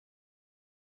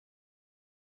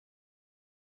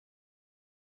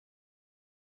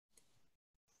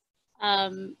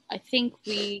I think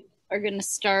we are going to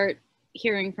start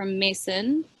hearing from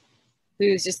Mason,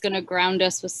 who's just going to ground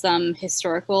us with some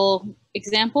historical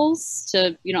examples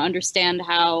to, understand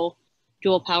how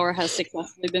dual power has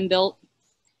successfully been built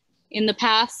in the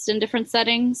past in different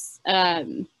settings.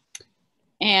 And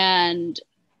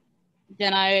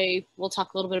then I will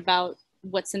talk a little bit about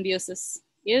what symbiosis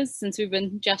is, since we've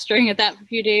been gesturing at that for a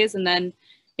few days. And then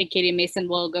I think Katie and Mason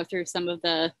will go through some of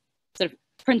the sort of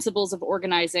principles of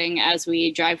organizing as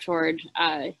we drive toward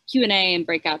Q&A and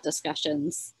breakout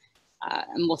discussions.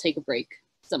 And we'll take a break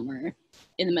somewhere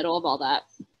in the middle of all that.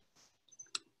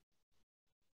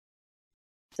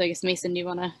 So I guess, Mason, do you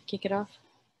want to kick it off?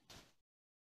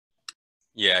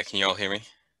 Yeah, can you all hear me?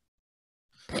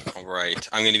 All right,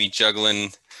 I'm going to be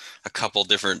juggling a couple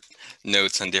different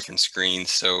notes on different screens,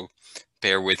 so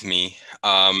bear with me.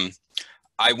 I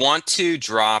want to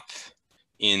drop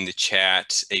in the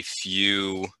chat a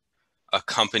few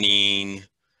accompanying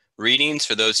readings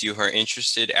for those of you who are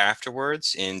interested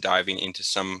afterwards in diving into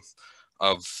some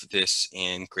of this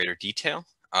in greater detail.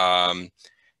 And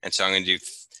so I'm going to do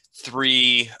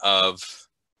three of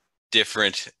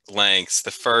different lengths.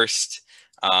 The first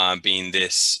being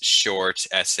this short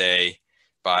essay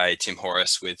by Tim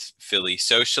Horace with Philly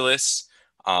Socialists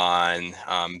on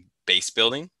base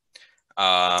building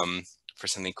for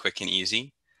something quick and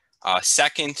easy.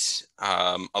 Second,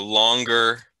 a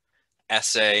longer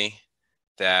essay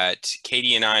that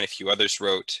Katie and I and a few others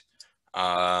wrote.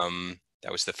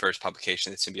 That was the first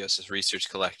publication of the Symbiosis Research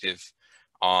Collective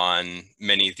on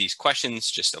many of these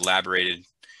questions, just elaborated.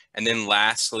 And then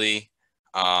lastly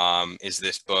is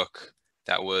this book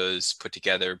that was put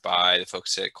together by the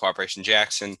folks at Cooperation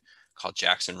Jackson called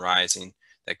Jackson Rising,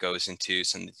 that goes into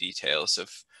some of the details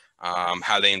of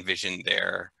how they envision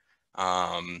their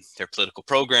political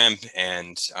program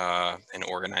and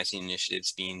organizing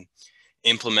initiatives being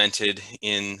implemented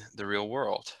in the real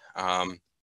world.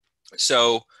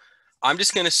 So I'm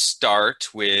just going to start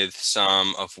with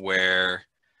some of where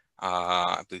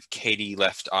I believe Katie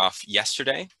left off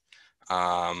yesterday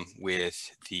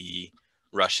with the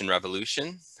Russian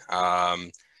Revolution.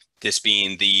 This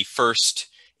being the first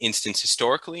instance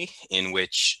historically in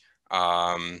which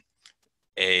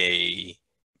a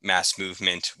mass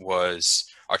movement was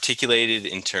articulated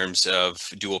in terms of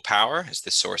dual power as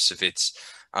the source of its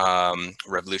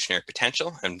revolutionary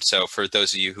potential. And so for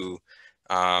those of you who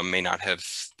may not have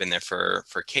been there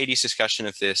for Katie's discussion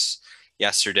of this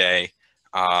yesterday,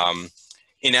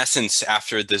 in essence,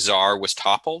 after the Tsar was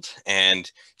toppled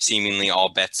and seemingly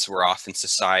all bets were off in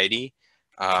society,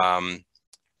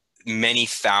 many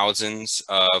thousands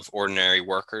of ordinary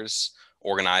workers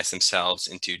organized themselves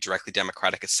into directly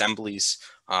democratic assemblies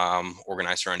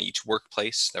organized around each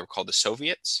workplace that were called the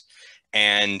Soviets.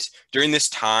 And during this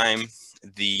time,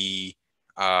 the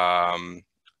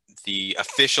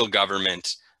official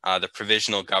government, the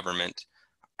provisional government,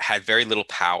 had very little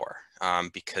power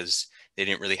because they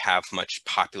didn't really have much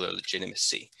popular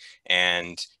legitimacy.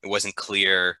 And it wasn't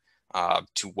clear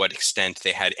to what extent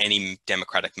they had any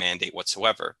democratic mandate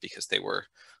whatsoever, because they were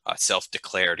a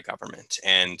self-declared government.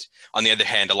 And on the other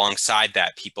hand, alongside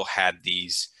that, people had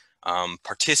these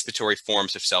participatory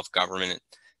forms of self-government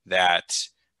that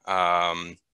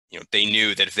they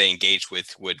knew that if they engaged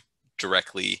with would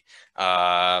directly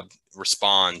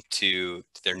respond to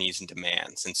their needs and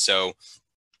demands. And so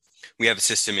we have a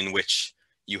system in which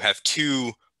you have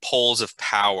two poles of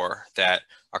power that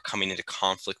are coming into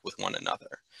conflict with one another.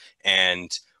 And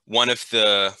one of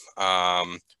the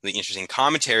really interesting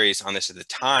commentaries on this at the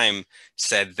time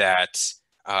said that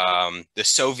the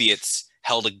Soviets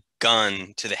held a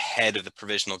gun to the head of the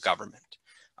provisional government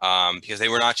because they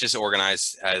were not just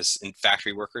organized as in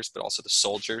factory workers, but also the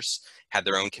soldiers had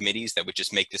their own committees that would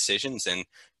just make decisions and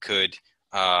could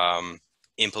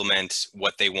implement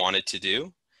what they wanted to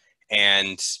do.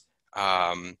 And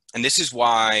this is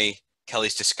why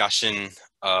Kelly's discussion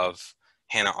of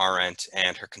Hannah Arendt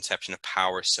and her conception of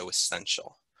power is so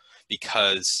essential,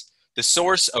 because the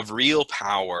source of real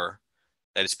power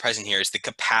that is present here is the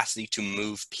capacity to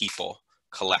move people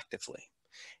collectively.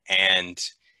 And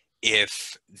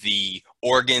if the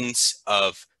organs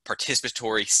of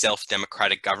participatory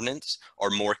self-democratic governance are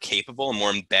more capable and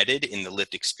more embedded in the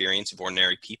lived experience of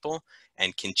ordinary people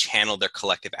and can channel their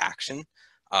collective action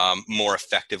more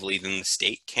effectively than the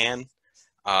state can,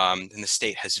 then the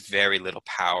state has very little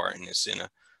power and is in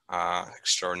an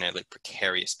extraordinarily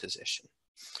precarious position.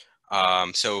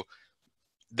 So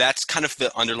that's kind of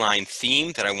the underlying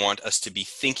theme that I want us to be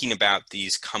thinking about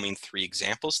these coming three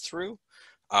examples through,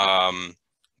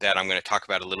 that I'm going to talk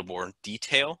about a little more in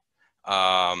detail,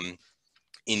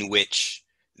 in which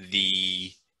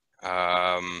the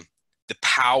the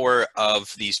power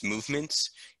of these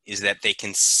movements is that they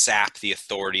can sap the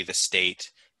authority of the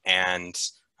state and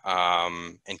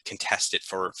contest it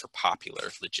for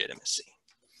popular legitimacy.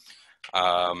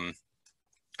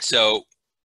 So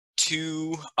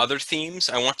two other themes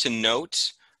I want to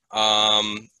note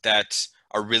that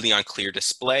are really on clear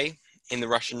display in the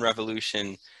Russian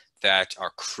Revolution that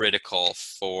are critical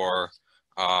for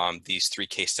these three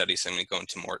case studies I'm going to go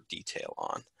into more detail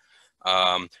on.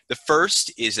 The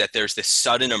first is that there's this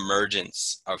sudden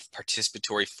emergence of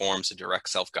participatory forms of direct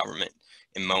self-government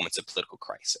in moments of political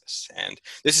crisis. And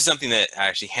this is something that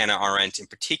actually Hannah Arendt in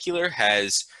particular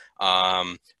has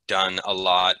done a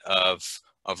lot of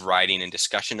writing and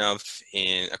discussion of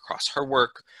across her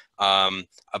work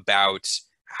about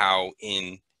how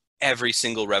in every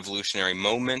single revolutionary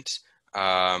moment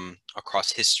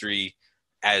across history,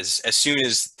 as soon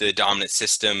as the dominant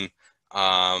system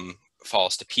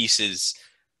falls to pieces,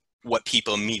 what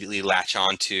people immediately latch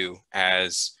onto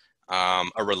as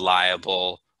a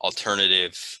reliable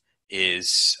alternative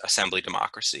is assembly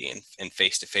democracy and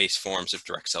face-to-face forms of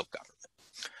direct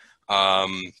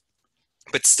self-government.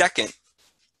 But second,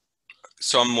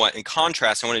 somewhat in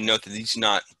contrast, I want to note that these do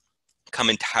not come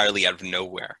entirely out of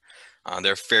nowhere.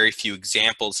 There are very few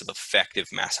examples of effective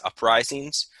mass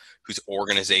uprisings whose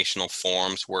organizational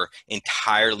forms were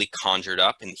entirely conjured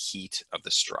up in the heat of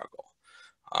the struggle.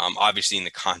 Obviously, in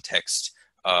the context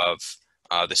of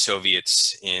the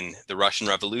Soviets in the Russian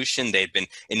Revolution, they'd been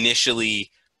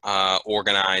initially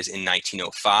organized in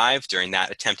 1905 during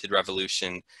that attempted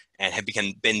revolution and had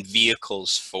been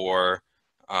vehicles for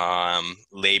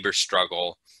labor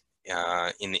struggle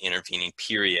in the intervening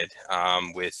period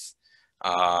with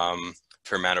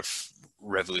for amount of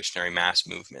revolutionary mass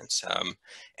movements.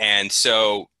 And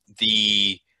so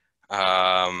the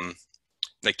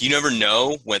like you never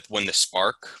know when the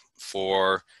spark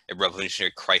for a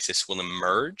revolutionary crisis will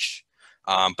emerge,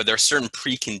 but there are certain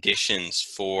preconditions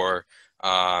for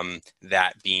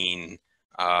that being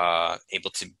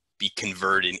able to be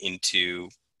converted into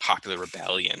popular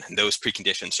rebellion. And those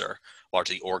preconditions are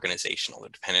largely organizational. They're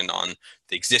dependent on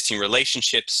the existing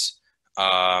relationships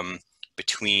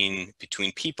between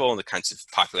people and the kinds of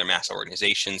popular mass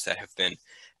organizations that have been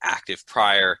active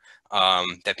prior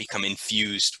that become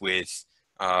infused with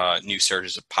new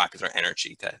surges of popular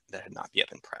energy that had not yet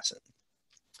been present.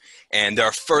 And there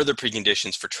are further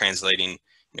preconditions for translating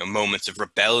moments of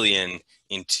rebellion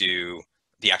into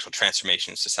the actual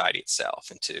transformation of society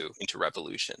itself, into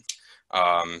revolution.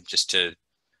 Just to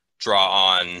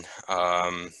draw on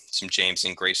some James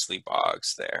and Grace Lee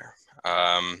Boggs there.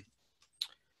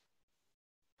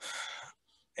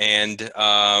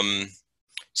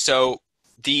 So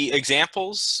the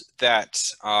examples that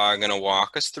I'm going to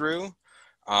walk us through,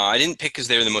 I didn't pick because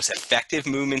they're the most effective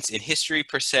movements in history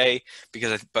per se,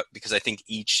 but because I think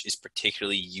each is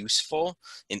particularly useful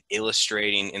in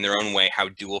illustrating in their own way how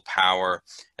dual power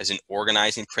as an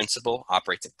organizing principle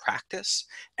operates in practice,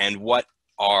 and what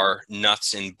are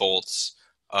nuts and bolts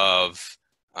of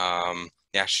the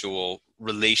actual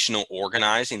relational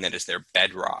organizing that is their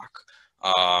bedrock,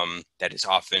 that is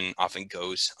often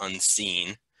goes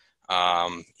unseen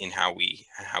in how we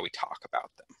talk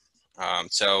about them.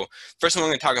 So first one I'm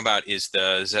going to talk about is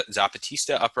the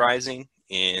Zapatista uprising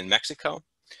in Mexico.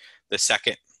 The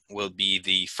second will be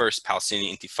the first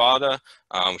Palestinian Intifada,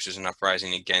 which is an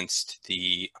uprising against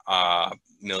the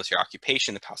military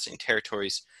occupation of the Palestinian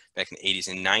territories back in the 80s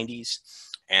and 90s.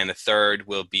 And the third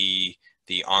will be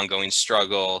the ongoing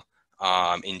struggle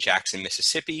in Jackson,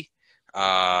 Mississippi,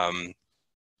 and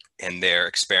their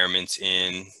experiments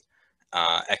in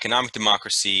economic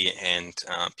democracy and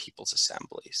people's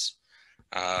assemblies.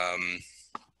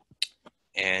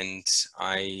 And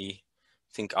I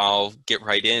think I'll get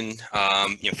right in.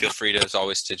 Feel free to, as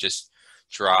always, to just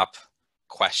drop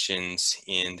questions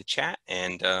in the chat,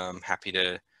 and I'm happy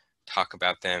to talk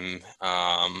about them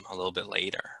a little bit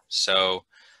later. So,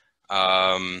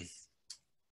 alrighty.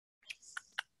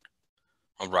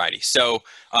 So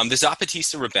the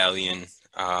Zapatista Rebellion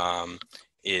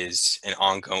is an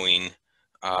ongoing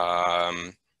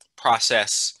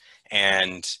process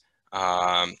and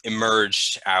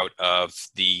emerged out of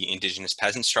the indigenous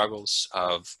peasant struggles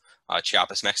of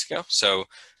Chiapas, Mexico. So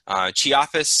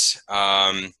Chiapas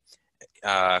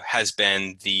has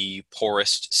been the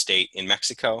poorest state in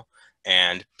Mexico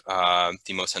and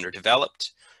the most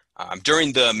underdeveloped.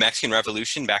 During the Mexican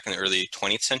Revolution back in the early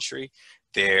 20th century,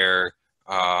 there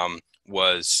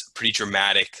was a pretty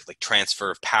dramatic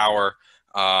transfer of power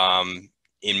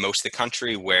in most of the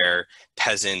country, where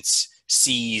peasants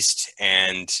seized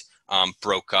and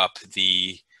broke up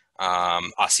the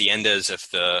haciendas of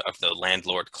the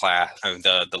landlord class, of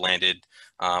the landed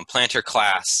planter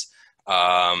class.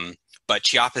 But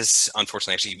Chiapas,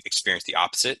 unfortunately, actually experienced the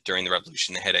opposite during the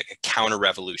revolution. They had a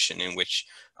counter-revolution in which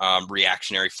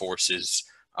reactionary forces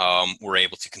were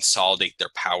able to consolidate their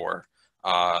power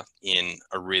in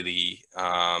a really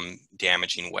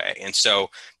damaging way. And so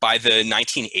by the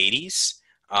 1980s,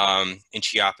 in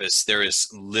Chiapas, there is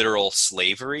literal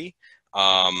slavery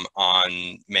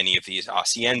on many of these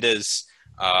haciendas.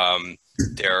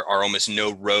 There are almost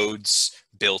no roads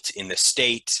built in the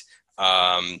state.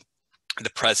 The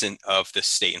president of the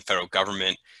state and federal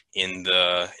government in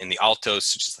the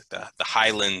Altos, which is like the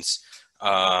highlands,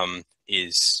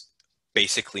 is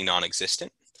basically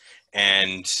non-existent,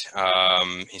 and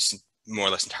is more or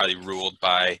less entirely ruled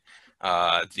by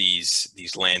these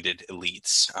landed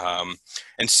elites.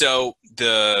 And so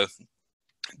the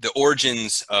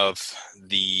origins of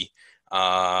the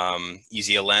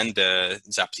EZLN, the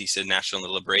Zapatista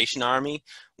National Liberation Army,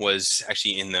 was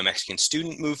actually in the Mexican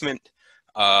student movement,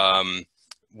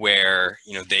 where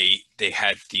they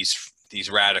had these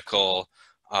radical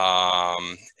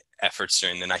efforts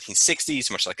during the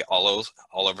 1960s, much like all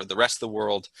over the rest of the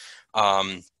world.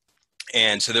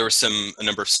 And so there were a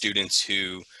number of students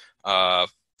who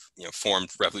formed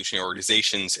revolutionary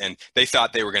organizations, and they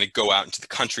thought they were going to go out into the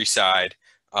countryside,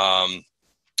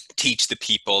 teach the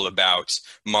people about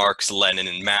Marx, Lenin,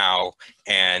 and Mao,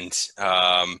 and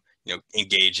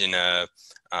engage in a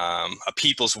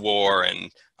people's war and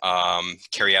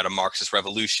carry out a Marxist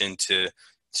revolution to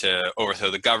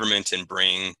overthrow the government and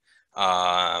bring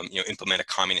implement a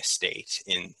communist state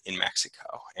in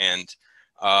Mexico. And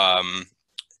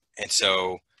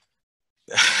so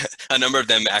a number of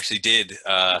them actually did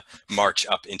march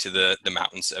up into the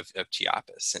mountains of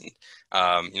Chiapas. And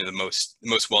the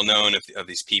most well known of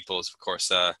these people is, of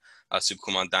course,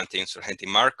 Subcomandante Insurgente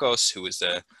Marcos, who was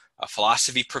a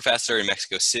philosophy professor in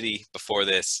Mexico City before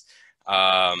this.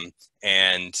 Well,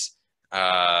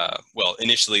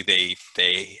 initially they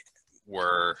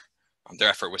were, their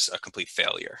effort was a complete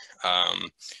failure.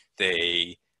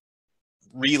 They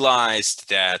realized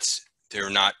that they were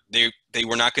not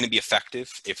going to be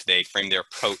effective if they framed their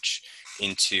approach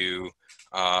into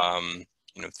the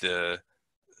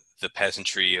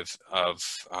peasantry of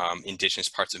indigenous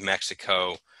parts of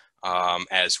Mexico,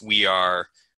 as we are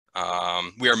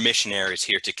missionaries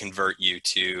here to convert you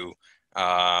to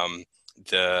the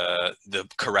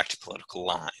correct political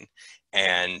line.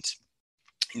 And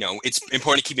it's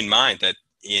important to keep in mind that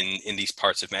in these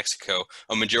parts of Mexico,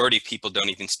 a majority of people don't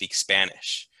even speak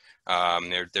Spanish.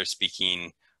 They're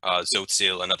speaking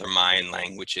Tzotzil and other Mayan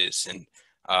languages, and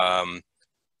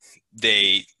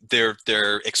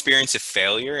their experience of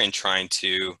failure in trying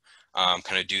to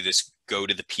kind of do this go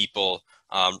to the people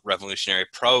revolutionary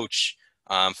approach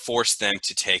forced them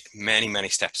to take many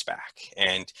steps back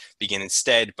and begin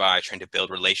instead by trying to build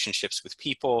relationships with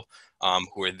people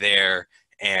who are there,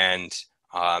 and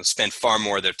spend far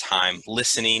more of their time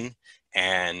listening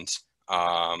and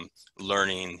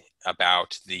learning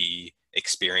about the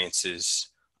experiences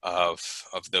of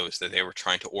those that they were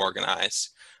trying to organize.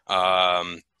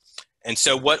 And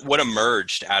so what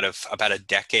emerged out of about a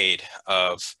decade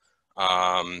of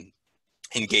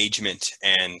engagement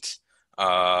and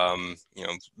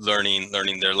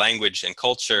learning their language and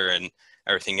culture and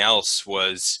everything else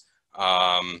was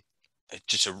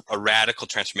just a radical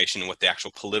transformation in what the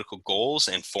actual political goals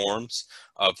and forms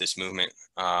of this movement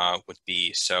would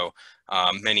be. So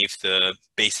many of the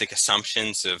basic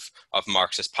assumptions of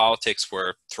Marxist politics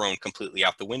were thrown completely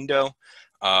out the window.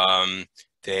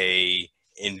 They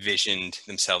envisioned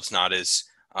themselves not as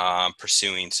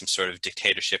pursuing some sort of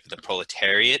dictatorship of the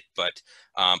proletariat, but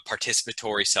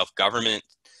participatory self-government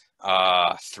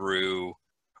through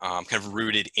kind of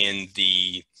rooted in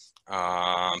the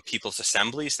people's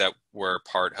assemblies that were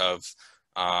part of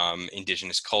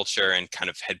indigenous culture and kind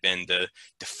of had been the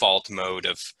default mode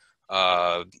of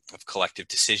collective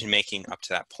decision making up to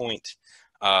that point.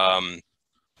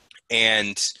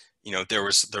 And there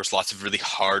was lots of really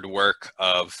hard work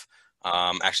of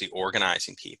actually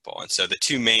organizing people. And so the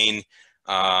two main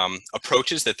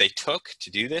approaches that they took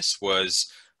to do this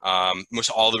was most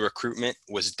all the recruitment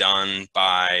was done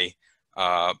by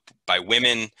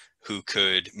women who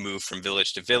could move from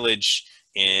village to village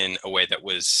in a way that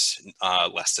was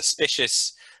less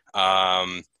suspicious,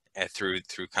 through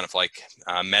kind of like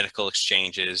medical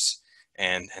exchanges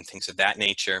and things of that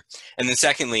nature. And then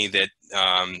secondly, that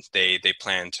they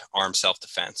planned armed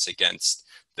self-defense against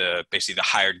basically the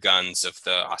hired guns of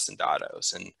the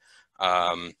hacendados.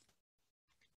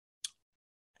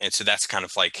 and so that's kind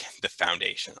of like the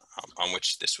foundation on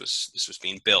which this was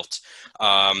being built.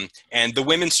 And the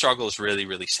women's struggle is really,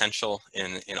 really essential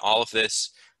in all of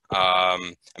this. I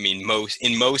mean,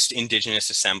 in most indigenous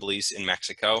assemblies in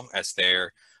Mexico, as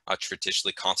they're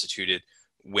traditionally constituted,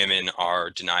 women are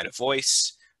denied a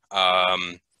voice.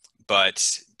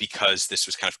 But because this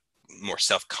was kind of more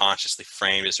self-consciously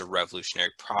framed as a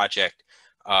revolutionary project,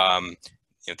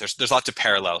 you know, there's lots of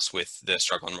parallels with the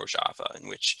struggle in Rojava, in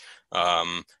which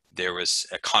there was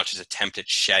a conscious attempt at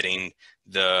shedding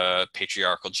the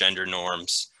patriarchal gender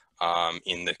norms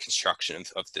in the construction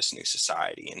of this new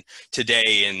society. And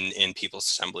today in people's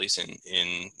assemblies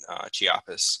in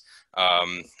Chiapas,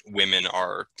 women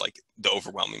are like the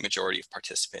overwhelming majority of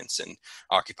participants and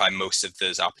occupy most of the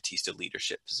Zapatista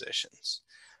leadership positions.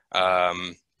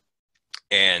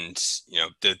 And you know,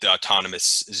 the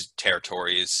autonomous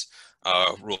territories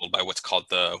ruled by what's called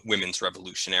the Women's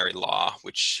Revolutionary Law,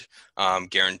 which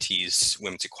guarantees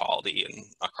women's equality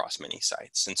across many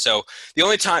sites. And so the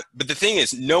only time, but the thing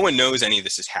is, no one knows any of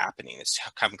this is happening. It's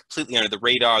happening completely under the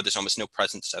radar. There's almost no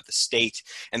presence of the state.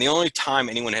 And the only time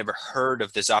anyone ever heard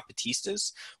of the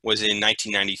Zapatistas was in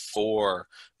 1994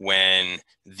 when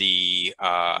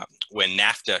when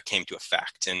NAFTA came to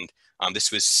effect. And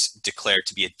this was declared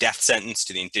to be a death sentence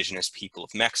to the indigenous people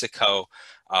of Mexico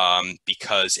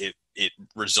because it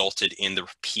resulted in the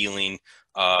repealing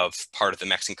of part of the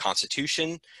Mexican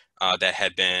Constitution that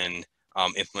had been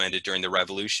implemented during the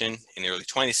revolution in the early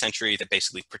 20th century that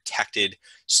basically protected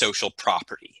social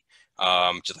property,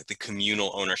 just like the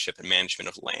communal ownership and management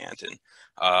of land.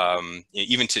 And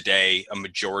even today, a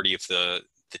majority of the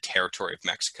territory of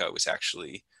Mexico is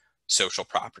actually social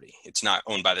property. It's not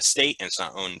owned by the state, and it's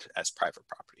not owned as private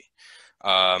property.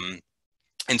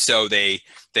 And so they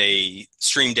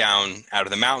streamed down out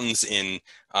of the mountains in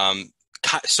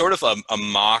sort of a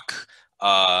mock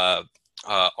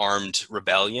armed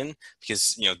rebellion,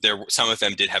 because you know some of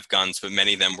them did have guns, but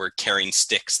many of them were carrying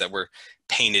sticks that were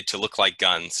painted to look like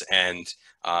guns, and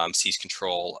seized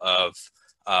control of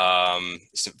a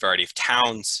variety of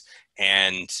towns.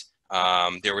 And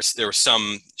there were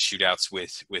some shootouts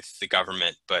with the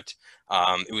government, but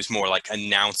it was more like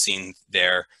announcing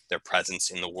their presence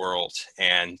in the world,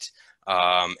 and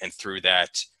through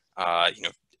that, you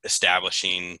know,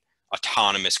 establishing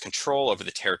autonomous control over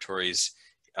the territories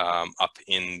up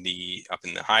in the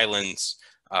highlands,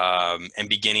 and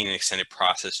beginning an extended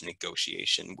process of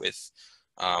negotiation with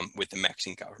the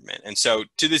Mexican government. And so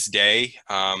to this day,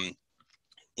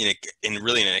 in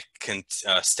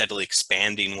a steadily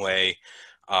expanding way,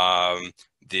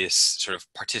 this sort of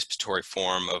participatory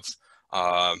form of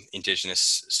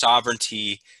indigenous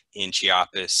sovereignty in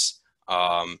Chiapas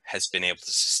has been able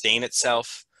to sustain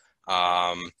itself.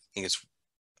 I think it's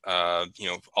you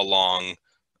know, along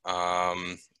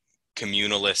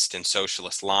communalist and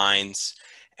socialist lines,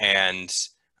 and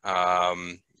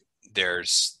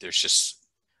there's just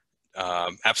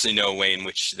absolutely no way in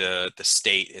which the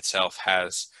state itself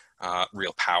has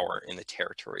real power in the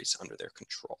territories under their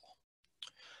control.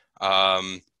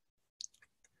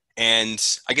 And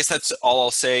I guess that's all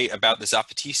I'll say about the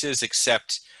Zapatistas,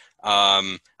 except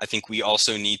I think we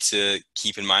also need to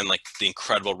keep in mind like the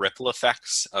incredible ripple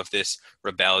effects of this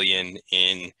rebellion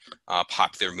in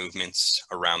popular movements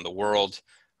around the world.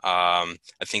 I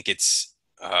think it's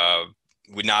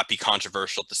would not be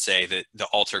controversial to say that the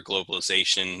alter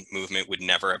globalization movement would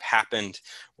never have happened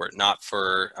were it not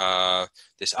for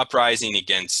this uprising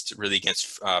against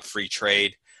free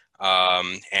trade,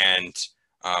 and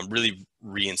really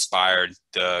re-inspired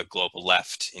the global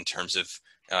left in terms of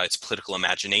its political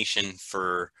imagination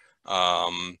for you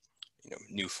know,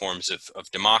 new forms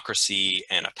of democracy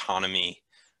and autonomy.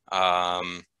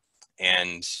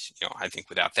 And you know, I think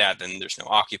without that, then there's no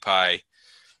Occupy,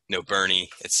 no Bernie,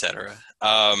 etc.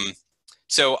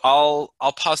 So I'll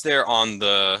pause there on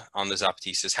the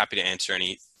Zapatistas. Happy to answer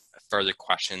any further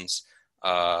questions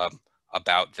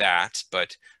about that.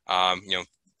 But you know,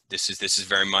 this is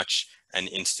very much an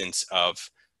instance of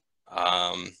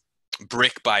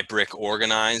brick by brick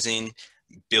organizing,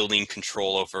 building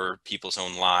control over people's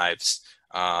own lives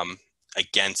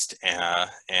against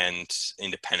and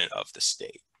independent of the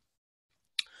state.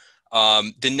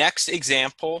 The next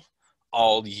example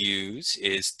I'll use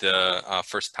is the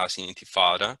First Palestinian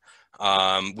Intifada,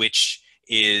 which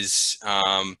is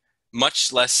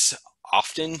much less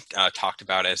often talked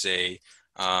about as a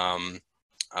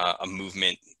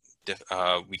movement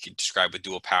we could describe with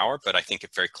dual power, but I think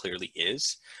it very clearly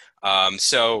is.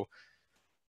 So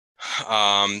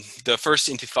the first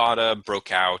Intifada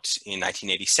broke out in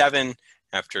 1987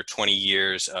 after 20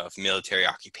 years of military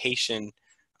occupation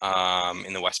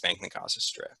in the West Bank and the Gaza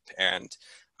Strip. And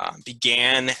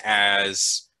began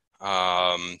as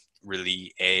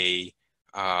really a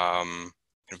kind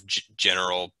of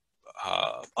general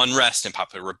unrest and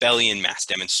popular rebellion, mass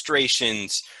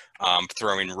demonstrations,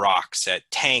 throwing rocks at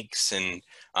tanks, and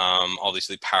all these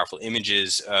really powerful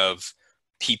images of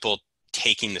people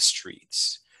taking the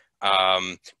streets.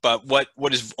 But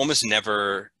what is almost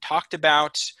never talked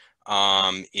about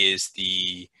is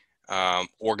the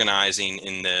organizing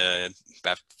in the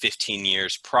about 15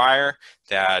 years prior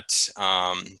that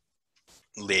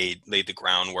laid the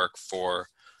groundwork for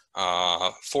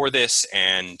this,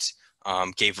 and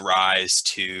gave rise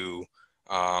to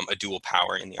a dual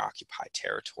power in the occupied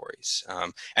territories.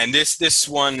 And this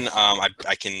one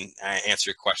I can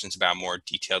answer your questions about more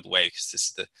detailed way, because this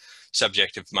is the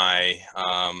subject of my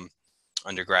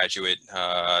undergraduate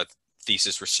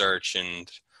thesis research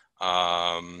and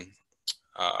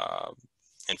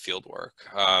field work.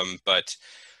 But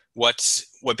what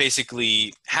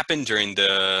basically happened during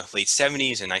the late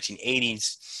 70s and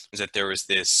 1980s is that there was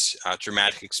this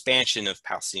dramatic expansion of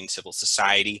Palestinian civil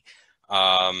society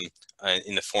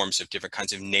in the forms of different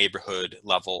kinds of neighborhood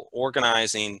level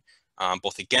organizing,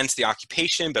 both against the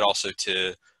occupation, but also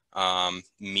to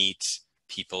meet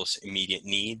people's immediate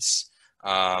needs.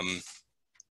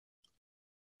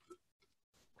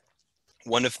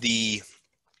 One of the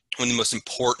most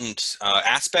important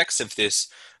aspects of this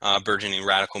burgeoning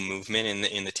radical movement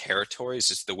in the territories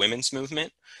is the women's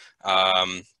movement,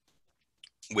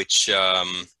 which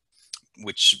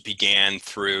began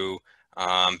through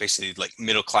basically like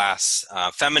middle-class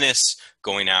feminists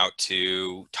going out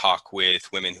to talk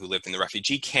with women who lived in the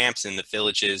refugee camps in the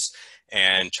villages,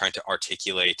 and trying to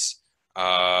articulate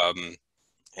and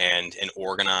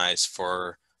organize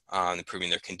for improving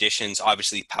their conditions.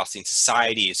 Obviously, Palestinian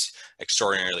society is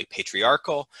extraordinarily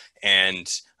patriarchal,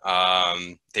 and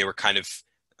they were kind of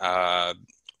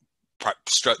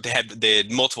they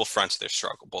had multiple fronts of their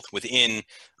struggle, both within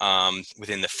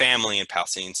the family and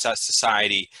Palestinian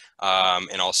society,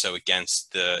 and also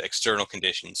against the external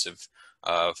conditions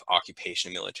of occupation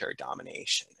and military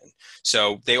domination. And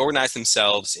so they organized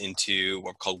themselves into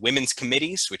what were called women's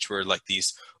committees, which were like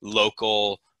these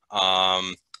local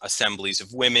assemblies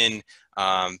of women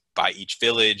by each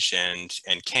village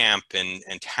and camp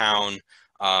and town,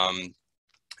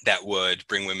 that would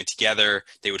bring women together.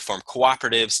 They would form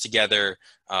cooperatives together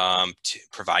to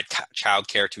provide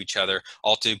childcare to each other,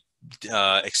 all to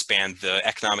expand the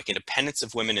economic independence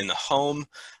of women in the home,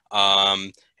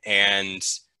 and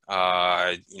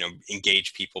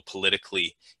engage people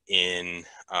politically in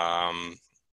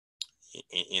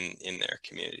their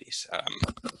communities.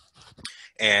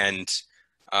 There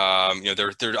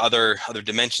are other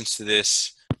dimensions to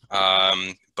this,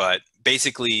 but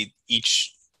basically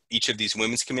each of these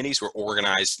women's committees were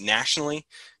organized nationally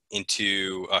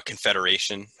into a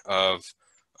confederation of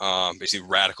basically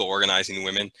radical organizing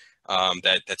women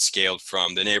that scaled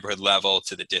from the neighborhood level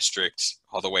to the district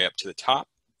all the way up to the top,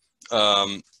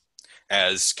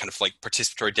 as kind of like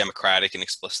participatory democratic and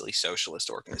explicitly socialist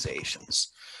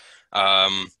organizations.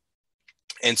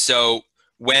 And so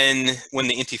when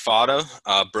the Intifada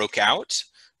broke out,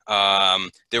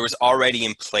 there was already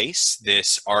in place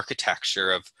this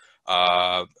architecture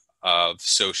of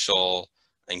social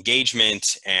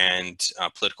engagement and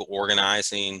political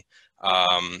organizing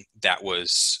that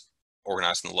was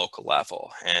organized on the local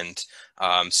level. And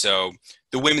so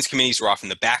the women's committees were often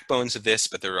the backbones of this,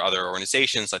 but there were other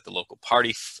organizations like the local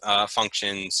party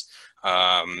functions,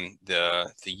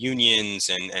 the unions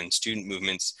and student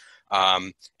movements.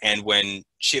 And when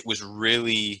shit was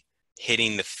really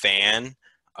hitting the fan,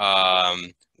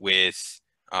 with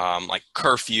like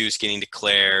curfews getting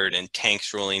declared and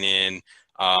tanks rolling in,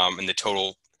 and the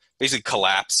total basically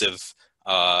collapse of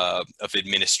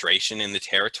administration in the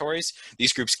territories,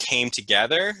 these groups came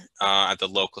together at the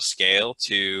local scale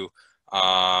to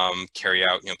carry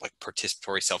out like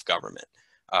participatory self-government,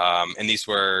 and these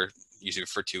were usually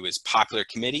referred to as popular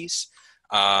committees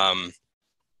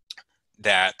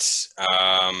that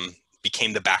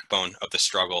became the backbone of the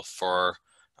struggle for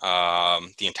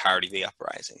the entirety of the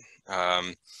uprising.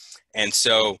 And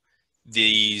so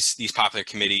these popular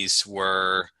committees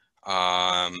were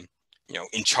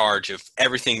in charge of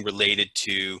everything related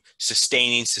to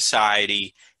sustaining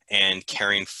society and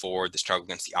caring for the struggle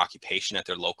against the occupation at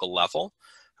their local level.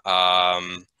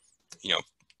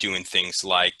 Doing things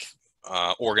like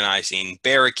organizing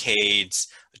barricades,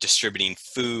 distributing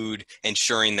food,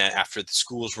 ensuring that after the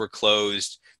schools were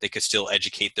closed, they could still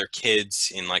educate their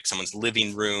kids in like someone's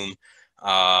living room.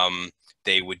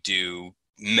 They would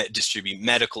distribute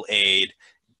medical aid,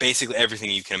 basically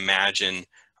everything you can imagine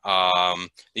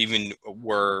Even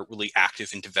were really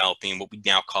active in developing what we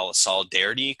now call a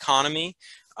solidarity economy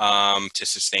to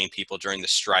sustain people during the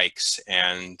strikes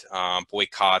and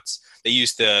boycotts. They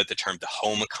used the term the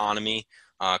home economy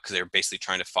because they were basically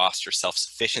trying to foster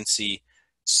self-sufficiency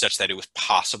such that it was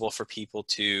possible for people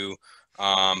to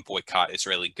boycott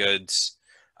Israeli goods.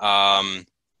 And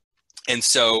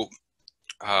so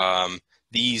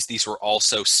these were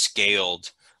also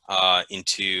scaled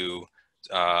into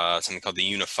something called the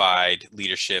Unified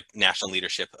Leadership, National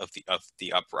Leadership of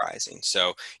the Uprising.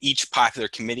 So each popular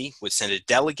committee would send a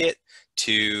delegate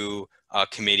to a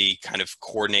committee kind of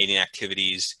coordinating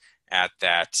activities at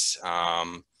that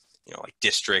like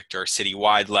district or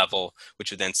citywide level,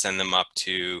 which would then send them up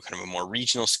to kind of a more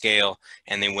regional scale.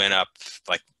 And they went up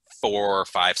like 4 or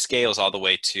 5 scales all the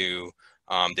way to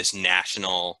this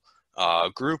national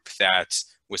group that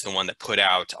was the one that put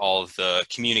out all of the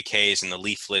communiques and the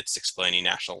leaflets explaining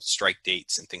national strike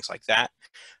dates and things like that.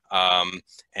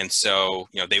 And so,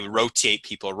 they would rotate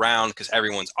people around because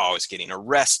everyone's always getting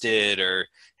arrested or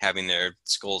having their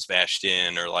skulls bashed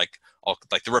in, or like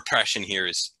the repression here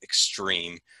is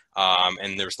extreme.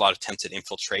 And there's a lot of attempts at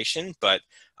infiltration, but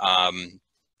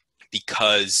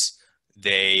because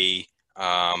they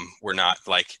were not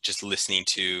like just listening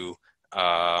to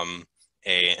an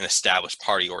established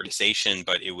party organization,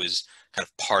 but it was kind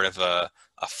of part of a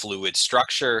fluid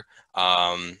structure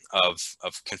of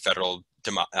confederal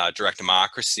direct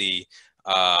democracy.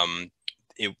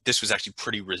 This was actually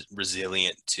pretty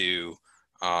resilient to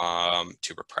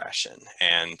repression,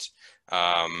 and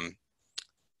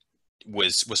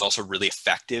was also really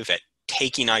effective at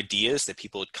taking ideas that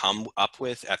people would come up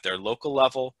with at their local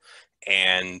level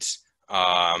and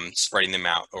spreading them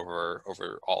out over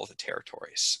all of the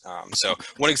territories. So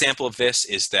one example of this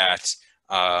is that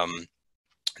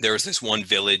there was this one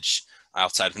village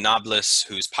outside of Nablus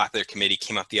whose popular committee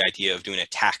came up with the idea of doing a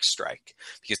tax strike,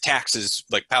 because taxes,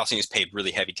 like Palestinians paid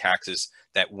really heavy taxes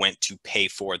that went to pay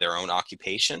for their own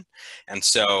occupation. And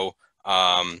so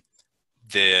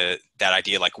that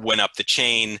idea like went up the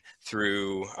chain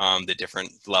through the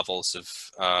different levels of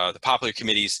the popular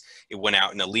committees. It went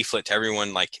out in a leaflet to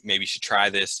everyone, like, maybe you should try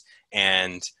this.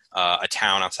 And a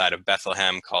town outside of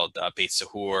Bethlehem called Beit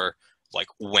Sahur like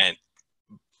went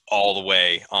all the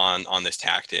way on this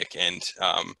tactic, and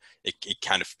it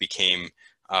kind of became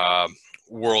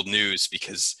world news,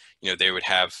 because they would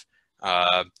have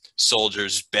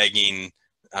soldiers begging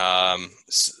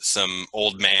some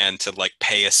old man to like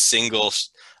pay a single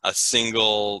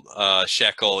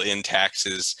shekel in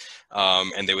taxes,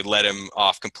 and they would let him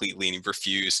off completely, and he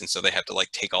refused, and so they had to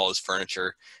like take all his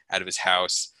furniture out of his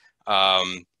house.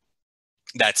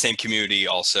 That same community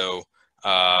also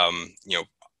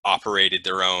operated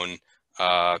their own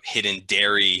hidden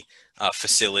dairy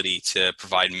facility to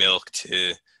provide milk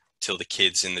to the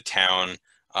kids in the town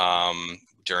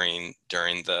during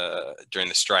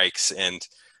the strikes, and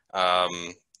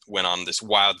went on this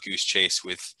wild goose chase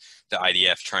with the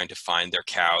IDF trying to find their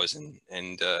cows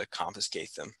and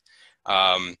confiscate them.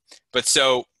 But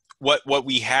so what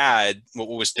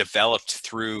was developed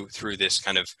through this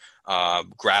kind of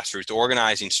grassroots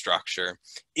organizing structure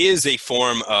is a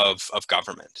form of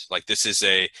government. Like, this is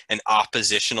an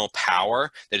oppositional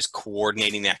power that is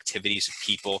coordinating the activities of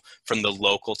people from the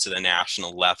local to the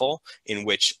national level, in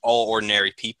which all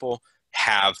ordinary people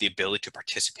have the ability to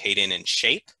participate in and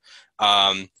shape,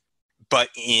 but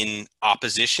in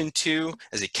opposition to,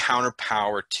 as a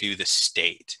counterpower to the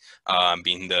state,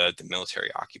 being the military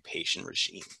occupation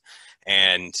regime.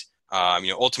 And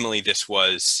ultimately this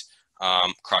was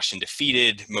crushed and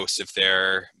defeated. Most of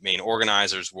their main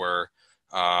organizers were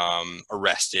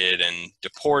arrested and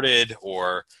deported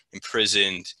or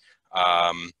imprisoned.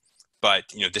 But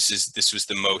this was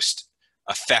the most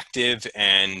effective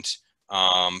and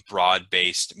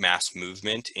broad-based mass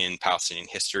movement in Palestinian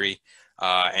history,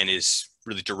 and is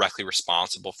really directly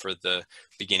responsible for the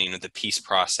beginning of the peace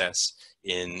process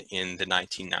in the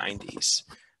 1990s.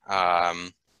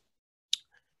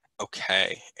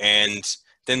 Okay, and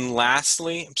then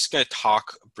lastly, I'm just going to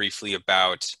talk briefly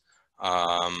about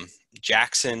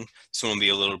Jackson. This one will be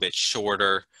a little bit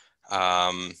shorter.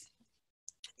 Let's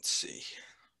see.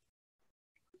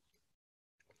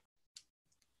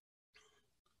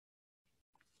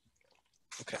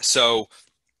 Okay, so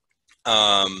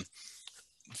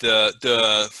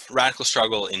the radical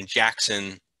struggle in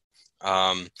Jackson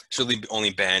has really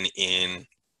only been in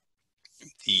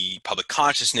the public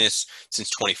consciousness since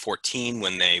 2014,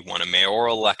 when they won a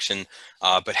mayoral election,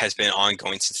 but has been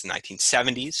ongoing since the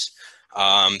 1970s.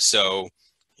 So,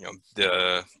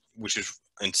 which is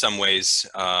in some ways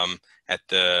at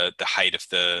the height of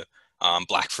the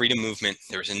Black Freedom Movement.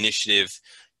 There was an initiative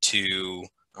to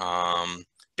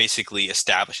basically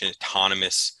establish an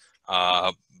autonomous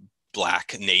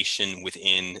Black nation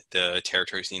within the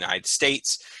territories of the United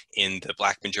States in the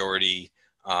Black majority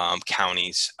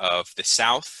counties of the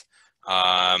South,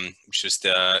 which was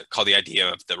called the idea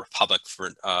of the Republic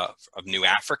of New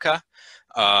Africa.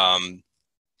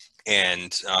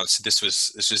 So this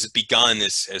was begun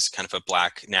as kind of a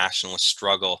Black nationalist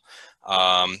struggle,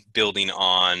 building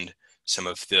on some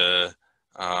of the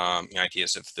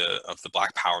ideas of the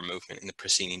Black Power movement in the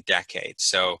preceding decade.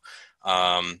 So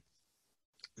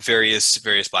various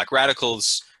Black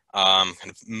radicals kind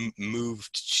of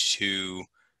moved to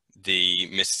the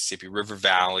Mississippi River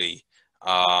Valley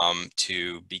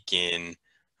to begin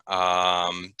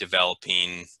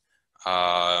developing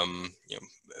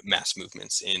mass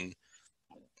movements in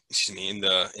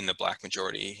the Black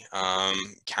majority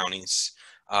counties.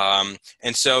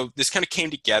 And so this kind of came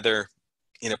together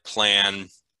in a plan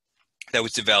that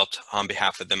was developed on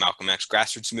behalf of the Malcolm X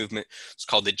grassroots movement. It's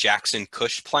called the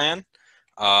Jackson-Cush Plan,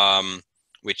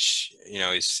 which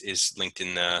is linked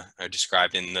in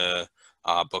described in the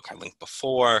book I linked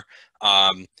before.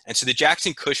 And so the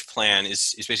Jackson-Cush Plan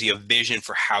is basically a vision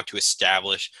for how to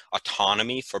establish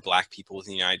autonomy for Black people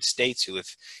within the United States who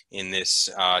live in this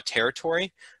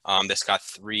territory. That's got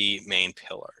three main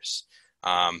pillars.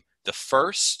 The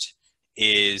first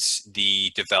is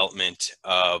the development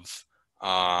of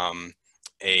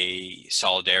a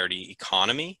solidarity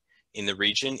economy in the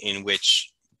region in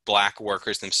which Black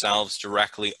workers themselves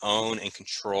directly own and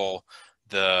control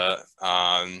the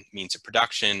means of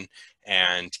production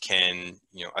and can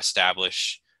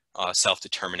establish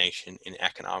self-determination in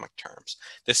economic terms.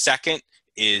 The second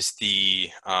is the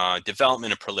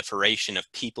development and proliferation of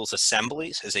people's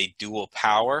assemblies as a dual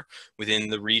power within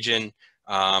the region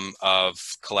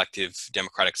of collective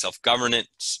democratic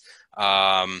self-governance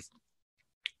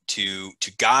to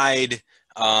guide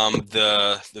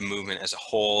the movement as a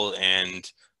whole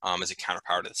and as a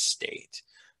counterpower to the state.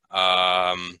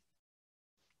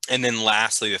 And then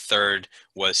lastly, the third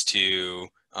was to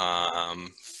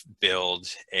build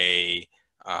an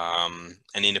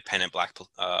independent Black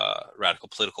radical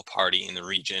political party in the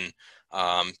region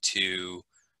to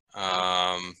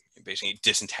basically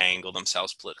disentangle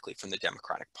themselves politically from the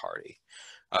Democratic Party.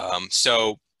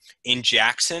 So in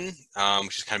Jackson,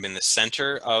 which has kind of been the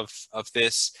center of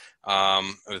this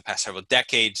over the past several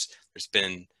decades, there's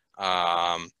been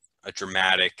a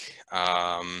dramatic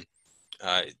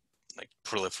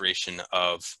proliferation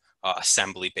of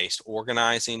assembly-based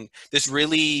organizing. This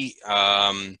really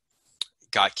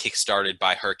got kickstarted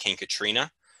by Hurricane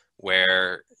Katrina,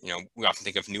 where we often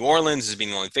think of New Orleans as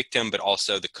being the only victim, but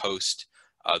also the coast,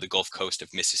 the Gulf Coast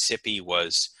of Mississippi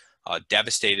was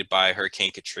devastated by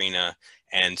Hurricane Katrina.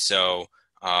 And so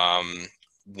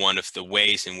one of the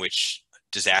ways in which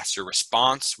disaster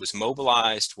response was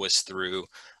mobilized was through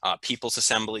people's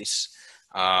assemblies.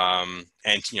 And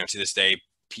to this day,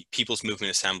 people's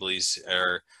movement assemblies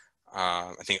are,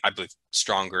 I believe,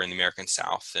 stronger in the American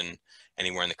South than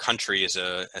anywhere in the country as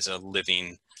a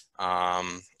living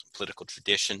political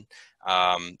tradition.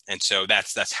 And so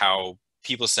that's how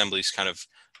people's assemblies kind of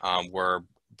were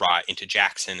brought into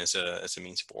Jackson as a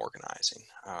means of organizing.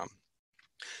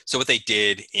 So what they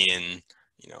did in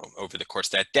over the course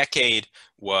of that decade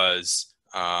was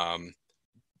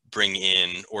bring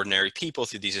in ordinary people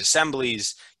through these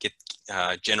assemblies,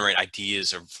 generate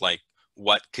ideas of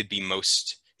what could be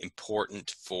most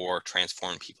important for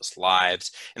transforming people's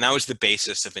lives, and that was the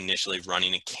basis of initially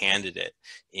running a candidate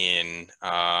in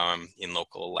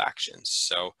local elections.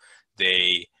 So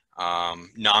they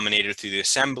nominated through the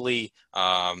assembly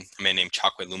a man named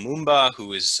Chokwe Lumumba,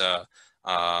 who is a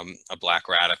Black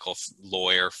radical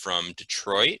lawyer from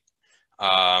Detroit,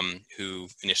 who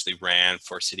initially ran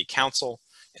for city council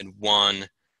and won,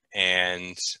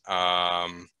 and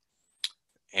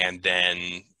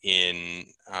then in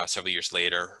several years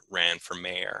later ran for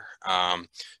mayor.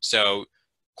 So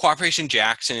Cooperation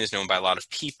Jackson is known by a lot of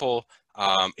people.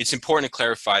 It's important to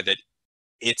clarify that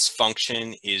its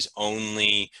function is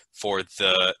only for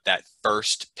that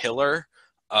first pillar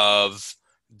of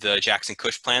the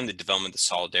Jackson-Cush Plan, the development of the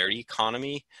solidarity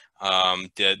economy.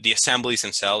 The assemblies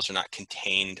themselves are not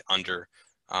contained under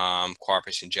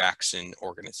Cooperation Jackson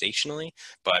organizationally,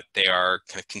 but they are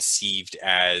kind of conceived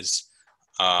as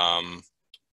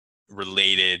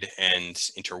related and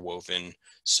interwoven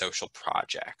social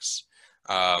projects.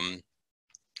 There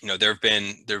have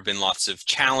been lots of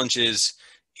challenges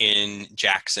in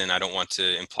Jackson. I don't want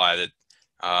to imply that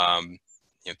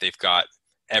they've got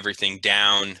everything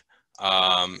down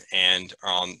and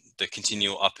are on the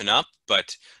continual up and up,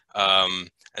 but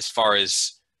as far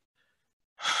as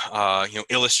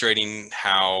illustrating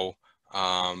how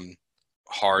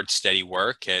hard, steady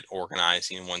work at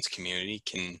organizing in one's community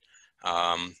can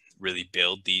really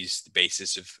build the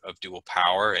basis of dual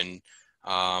power and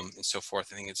so forth.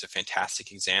 I think it's a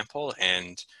fantastic example,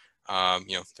 and there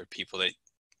are people that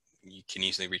you can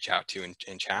easily reach out to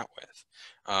and chat with.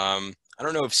 I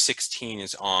don't know if 16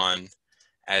 is on,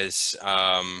 as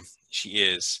she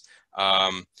is.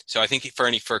 So I think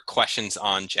for questions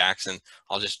on Jackson,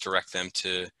 I'll just direct them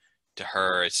to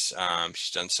her. It's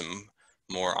she's done some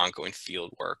more ongoing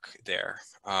field work there.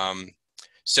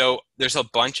 So there's a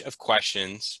bunch of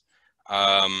questions.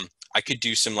 I could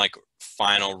do some like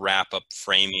final wrap up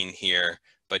framing here,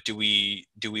 but do we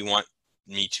want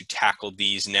me to tackle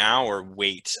these now or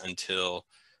wait until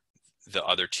the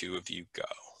other two of you go?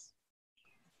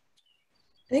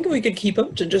 I think if we could keep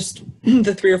them to just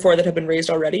the 3 or 4 that have been raised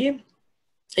already,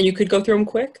 and you could go through them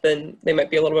quick, then they might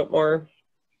be a little bit more,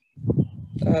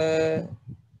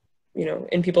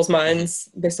 in people's minds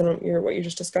based on what you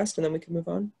just discussed, and then we can move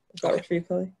on. If that works for you,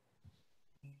 Kelly.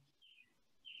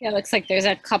 Yeah, it looks like there's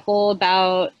a couple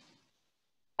about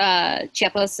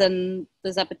Chiapas and the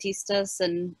Zapatistas,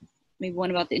 and maybe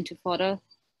one about the Intifada.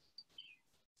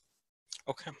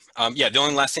 Okay. Yeah, the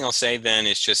only last thing I'll say then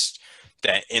is just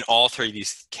that in all 3 of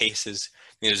these cases,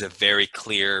 there's a very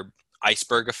clear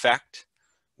iceberg effect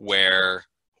where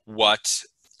what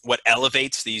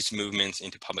elevates these movements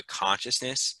into public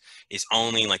consciousness is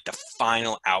only like the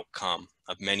final outcome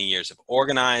of many years of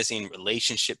organizing,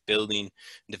 relationship building,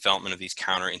 and development of these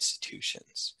counter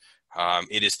institutions.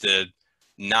 It is the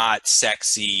not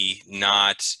sexy,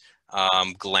 not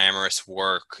glamorous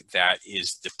work that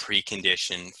is the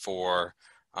precondition for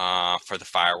the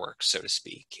fireworks, so to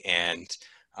speak, and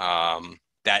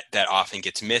that often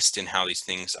gets missed in how these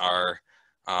things are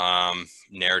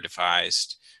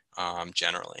narrativized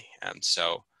generally. And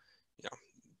so,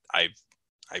 I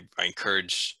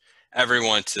encourage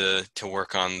everyone to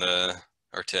work on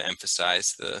to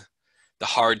emphasize the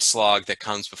hard slog that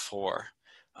comes before.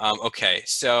 Okay,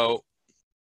 so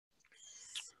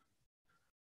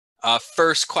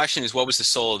first question is, what was the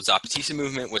soul of the Zapatista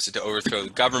movement? Was it to overthrow the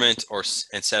government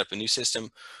and set up a new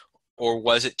system, or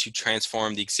was it to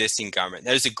transform the existing government?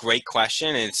 That is a great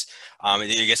question. And it's, I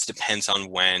guess it depends on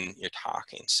when you're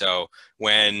talking. So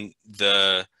when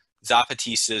the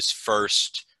Zapatistas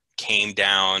first came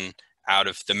down out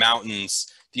of the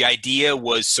mountains, the idea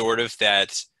was sort of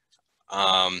that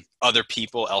other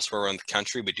people elsewhere around the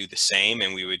country would do the same,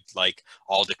 and we would like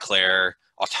all declare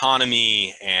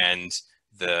autonomy, and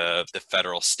the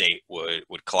federal state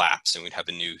would collapse, and we'd have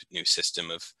a new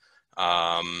system of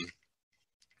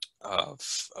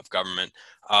government.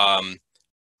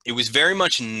 It was very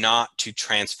much not to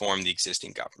transform the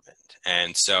existing government,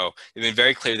 and so they've been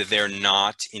very clear that they're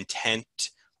not intent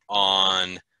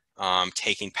on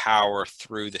taking power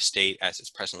through the state as it's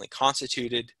presently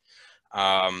constituted.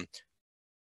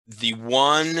 The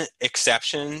one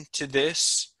exception to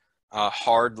this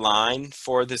hard line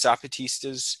for the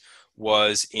Zapatistas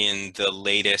was in the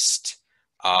latest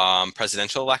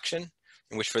presidential election,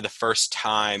 in which for the first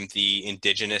time the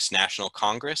Indigenous National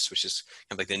Congress, which is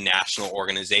kind of like the national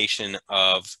organization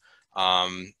of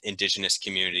Indigenous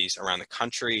communities around the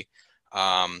country,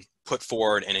 put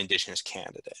forward an Indigenous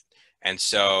candidate. And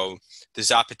so the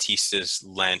Zapatistas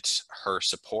lent her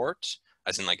support,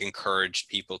 as in like encouraged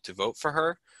people to vote for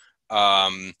her.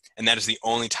 And that is the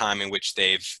only time in which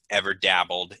they've ever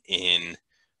dabbled in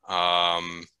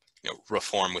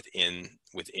reform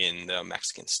within the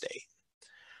Mexican state.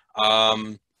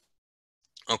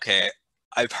 Okay,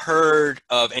 I've heard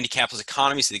of anti-capitalist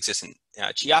economies that exist in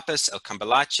Chiapas. El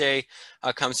Cambalache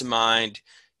comes to mind.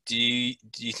 Do you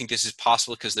think this is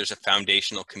possible because there's a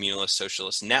foundational communalist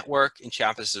socialist network in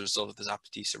Chiapas as a result of the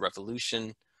Zapatista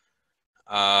revolution?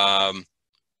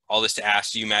 All this to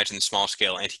ask, do you imagine the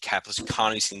small-scale anti-capitalist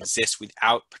economies can exist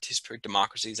without participatory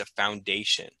democracy as a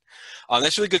foundation?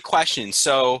 That's a really good question.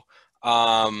 So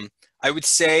I would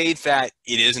say that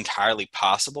it is entirely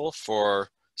possible for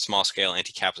small-scale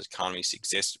anti-capitalist economies to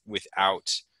exist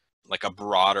without like a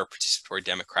broader participatory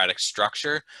democratic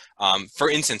structure. For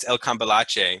instance, El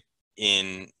Cambalache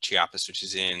in Chiapas, which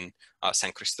is in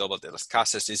San Cristobal de las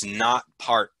Casas, is not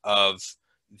part of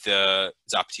the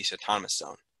Zapatista Autonomous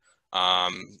Zone.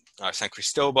 San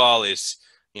Cristobal is,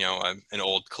 an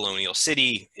old colonial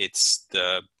city. It's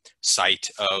the site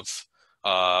of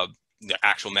the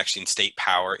actual Mexican state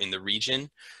power in the region.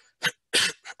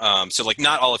 So like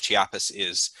not all of Chiapas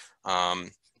is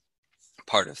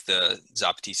part of the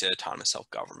Zapatista autonomous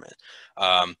self-government.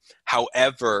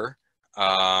 However,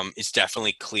 it's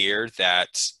definitely clear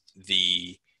that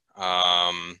the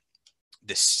the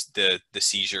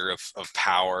seizure of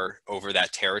power over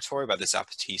that territory by the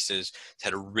Zapatistas has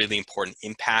had a really important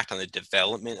impact on the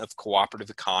development of cooperative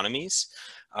economies.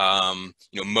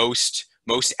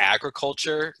 Most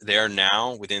agriculture there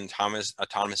now within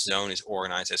autonomous zone is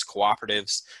organized as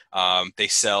cooperatives. They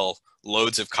sell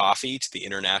loads of coffee to the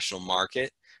international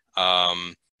market.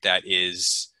 That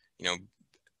is,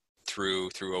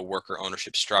 through a worker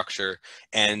ownership structure.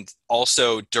 And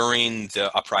also during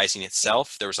the uprising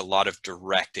itself, there was a lot of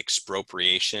direct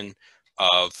expropriation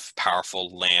of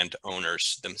powerful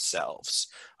landowners themselves.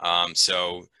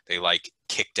 So they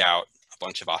kicked out a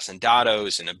bunch of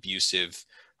hacendados and abusive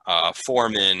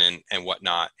foremen and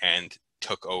whatnot, and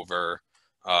took over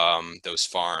those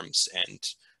farms and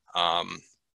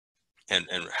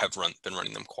have been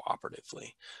running them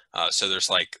cooperatively. So there's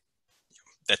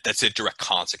that's a direct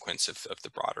consequence of the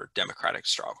broader democratic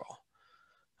struggle.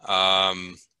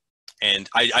 And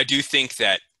I do think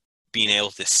that being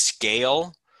able to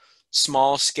scale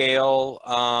small scale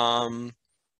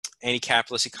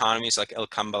anti-capitalist economies like El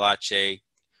Cambalache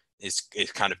is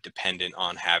kind of dependent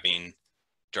on having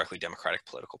directly democratic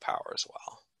political power as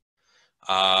well.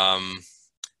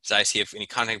 So I see if any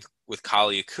contact with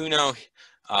Kali Akuno.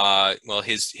 Well,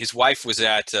 his wife was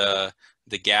at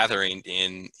the gathering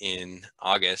in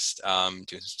August,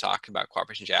 doing some talk about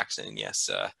Cooperation Jackson. And yes,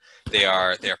 they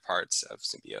are parts of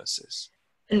Symbiosis.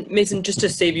 And Mason, just to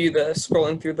save you the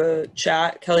scrolling through the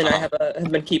chat, Kelly and I have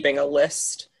been keeping a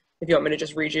list. If you want me to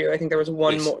just read you, I think there was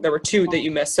one more. There were two that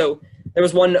you missed. So there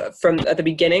was one from at the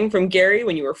beginning from Gary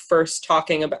when you were first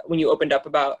talking about, when you opened up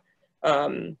about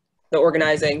the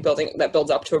organizing building that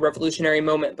builds up to a revolutionary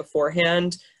moment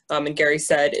beforehand. And Gary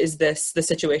said, "Is this the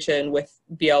situation with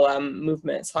BLM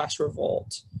movement /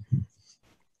 revolt?"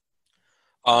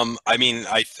 I mean,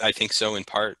 I think so in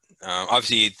part.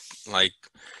 Obviously,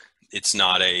 it's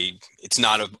not a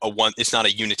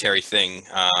unitary thing.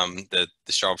 The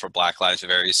struggle for Black Lives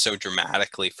varies so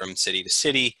dramatically from city to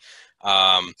city,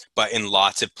 but in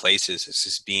lots of places, this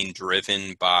is being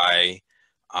driven by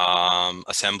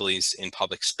assemblies in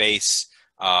public space.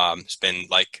 It's been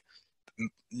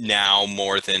now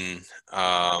more than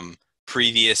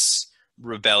previous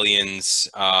rebellions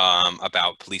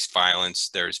about police violence.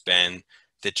 There's been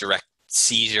the direct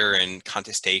seizure and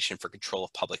contestation for control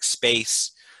of public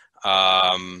space.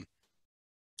 So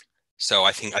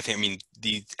I mean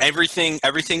everything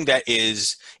that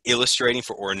is illustrating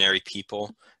for ordinary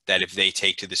people that if they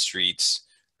take to the streets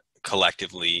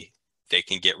collectively they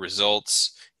can get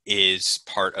results is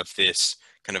part of this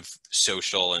kind of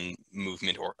social and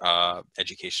movement or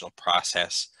educational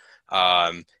process,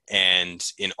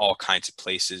 and in all kinds of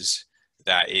places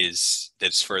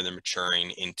that's further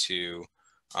maturing into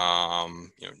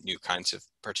new kinds of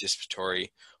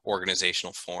participatory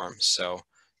organizational forms. So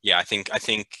yeah, I think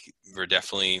we're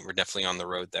definitely on the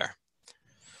road there.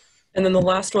 And then the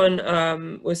last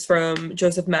one was from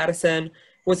Joseph Madison.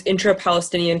 Was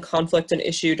intra-Palestinian conflict an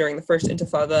issue during the first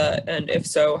Intifada? And if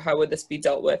so, how would this be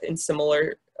dealt with in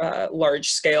similar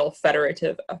large-scale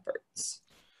federative efforts?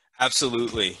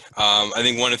 Absolutely. I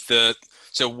think one of the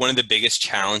biggest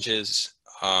challenges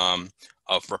of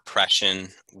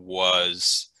repression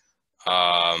was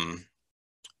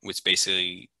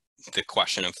basically the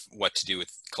question of what to do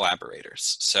with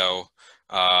collaborators. So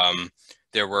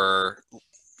there were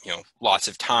lots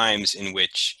of times in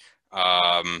which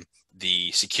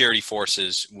the security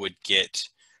forces would get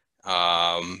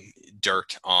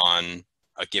dirt on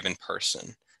a given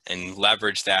person and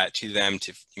leverage that to them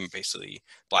to basically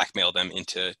blackmail them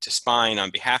into spying on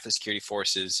behalf of security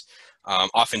forces.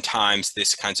 Oftentimes,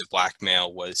 this kinds of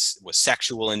blackmail was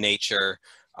sexual in nature,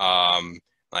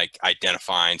 like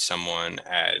identifying someone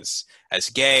as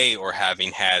gay or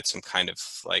having had some kind of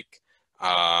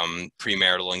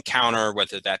premarital encounter,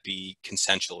 whether that be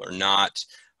consensual or not.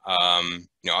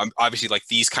 Obviously,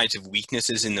 these kinds of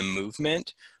weaknesses in the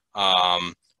movement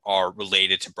are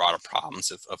related to broader problems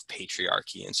of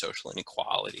patriarchy and social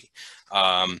inequality.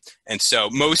 And so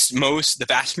the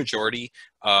vast majority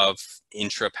of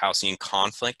intra-Palestinian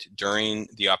conflict during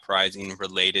the uprising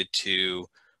related to,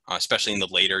 especially in the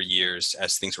later years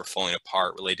as things were falling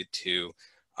apart, related to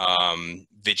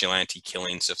vigilante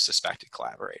killings of suspected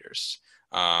collaborators.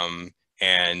 And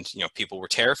people were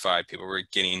terrified. People were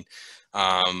getting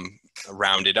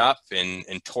rounded up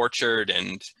and tortured,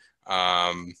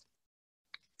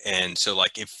 and so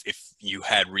if you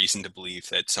had reason to believe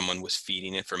that someone was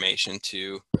feeding information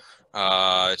to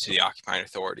the occupying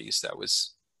authorities, that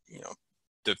was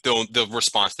the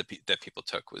response that people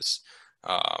took was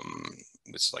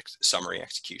summary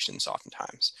executions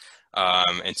oftentimes.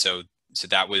 And so so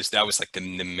that was like the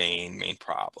main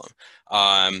problem.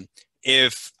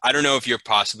 If I don't know if you're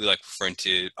possibly like referring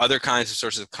to other kinds of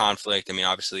sources of conflict. I mean,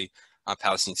 obviously,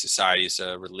 Palestinian society is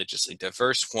a religiously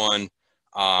diverse one.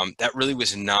 That really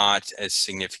was not as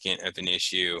significant of an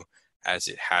issue as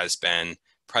it has been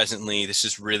presently. This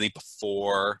is really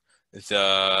before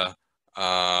the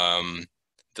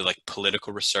like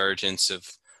political resurgence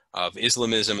of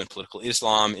Islamism and political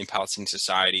Islam in Palestinian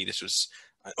society. This was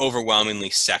overwhelmingly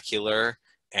secular,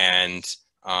 and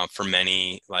for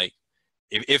many, like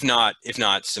if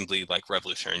not simply like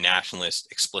revolutionary nationalist,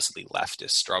 explicitly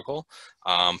leftist struggle,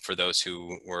 for those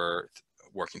who were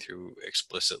working through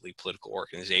explicitly political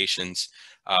organizations,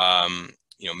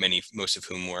 most of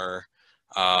whom were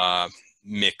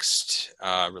mixed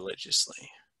religiously.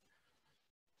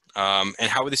 And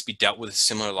how would this be dealt with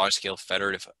similar large-scale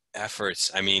federative efforts?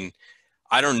 I mean,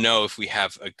 I don't know if we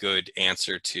have a good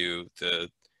answer to the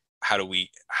how do we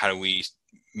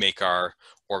make our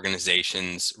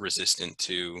organizations resistant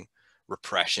to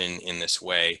repression in this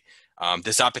way.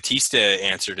 The Zapatista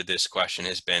answer to this question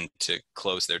has been to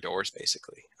close their doors,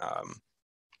 basically.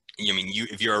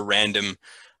 If you're a random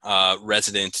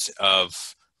resident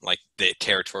of like the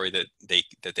territory that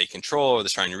they control or the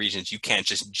surrounding regions, you can't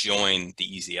just join the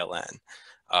EZLN.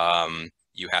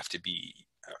 You have to be,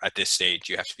 at this stage,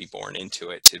 you have to be born into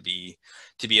it to be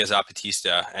a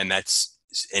Zapatista, and that's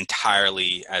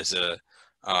entirely as a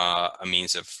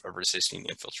means of resisting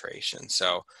infiltration.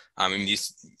 So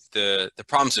the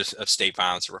problems of state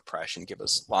violence or repression give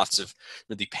us lots of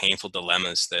really painful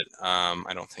dilemmas that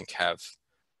I don't think have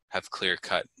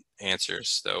clear-cut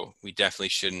answers, though we definitely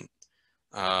shouldn't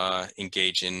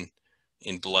engage in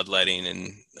bloodletting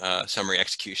and summary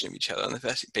execution of each other on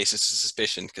the basis of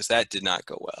suspicion, because that did not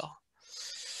go well.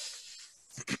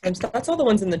 So that's all the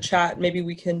ones in the chat. Maybe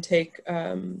we can take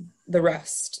the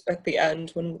rest at the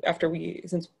end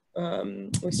since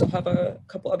we still have a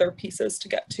couple other pieces to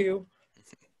get to.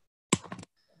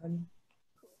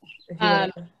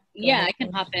 Yeah, I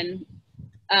can hop in.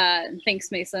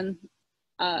 Thanks, Mason.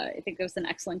 I think it was an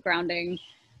excellent grounding.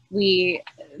 A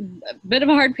bit of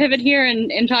a hard pivot here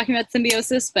in talking about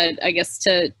symbiosis, but I guess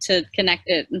to connect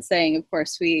it and saying, of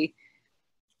course,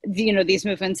 these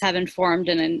movements have informed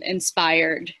and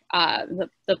inspired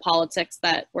the politics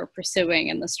that we're pursuing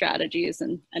and the strategies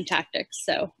and tactics.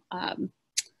 So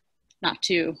not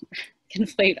to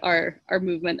conflate our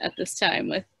movement at this time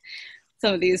with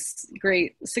some of these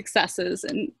great successes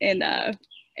in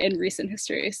recent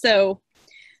history. So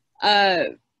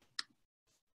I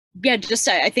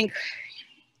think,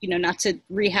 not to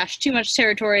rehash too much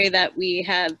territory that we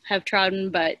have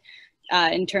trodden, but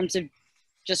in terms of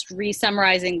just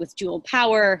re-summarizing with dual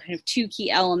power, kind of two key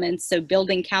elements. So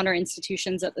building counter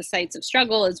institutions at the sites of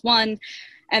struggle is one.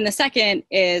 And the second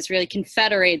is really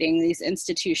confederating these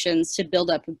institutions to build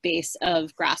up a base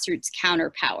of grassroots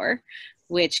counter power,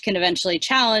 which can eventually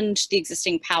challenge the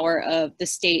existing power of the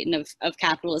state and of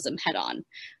capitalism head on.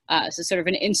 So sort of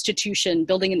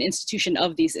building an institution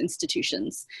of these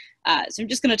institutions. So I'm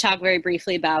just going to talk very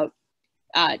briefly about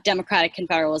democratic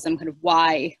confederalism, kind of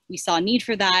why we saw a need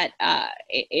for that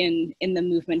in the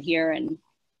movement here and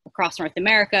across North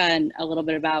America, and a little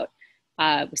bit about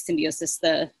with Symbiosis,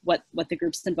 what the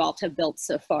groups involved have built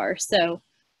so far. So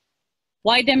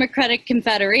why democratic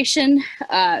confederation?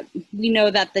 We know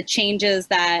that the changes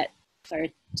that,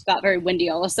 sorry, it's got very windy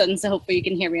all of a sudden, so hopefully you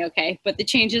can hear me okay, but the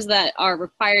changes that are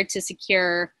required to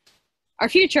secure our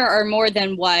future are more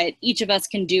than what each of us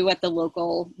can do at the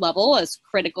local level, as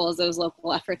critical as those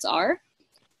local efforts are.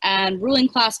 And ruling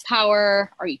class power,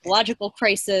 our ecological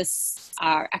crisis,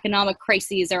 our economic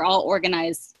crises are all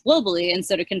organized globally, and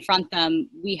so to confront them,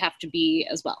 we have to be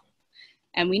as well.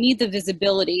 And we need the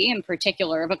visibility, in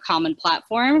particular, of a common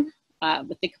platform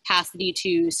with the capacity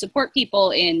to support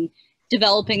people in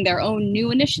developing their own new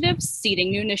initiatives,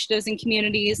 seeding new initiatives in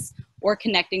communities, or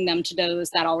connecting them to those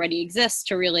that already exist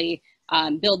to really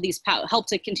help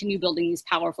to continue building these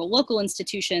powerful local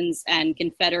institutions and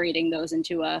confederating those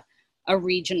into a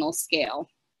regional scale.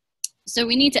 So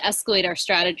we need to escalate our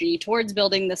strategy towards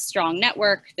building this strong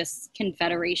network, this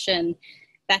confederation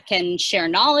that can share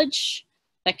knowledge,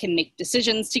 that can make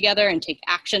decisions together and take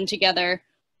action together,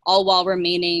 all while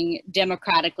remaining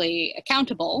democratically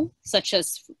accountable, such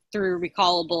as through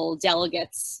recallable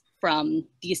delegates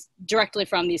directly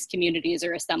from these communities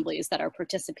or assemblies that are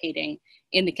participating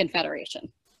in the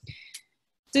confederation.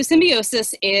 So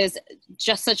Symbiosis is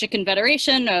just such a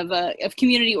confederation of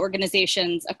community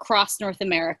organizations across North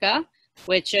America,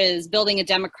 which is building a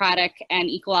democratic and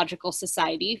ecological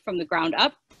society from the ground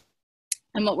up.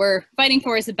 And what we're fighting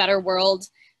for is a better world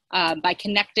by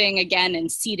connecting again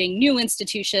and seeding new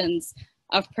institutions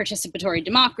of participatory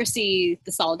democracy,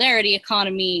 the solidarity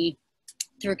economy,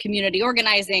 through community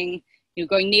organizing,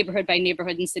 going neighborhood by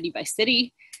neighborhood and city by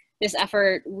city. This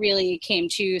effort really came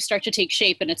to start to take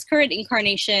shape in its current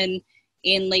incarnation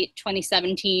in late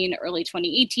 2017, early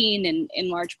 2018, and in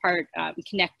large part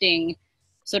connecting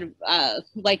sort of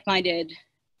like-minded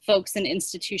folks and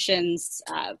institutions,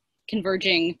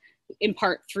 converging in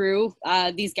part through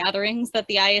these gatherings that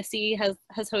the ISE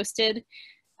has hosted.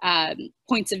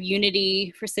 Points of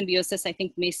unity for Symbiosis, I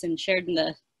think Mason shared in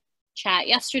the chat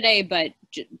yesterday, but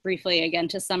briefly again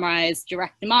to summarize: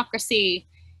 direct democracy,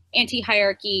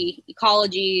 anti-hierarchy,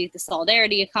 ecology, the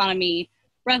solidarity economy,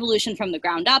 revolution from the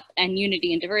ground up, and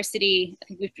unity and diversity. I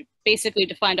think we've basically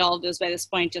defined all of those by this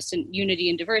point, just in unity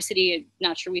and diversity. I'm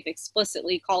not sure we've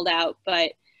explicitly called out,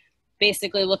 but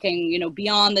basically looking,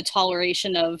 beyond the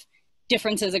toleration of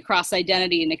differences across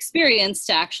identity and experience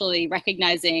to actually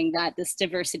recognizing that this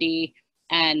diversity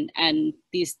and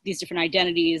these different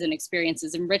identities and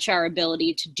experiences enrich our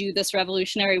ability to do this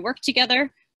revolutionary work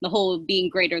together, the whole being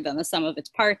greater than the sum of its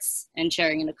parts and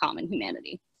sharing in a common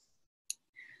humanity.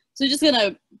 So just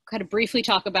gonna kind of briefly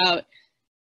talk about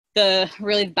the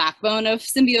backbone of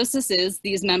Symbiosis is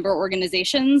these member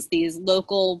organizations, these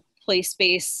local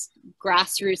place-based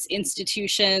grassroots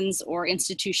institutions or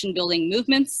institution building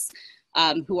movements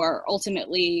who are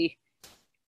ultimately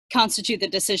constitute the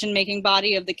decision-making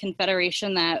body of the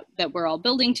Confederation that we're all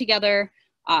building together.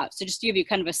 So just to give you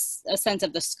kind of a sense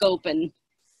of the scope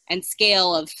and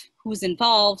scale of who's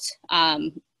involved,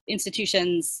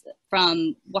 institutions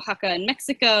from Oaxaca in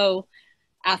Mexico,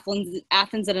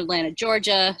 Athens and Atlanta,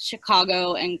 Georgia,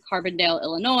 Chicago and Carbondale,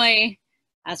 Illinois,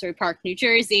 Asbury Park, New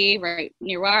Jersey, right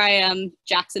near where I am,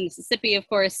 Jackson, Mississippi, of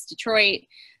course, Detroit,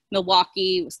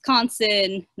 Milwaukee,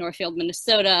 Wisconsin, Northfield,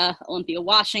 Minnesota, Olympia,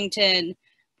 Washington,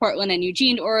 Portland and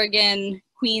Eugene, Oregon,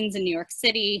 Queens and New York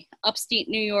City, upstate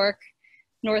New York,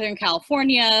 Northern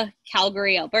California,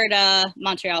 Calgary, Alberta,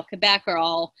 Montreal, Quebec are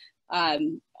all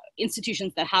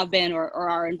institutions that have been or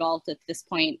are involved at this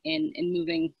point in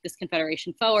moving this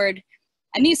Confederation forward.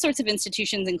 And these sorts of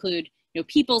institutions include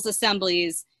people's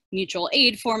assemblies, mutual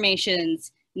aid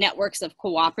formations, networks of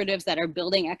cooperatives that are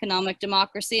building economic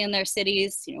democracy in their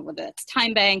cities, whether that's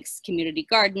time banks, community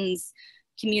gardens,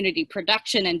 community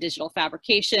production and digital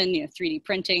fabrication. 3D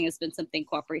printing has been something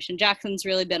Cooperation Jackson's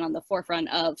really been on the forefront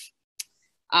of.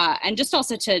 And just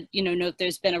also to note,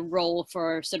 there's been a role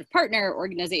for sort of partner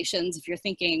organizations. If you're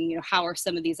thinking, how are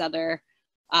some of these other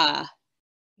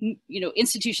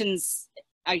institutions,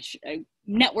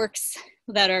 networks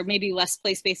that are maybe less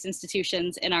place-based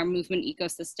institutions in our movement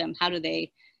ecosystem, how do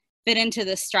they fit into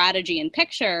this strategy and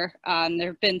picture? There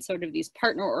have been sort of these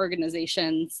partner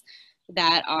organizations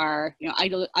that are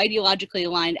ideologically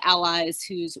aligned allies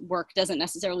whose work doesn't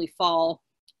necessarily fall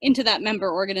into that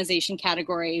member organization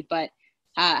category, but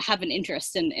have an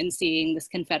interest in seeing this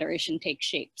Confederation take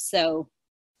shape. So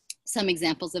some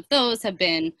examples of those have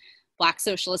been Black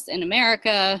Socialists in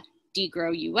America,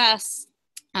 DGROW US,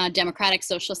 Democratic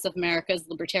Socialists of America's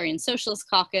Libertarian Socialist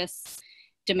Caucus,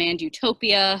 Demand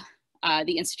Utopia,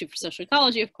 the Institute for Social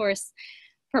Ecology, of course,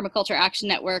 Permaculture Action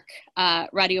Network,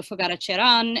 Radio Fogata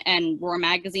Cheran, and Roar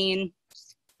Magazine.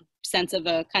 Sense of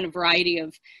a kind of variety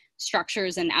of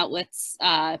structures and outlets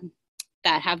that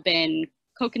have been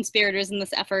co-conspirators in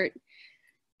this effort.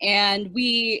 And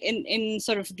we, in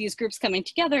sort of these groups coming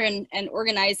together and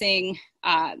organizing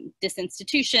this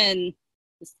institution,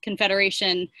 this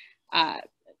Confederation,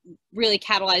 really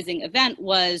catalyzing event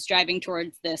was driving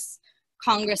towards this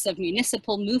Congress of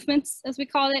Municipal Movements, as we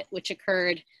call it, which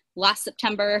occurred last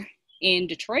September in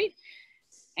Detroit.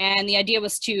 And the idea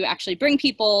was to actually bring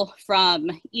people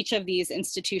from each of these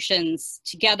institutions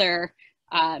together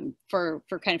for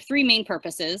kind of three main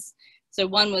purposes. So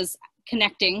one was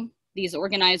connecting these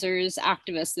organizers,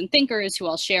 activists, and thinkers who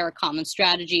all share a common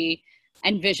strategy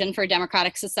and vision for a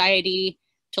democratic society,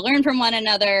 to learn from one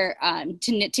another,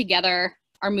 to knit together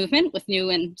our movement with new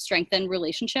and strengthened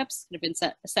relationships that have been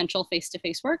essential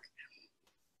face-to-face work.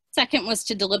 Second was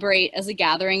to deliberate as a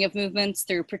gathering of movements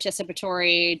through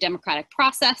participatory democratic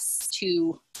process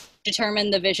to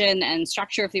determine the vision and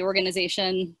structure of the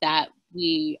organization that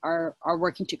we are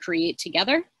working to create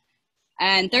together.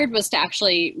 And third was to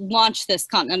actually launch this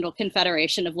Continental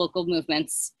Confederation of local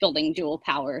movements, building dual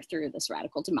power through this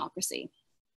radical democracy.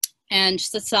 And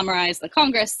just to summarize the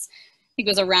Congress, I think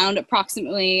it was around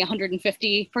approximately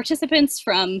 150 participants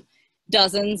from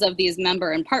dozens of these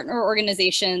member and partner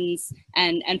organizations,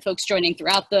 and folks joining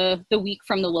throughout the week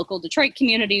from the local Detroit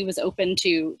community. Was open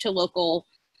to local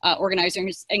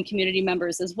organizers and community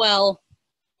members as well.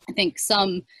 I think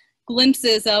some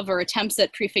glimpses of or attempts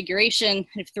at prefiguration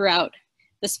kind of throughout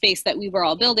the space that we were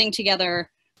all building together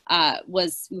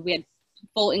was we had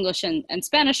full English and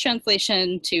Spanish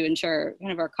translation to ensure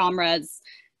kind of our comrades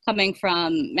coming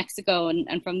from Mexico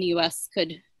and from the US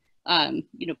could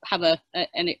have a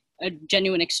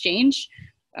genuine exchange.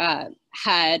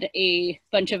 Had a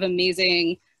bunch of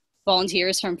amazing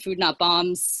volunteers from Food Not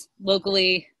Bombs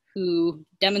locally who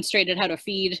demonstrated how to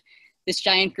feed this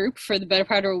giant group for the better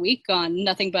part of a week on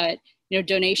nothing but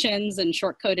donations and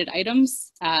short-coded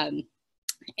items. And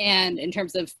in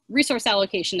terms of resource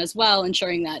allocation as well,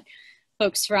 ensuring that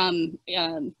folks from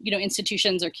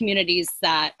institutions or communities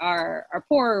that are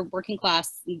poor, working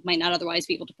class, might not otherwise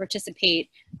be able to participate,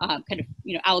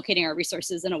 allocating our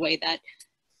resources in a way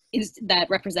that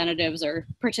representatives or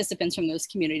participants from those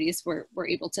communities were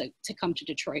able to come to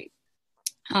Detroit.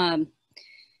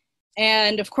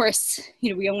 And of course,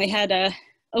 we only had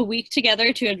a week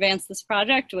together to advance this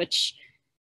project, which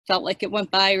felt like it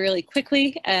went by really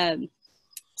quickly.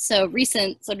 So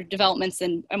recent sort of developments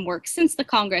and work since the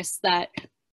Congress that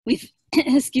we've,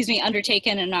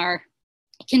 undertaken and are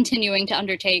continuing to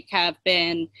undertake have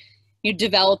been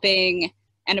developing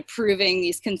and approving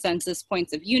these consensus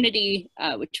points of unity,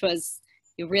 which was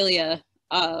really a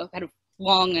kind of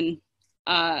long and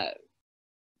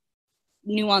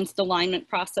nuanced alignment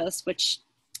process, which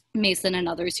Mason and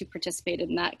others who participated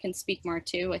in that can speak more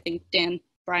to. I think Dan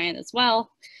Bryan as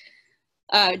well.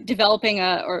 Developing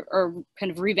or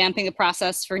kind of revamping the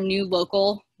process for new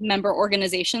local member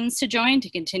organizations to join to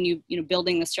continue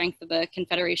building the strength of the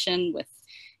Confederation with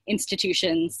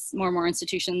institutions, more and more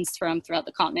institutions from throughout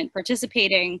the continent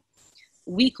participating.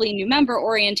 Weekly new member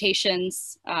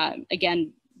orientations.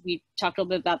 Again, we talked a little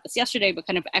bit about this yesterday, but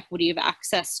kind of equity of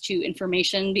access to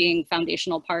information being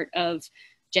foundational part of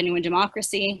genuine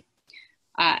democracy.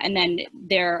 And then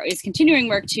there is continuing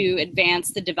work to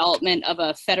advance the development of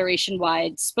a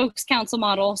federation-wide spokes council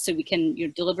model so we can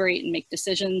deliberate and make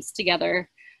decisions together.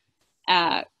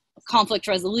 Conflict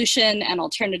resolution and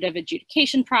alternative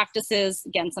adjudication practices,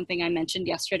 again, something I mentioned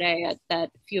yesterday that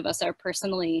a few of us are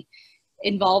personally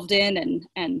involved in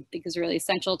and think is really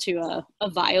essential to a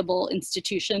viable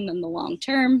institution in the long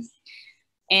term.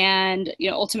 And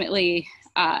ultimately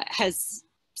has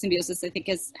Symbiosis, I think,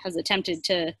 has attempted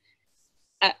to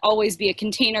always be a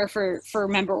container for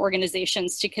member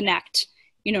organizations to connect,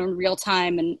 in real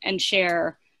time and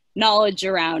share knowledge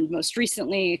around most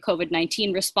recently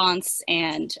COVID-19 response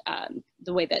and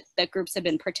the way that groups have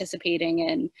been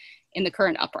participating in the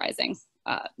current uprising.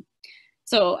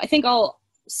 So I think I'll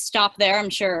stop there. I'm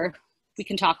sure we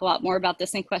can talk a lot more about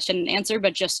this in question and answer,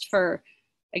 but just for,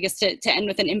 I guess, to end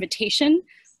with an invitation,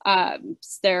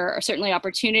 there are certainly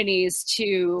opportunities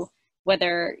to,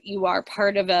 whether you are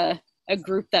part of a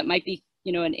group that might be,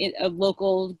 a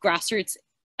local grassroots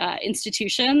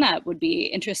institution that would be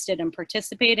interested in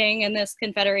participating in this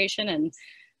confederation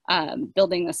and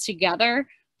building this together.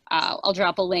 I'll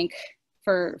drop a link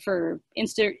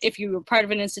if you were part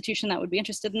of an institution that would be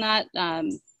interested in that,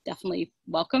 definitely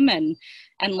welcome. And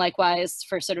likewise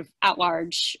for sort of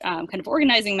at-large kind of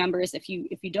organizing members, if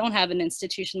you don't have an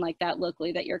institution like that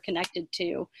locally that you're connected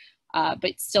to,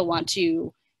 but still want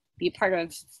to be part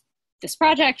of this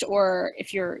project, or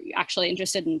if you're actually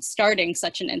interested in starting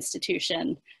such an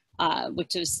institution,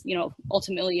 which is,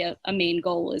 ultimately a main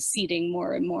goal is seeding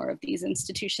more and more of these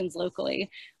institutions locally,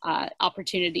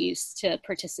 opportunities to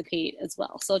participate as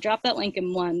well. So I'll drop that link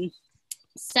in 1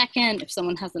 second if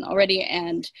someone hasn't already,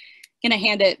 and gonna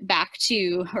hand it back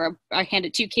to, or I hand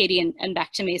it to Katie and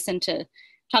back to Mason to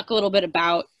talk a little bit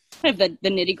about kind of the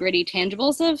nitty gritty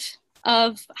tangibles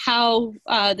of how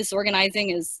this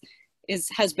organizing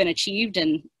has been achieved,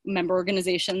 and member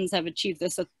organizations have achieved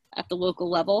this at the local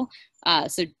level.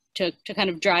 So to kind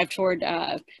of drive toward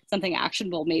something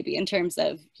actionable, maybe in terms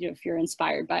of, if you're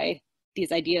inspired by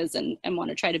these ideas and want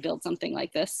to try to build something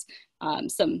like this,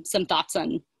 some thoughts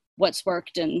on what's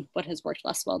worked and what has worked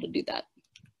less well to do that.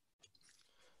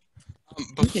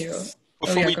 Thank you.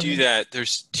 Before we do that,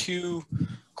 there's 2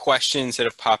 questions that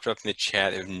have popped up in the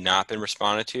chat that have not been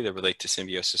responded to that relate to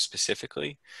Symbiosis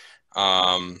specifically.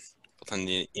 Both on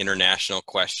the international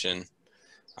question.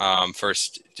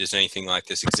 First, does anything like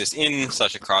this exist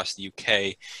in/across the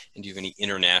UK? And do you have any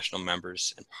international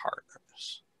members and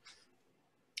partners?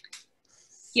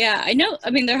 Yeah,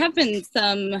 there have been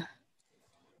some,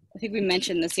 I think we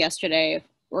mentioned this yesterday,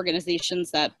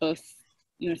 organizations that both,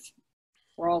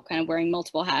 we're all kind of wearing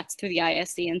multiple hats through the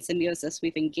ISC and Symbiosis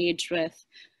we've engaged with.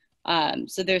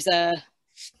 So there's is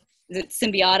it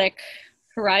Symbiotic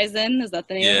Horizon? Is that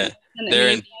the name? Yeah,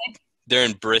 they're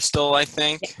in Bristol, I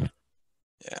think.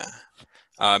 Yeah.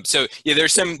 So yeah,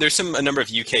 there's a number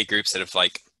of UK groups that have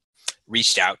like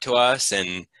reached out to us,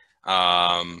 and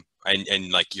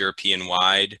like European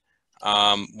wide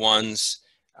ones.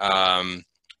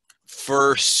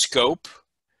 For scope,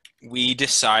 we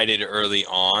decided early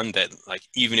on that like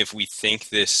even if we think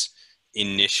this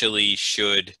initially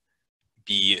should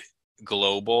be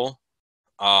global,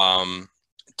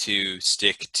 to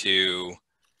stick to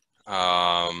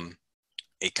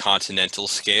a continental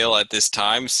scale at this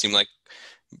time seemed like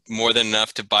more than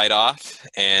enough to bite off.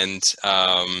 And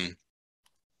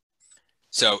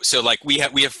so like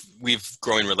we've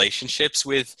growing relationships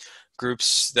with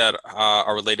groups that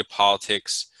are related to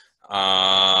politics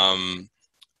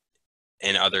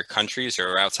in other countries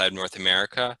or outside North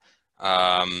America,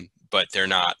 but they're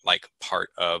not like part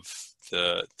of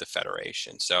the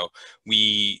federation. So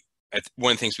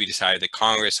one of the things we decided that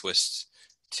Congress was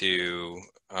to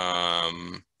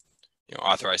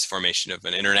authorize the formation of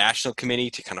an international committee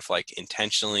to kind of like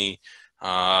intentionally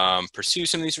pursue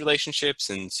some of these relationships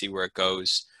and see where it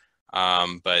goes.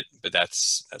 But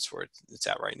that's where it's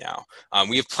at right now.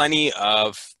 We have plenty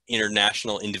of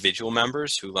international individual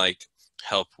members who like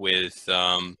help with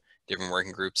different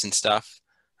working groups and stuff.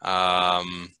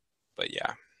 But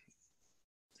yeah.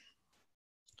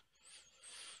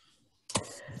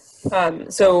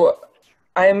 So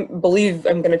I believe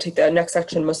I'm going to take the next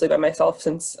section mostly by myself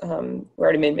since we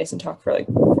already made Mason talk for like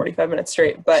 45 minutes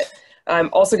straight. But I'm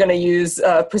also going to use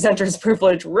presenter's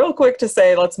privilege real quick to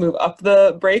say let's move up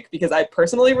the break because I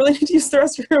personally really need to use the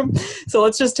restroom. So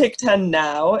let's just take 10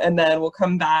 now, and then we'll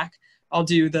come back. I'll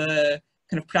do the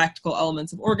kind of practical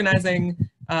elements of organizing,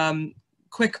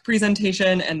 quick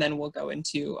presentation, and then we'll go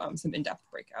into some in-depth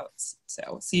breakouts.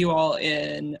 So see you all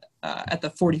in at the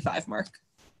 45 mark.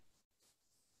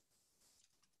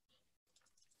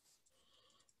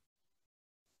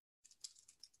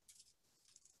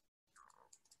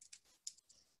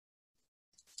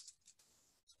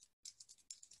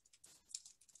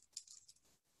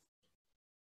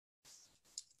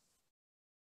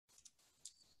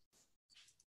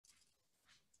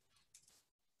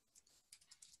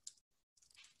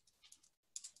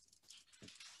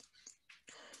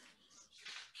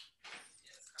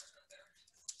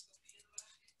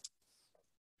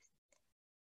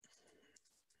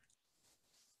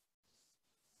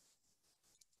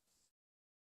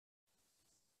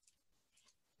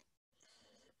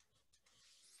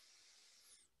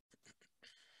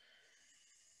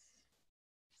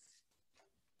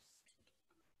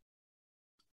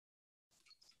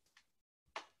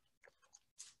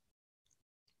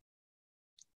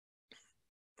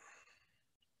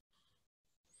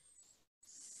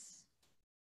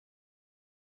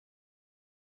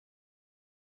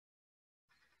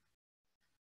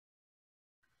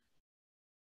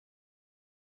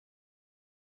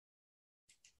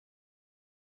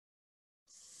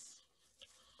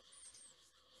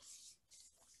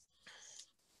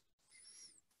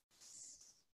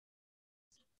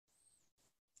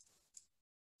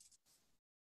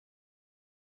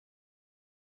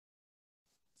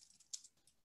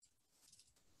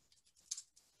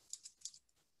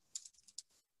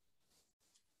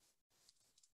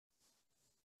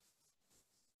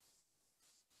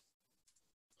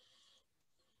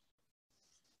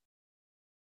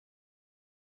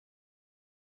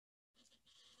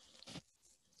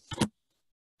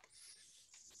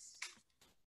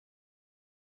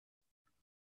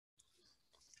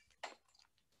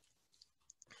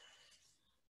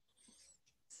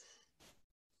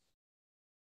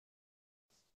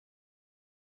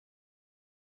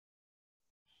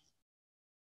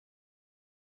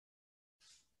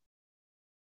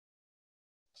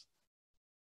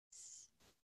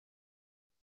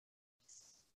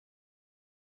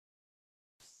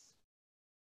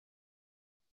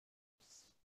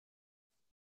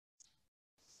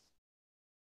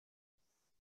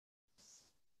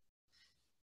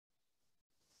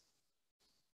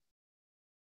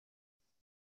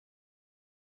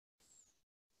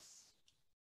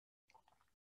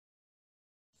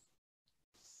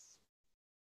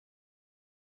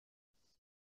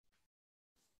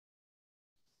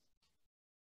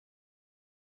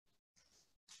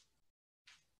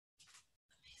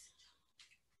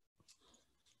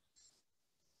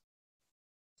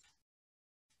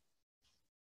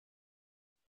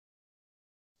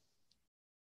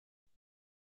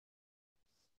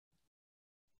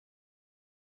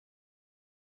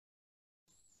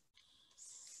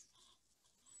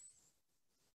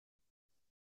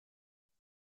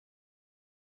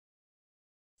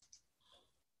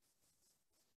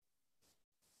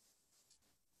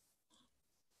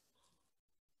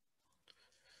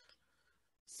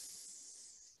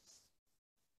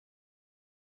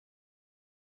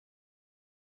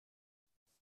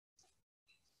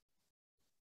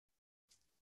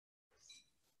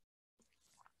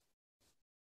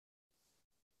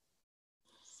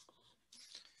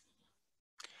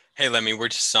 Hey, Lemmy, we're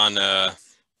just on a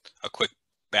quick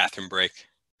bathroom break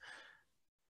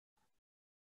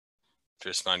to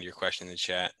respond to your question in the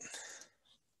chat.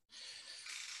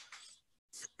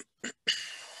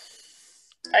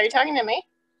 Are you talking to me?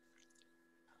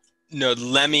 No,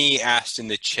 Lemmy asked in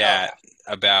the chat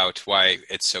about why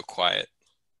it's so quiet.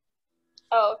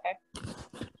 Oh, okay.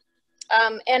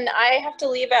 And I have to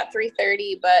leave at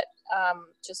 3:30, but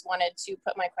just wanted to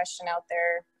put my question out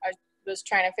there. I was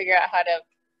trying to figure out how to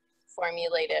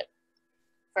formulate it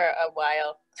for a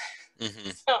while.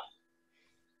 Mm-hmm. So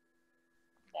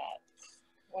that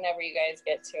whenever you guys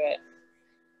get to it.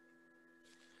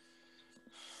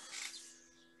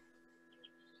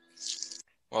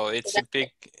 Well, it's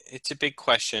a big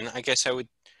question. I guess I would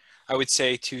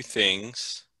say two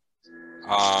things.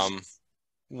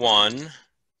 One,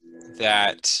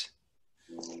 that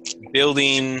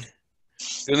building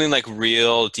like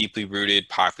real, deeply rooted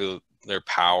popular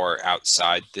power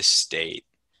outside the state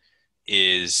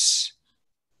is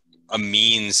a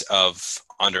means of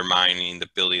undermining the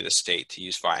ability of the state to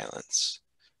use violence.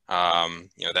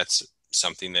 That's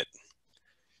something that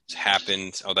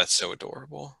happened. Oh, that's so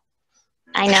adorable.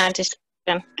 I know, just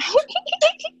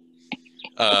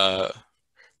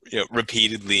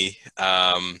repeatedly.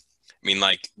 For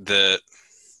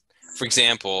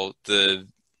example, the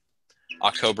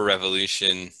October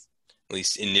Revolution, at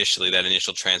least initially, that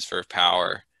initial transfer of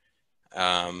power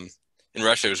in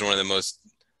Russia was one of the most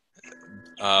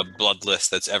bloodless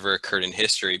that's ever occurred in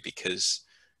history, because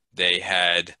the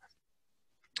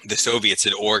Soviets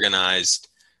had organized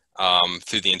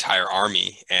through the entire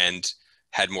army and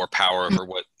had more power over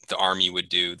what the army would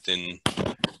do than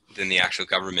the actual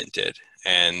government did.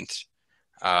 And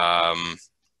I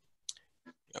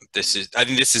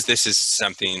think this is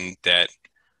something that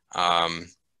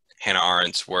Hannah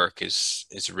Arendt's work is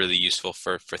really useful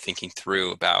for thinking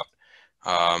through about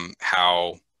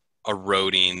how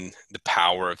eroding the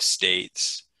power of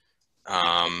states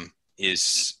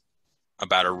is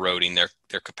about eroding their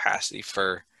capacity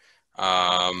for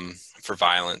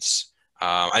violence.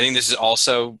 I think this is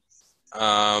also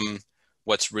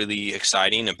what's really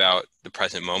exciting about the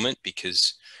present moment,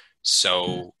 because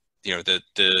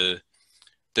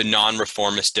the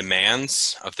non-reformist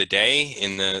demands of the day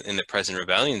in the present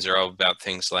rebellions are all about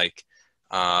things like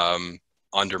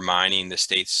undermining the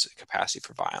state's capacity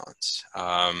for violence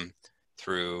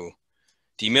through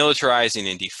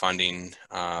demilitarizing and defunding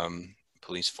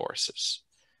police forces.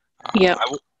 Yeah.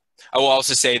 I will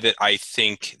also say that I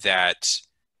think that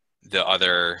the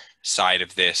other side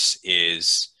of this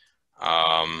is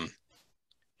the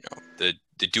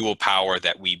dual power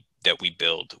that we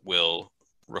build will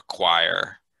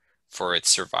require for its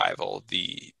survival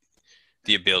the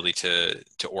ability to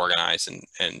organize and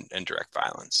direct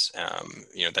violence.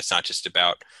 That's not just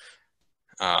about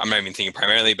I'm not even thinking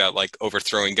primarily about like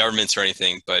overthrowing governments or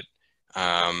anything, but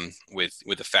with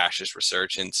the fascist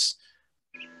resurgence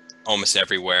almost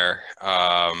everywhere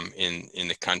in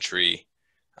the country,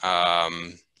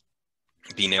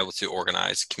 being able to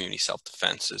organize community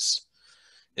self-defense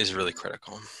is really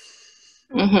critical.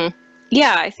 Mm-hmm.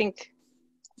 Yeah, I think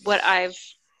I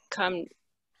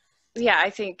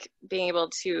think being able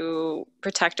to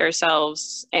protect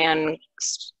ourselves and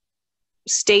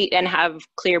state and have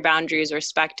clear boundaries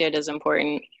respected is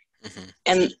important. Mm-hmm.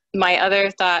 And my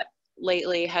other thought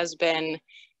lately has been,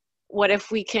 what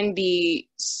if we can be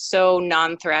so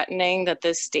non-threatening that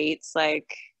the state's and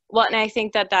I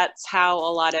think that that's how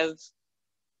a lot of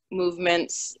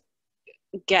movements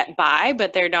get by,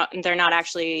 but they're not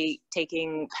actually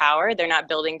taking power. They're not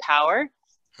building power.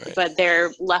 Right. But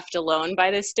they're left alone by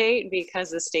the state because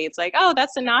the state's like, oh,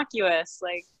 that's innocuous.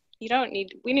 Like, we don't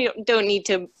need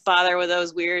to bother with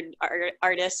those weird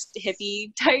artist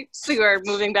hippie types who are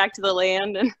moving back to the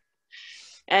land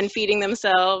and feeding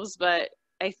themselves. But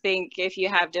I think if you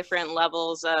have different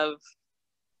levels of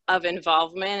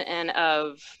involvement and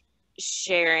of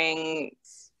sharing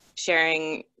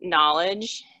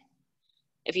knowledge,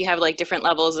 if you have like different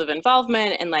levels of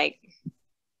involvement and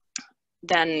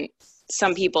then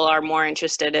some people are more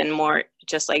interested in more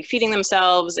just like feeding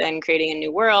themselves and creating a new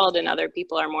world, and other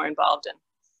people are more involved in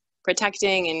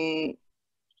protecting and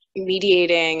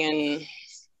mediating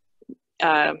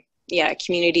and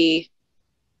community.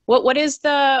 What is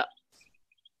the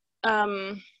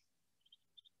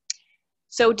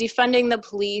so defunding the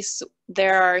police,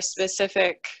 there are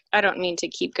specific, I don't mean to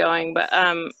keep going, but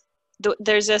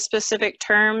there's a specific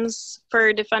terms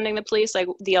for defunding the police, like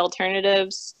the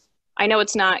alternatives. I know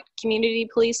it's not community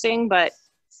policing, but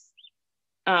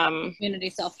community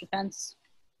self-defense.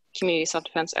 Community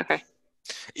self-defense, okay.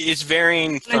 It's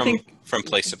varying from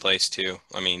place to Mm-hmm. place too.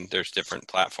 I mean, there's different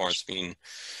platforms being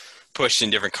pushed in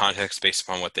different contexts based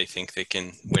upon what they think they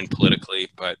can win politically.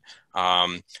 But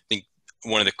I think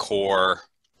one of the core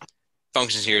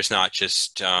functions here is not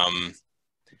just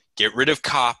get rid of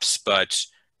cops, but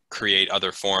create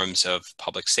other forms of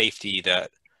public safety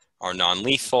that are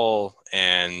non-lethal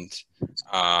and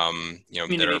that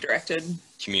Community are directed.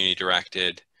 community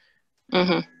directed.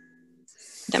 Mm-hmm.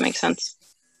 That makes sense.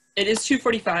 It is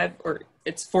 2:45, or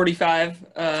it's 45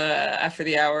 after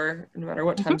the hour, no matter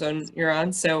what time zone you're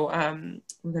on. So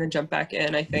we're going to jump back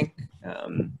in, I think.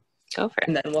 Go for it.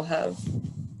 And then we'll have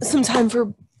some time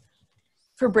for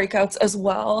breakouts as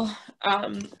well.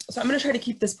 So I'm going to try to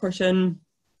keep this portion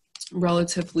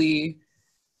relatively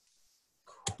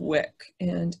quick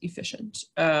and efficient,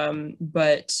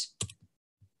 but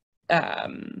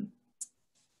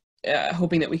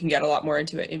hoping that we can get a lot more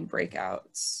into it in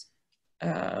breakouts.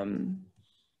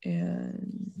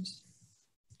 And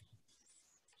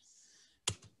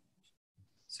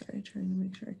sorry, trying to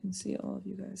make sure I can see all of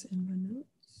you guys in my notes.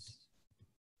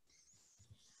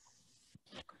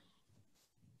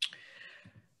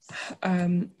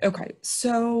 Okay,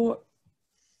 so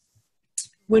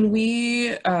when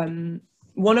we,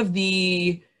 one of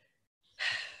the,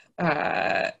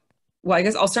 well, I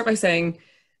guess I'll start by saying,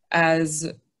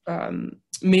 as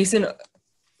Mason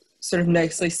sort of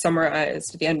nicely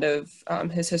summarized at the end of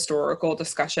his historical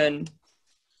discussion,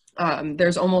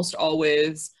 there's almost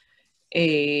always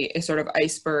a sort of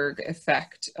iceberg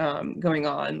effect going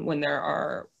on when there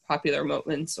are popular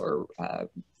moments or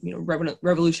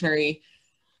revolutionary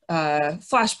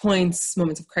flashpoints,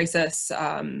 moments of crisis,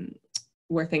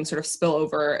 where things sort of spill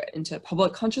over into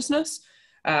public consciousness.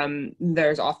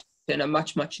 There's often a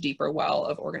much deeper well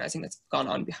of organizing that's gone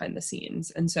on behind the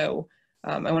scenes. And so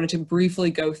I wanted to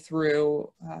briefly go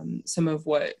through some of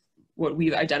what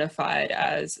we've identified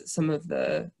as some of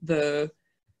the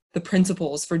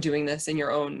principles for doing this in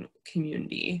your own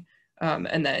community.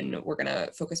 And then we're gonna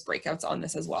focus breakouts on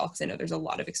this as well, because I know there's a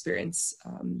lot of experience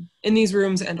in these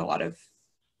rooms and a lot of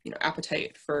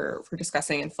appetite for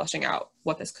discussing and fleshing out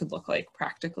what this could look like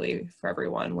practically for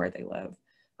everyone where they live,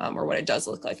 or what it does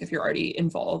look like if you're already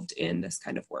involved in this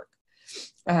kind of work.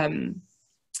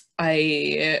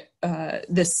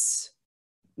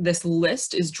 This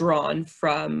list is drawn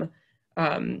from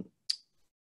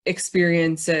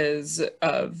experiences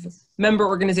of member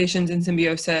organizations in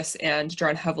Symbiosis and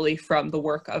drawn heavily from the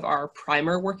work of our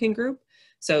primer working group.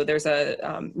 So there's a,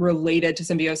 related to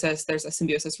Symbiosis, there's a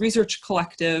Symbiosis Research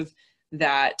Collective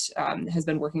that has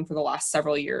been working for the last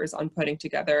several years on putting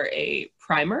together a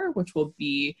primer, which will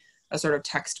be a sort of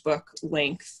textbook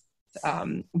length,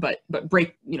 but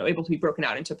able to be broken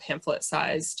out into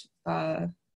pamphlet-sized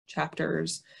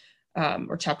chapters,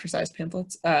 or chapter-sized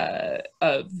pamphlets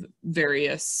of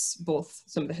various, both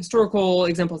some of the historical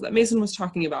examples that Mason was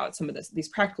talking about, some of these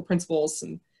practical principles,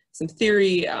 some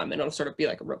theory, and it'll sort of be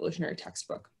like a revolutionary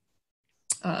textbook.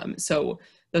 So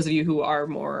those of you who are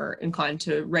more inclined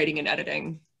to writing and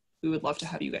editing, we would love to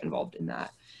have you get involved in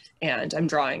that. And I'm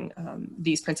drawing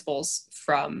these principles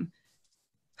from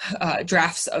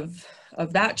drafts of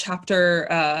that chapter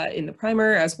in the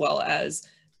primer, as well as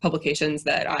publications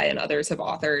that I and others have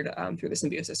authored through the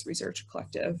Symbiosis Research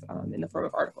Collective in the form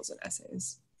of articles and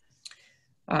essays.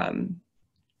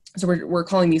 So we're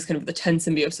calling these kind of the 10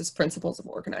 symbiosis principles of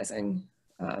organizing.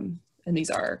 And these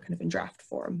are kind of in draft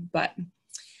form. But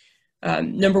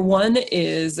number one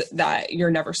is that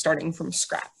you're never starting from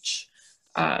scratch.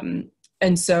 And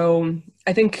so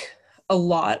I think a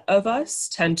lot of us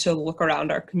tend to look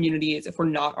around our communities if we're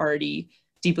not already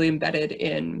deeply embedded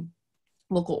in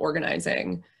local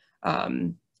organizing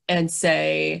and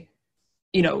say,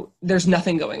 there's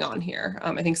nothing going on here.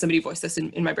 I think somebody voiced this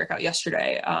in my breakout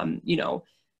yesterday.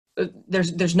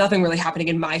 There's nothing really happening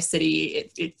in my city.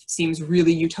 It seems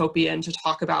really utopian to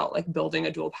talk about like building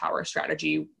a dual power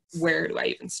strategy. Where do I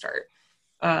even start?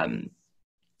 And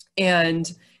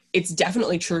it's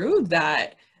definitely true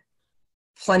that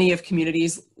plenty of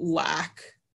communities lack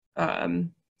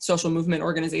social movement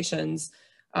organizations,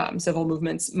 civil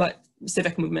movements,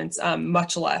 civic movements,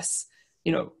 much less,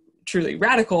 truly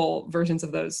radical versions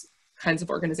of those kinds of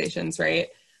organizations, right?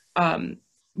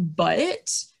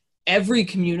 But every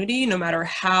community, no matter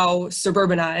how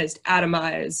suburbanized,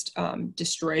 atomized,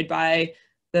 destroyed by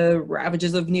the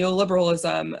ravages of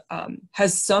neoliberalism,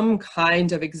 has some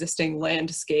kind of existing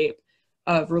landscape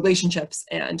of relationships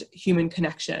and human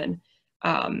connection,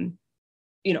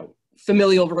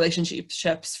 familial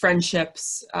relationships,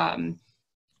 friendships.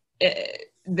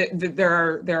 There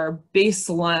are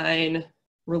baseline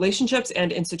relationships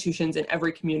and institutions in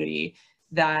every community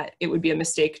that it would be a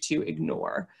mistake to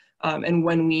ignore. And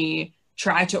when we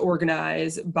try to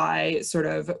organize by sort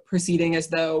of proceeding as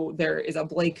though there is a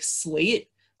blank slate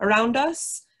around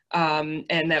us,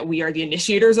 and that we are the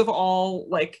initiators of all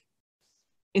like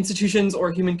institutions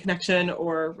or human connection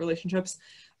or relationships,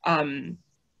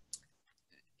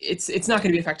 it's not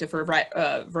going to be effective for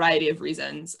a variety of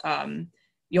reasons.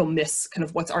 You'll miss kind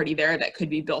of what's already there that could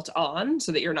be built on,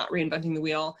 so that you're not reinventing the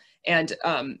wheel. And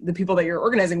the people that you're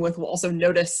organizing with will also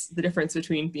notice the difference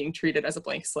between being treated as a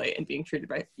blank slate and being treated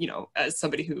by, you know, as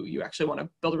somebody who you actually want to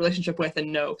build a relationship with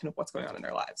and know kind of what's going on in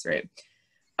their lives, right?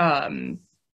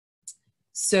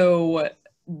 So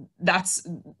that's,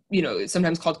 you know,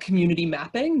 sometimes called community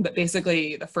mapping, but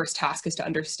basically the first task is to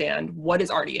understand what is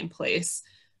already in place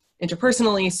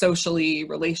interpersonally, socially,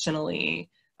 relationally,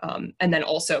 and then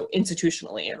also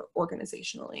institutionally or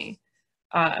organizationally.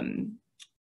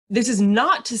 This is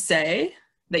not to say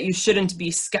that you shouldn't be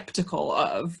skeptical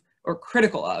of or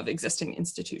critical of existing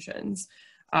institutions.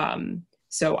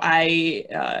 So I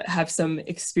have some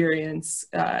experience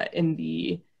in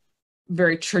the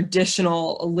very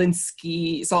traditional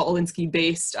Saul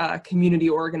Alinsky-based community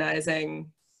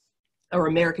organizing or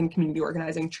American community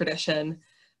organizing tradition.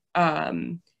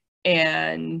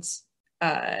 And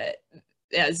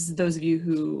as those of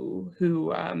you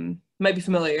who might be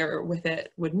familiar with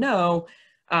it would know,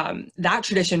 that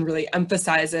tradition really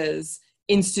emphasizes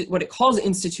what it calls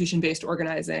institution-based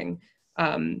organizing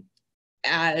and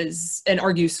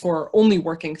argues for only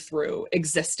working through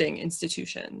existing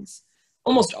institutions.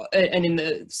 And in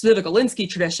the Civic Alinsky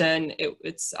tradition,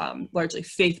 it's largely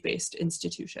faith-based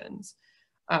institutions.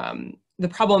 The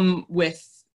problem with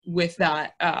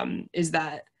that is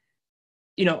that,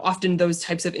 you know, often those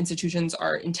types of institutions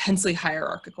are intensely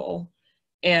hierarchical,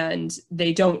 and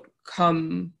they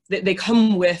come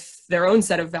with their own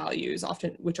set of values,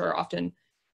 which are often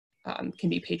can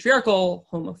be patriarchal,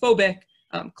 homophobic,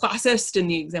 classist in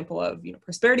the example of, you know,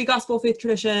 prosperity gospel faith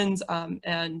traditions,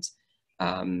 and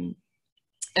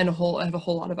I have a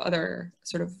whole lot of other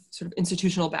sort of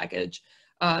institutional baggage,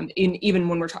 even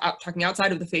when we're talking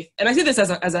outside of the faith. And I say this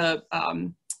as a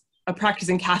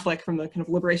practicing Catholic from the kind of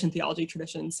liberation theology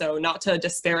tradition. So not to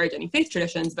disparage any faith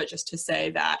traditions, but just to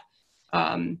say that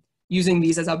using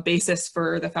these as a basis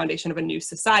for the foundation of a new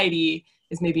society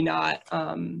is maybe not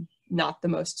the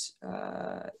most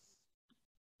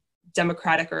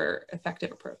democratic or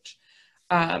effective approach.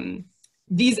 So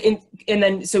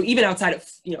even outside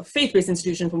of, you know, faith-based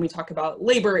institutions, when we talk about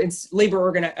labor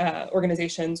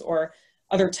organizations or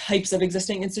other types of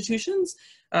existing institutions,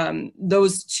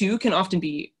 those too can often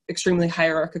be extremely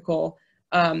hierarchical.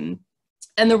 And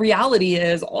the reality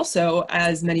is also,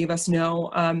 as many of us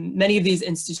know, many of these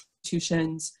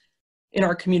institutions in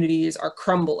our communities are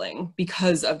crumbling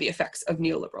because of the effects of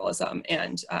neoliberalism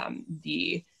and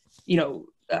the, you know,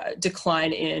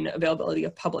 decline in availability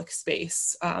of public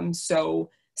space. So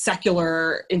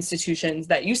secular institutions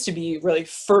that used to be really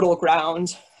fertile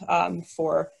ground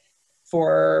for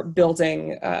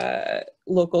building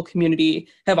local community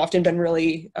have often been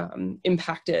really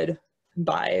impacted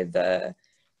by the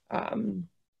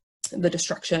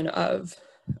destruction of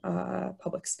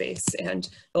public space and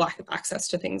the lack of access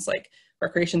to things like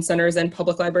recreation centers and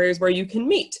public libraries where you can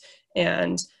meet,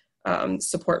 and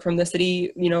support from the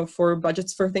city, you know, for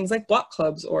budgets for things like block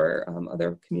clubs or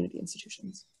other community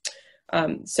institutions.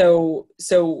 So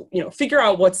you know, figure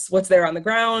out what's there on the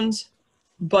ground,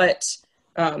 but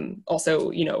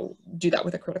also, you know, do that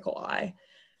with a critical eye.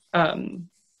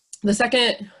 The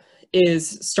second is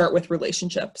start with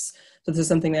relationships. So this is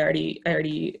something that I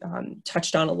already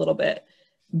touched on a little bit,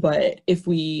 but if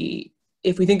we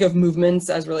think of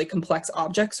movements as really complex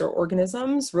objects or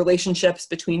organisms, relationships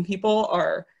between people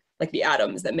are like the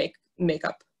atoms that make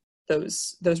up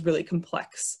those really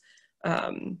complex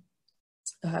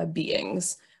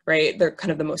beings, right? They're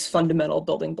kind of the most fundamental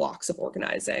building blocks of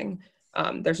organizing.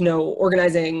 There's no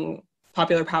organizing,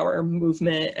 popular power,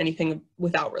 movement, anything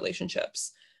without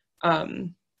relationships.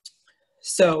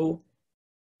 So,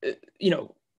 you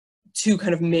know, two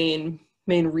kind of main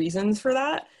reasons for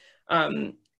that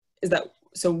is that,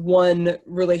 so one,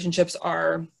 relationships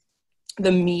are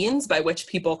the means by which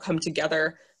people come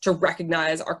together to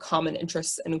recognize our common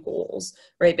interests and goals,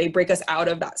 right? They break us out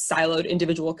of that siloed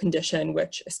individual condition,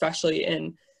 which especially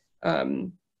in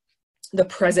the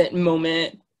present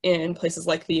moment in places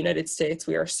like the United States,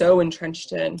 we are so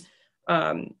entrenched in,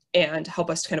 and help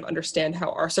us to kind of understand how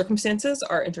our circumstances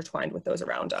are intertwined with those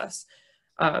around us.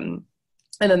 And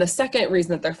then the second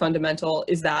reason that they're fundamental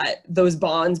is that those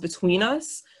bonds between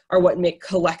us are what make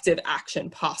collective action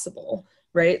possible,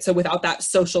 right? So without that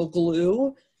social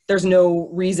glue, there's no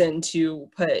reason to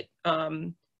put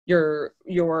your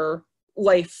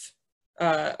life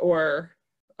or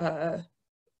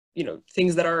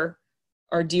things that are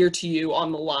dear to you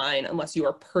on the line unless you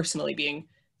are personally being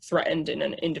threatened in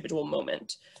an individual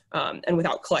moment. And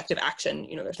without collective action,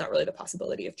 there's not really the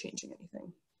possibility of changing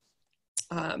anything.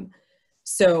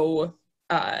 So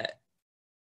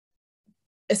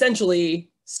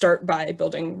essentially start by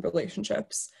building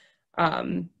relationships.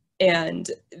 And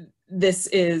this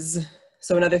is,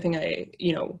 so another thing I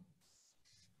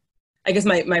guess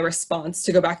my response,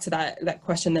 to go back to that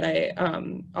question that I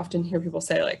often hear people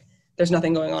say, like, there's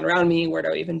nothing going on around me, where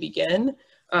do I even begin?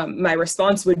 My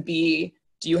response would be,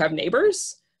 do you have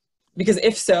neighbors? Because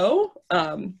if so,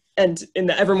 and in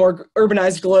the ever more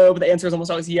urbanized globe, the answer is almost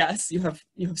always yes. You have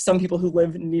some people who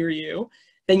live near you.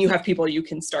 Then you have people you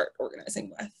can start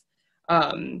organizing with.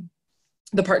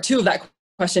 The part two of that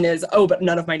question is, oh, but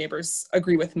none of my neighbors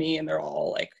agree with me, and they're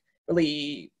all like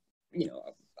really,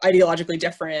 ideologically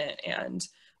different. And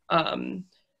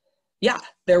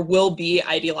there will be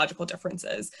ideological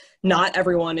differences. Not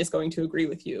everyone is going to agree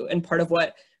with you. And part of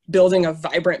what building a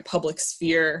vibrant public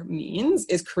sphere means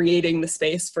is creating the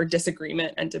space for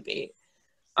disagreement and debate.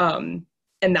 And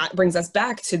that brings us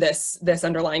back to this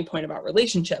underlying point about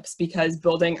relationships, because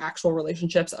building actual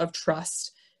relationships of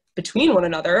trust between one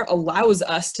another allows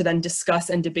us to then discuss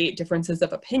and debate differences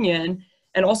of opinion,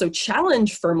 and also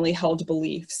challenge firmly held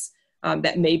beliefs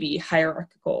that may be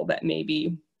hierarchical, that may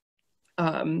be,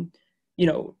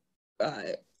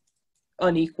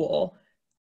 unequal,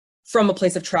 from a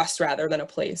place of trust rather than a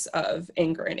place of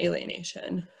anger and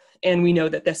alienation. And we know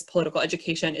that this political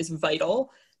education is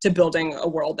vital to building a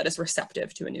world that is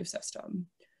receptive to a new system.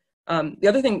 The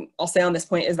other thing I'll say on this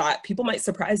point is that people might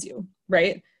surprise you,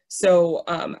 right? So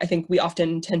I think we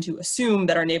often tend to assume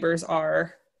that our neighbors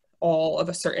are all of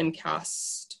a certain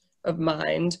cast of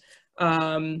mind,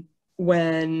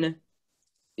 when,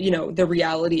 the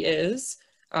reality is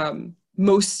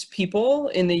most people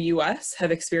in the US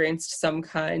have experienced some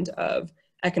kind of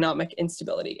economic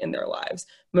instability in their lives.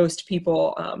 Most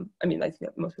people,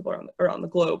 most people around the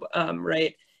globe,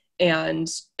 right? And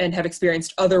have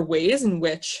experienced other ways in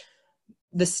which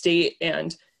the state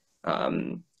and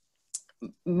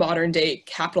modern day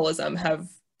capitalism have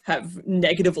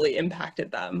negatively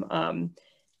impacted them.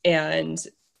 And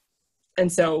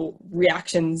so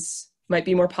reactions might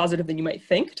be more positive than you might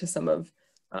think to some of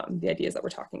the ideas that we're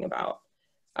talking about.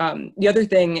 The other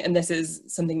thing, and this is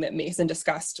something that Mason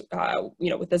discussed,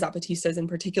 with the Zapatistas in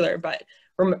particular, but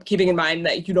we're keeping in mind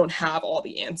that you don't have all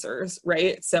the answers,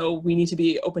 right? So we need to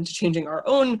be open to changing our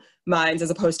own minds, as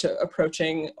opposed to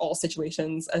approaching all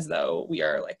situations as though we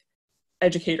are like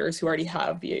educators who already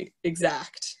have the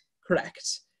exact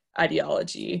correct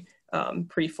ideology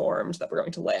preformed that we're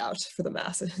going to lay out for the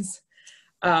masses.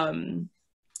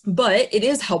 But it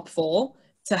is helpful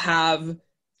to have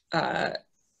a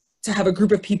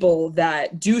group of people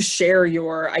that do share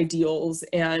your ideals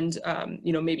and,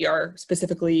 maybe are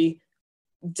specifically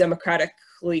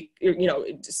specifically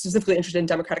interested in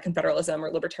democratic confederalism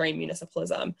or libertarian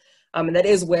municipalism. And that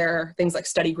is where things like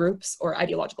study groups or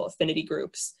ideological affinity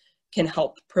groups can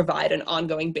help provide an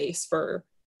ongoing base for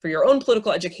your own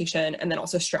political education, and then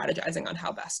also strategizing on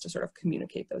how best to sort of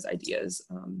communicate those ideas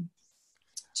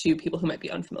to people who might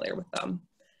be unfamiliar with them.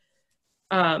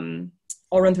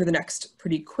 I'll run through the next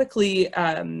pretty quickly.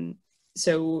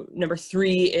 So number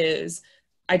 3 is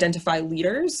identify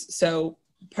leaders. So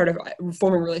part of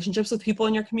forming relationships with people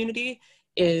in your community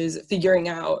is figuring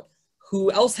out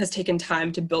who else has taken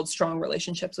time to build strong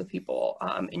relationships with people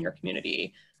in your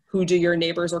community. Who do your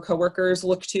neighbors or coworkers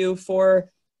look to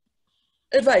for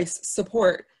advice,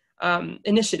 support,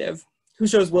 initiative? Who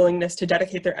shows willingness to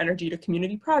dedicate their energy to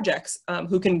community projects?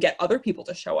 Who can get other people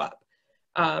to show up?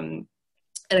 And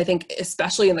I think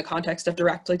especially in the context of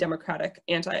directly democratic,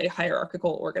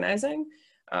 anti-hierarchical organizing,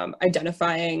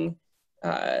 identifying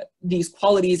these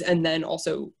qualities and then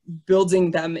also building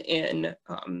them in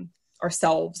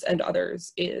ourselves and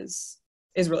others is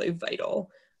really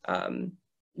vital.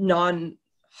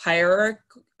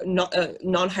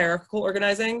 Non-hierarchical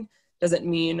organizing doesn't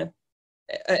mean,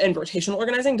 and rotational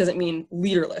organizing doesn't mean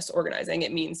leaderless organizing.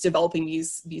 It means developing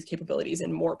these capabilities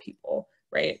in more people,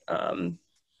 right?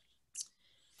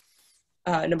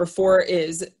 Number 4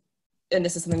 is, and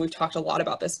this is something we've talked a lot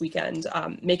about this weekend,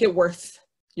 make it worth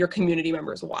your community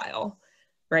members' while,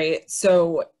 right?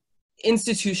 So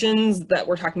institutions that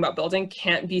we're talking about building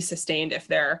can't be sustained if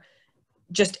they're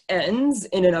just ends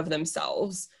in and of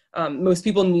themselves. Most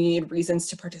people need reasons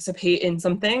to participate in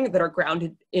something that are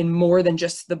grounded in more than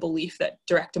just the belief that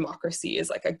direct democracy is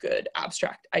like a good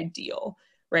abstract ideal,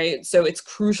 right? So it's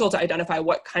crucial to identify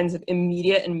what kinds of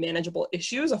immediate and manageable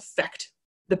issues affect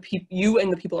you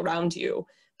and the people around you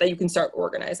that you can start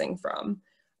organizing from.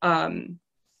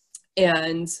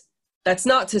 And that's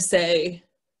not to say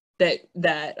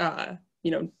that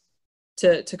you know,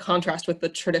 to contrast with the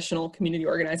traditional community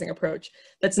organizing approach,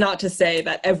 that's not to say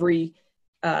that every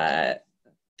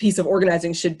piece of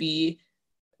organizing should be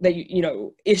that you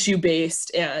know,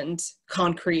 issue-based and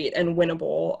concrete and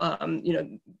winnable. You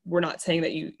know, we're not saying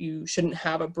that you shouldn't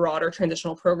have a broader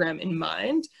transitional program in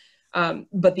mind,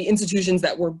 but the institutions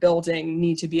that we're building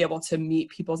need to be able to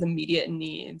meet people's immediate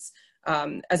needs,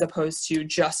 as opposed to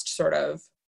just sort of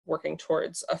working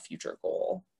towards a future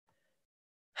goal.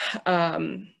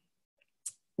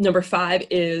 Number 5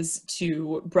 is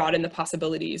to broaden the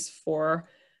possibilities for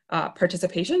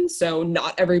participation. So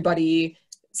not everybody,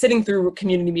 sitting through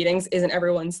community meetings isn't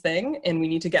everyone's thing, and we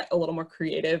need to get a little more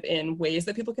creative in ways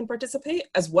that people can participate,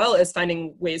 as well as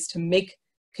finding ways to make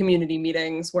community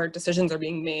meetings where decisions are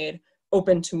being made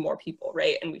open to more people,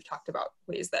 right? And we've talked about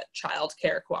ways that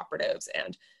childcare cooperatives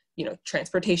and, you know,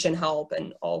 transportation help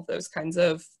and all of those kinds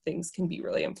of things can be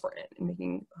really important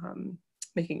in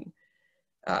making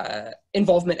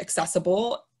involvement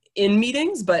accessible in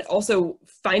meetings, but also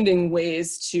finding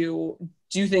ways to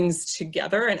do things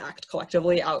together and act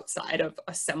collectively outside of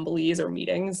assemblies or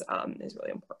meetings is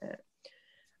really important.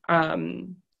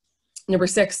 Number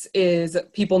 6 is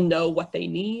people know what they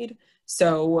need.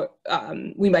 So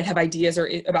we might have ideas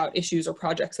about issues or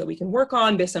projects that we can work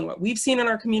on based on what we've seen in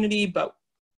our community, but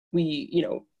we, you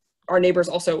know, our neighbors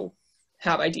also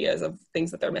have ideas of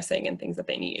things that they're missing and things that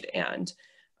they need. And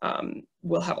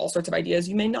we'll have all sorts of ideas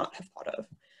you may not have thought of.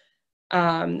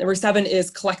 Number 7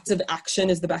 is collective action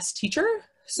is the best teacher.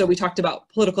 So we talked about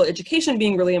political education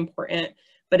being really important,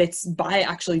 but it's by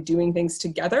actually doing things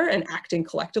together and acting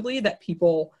collectively that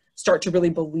people start to really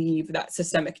believe that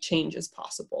systemic change is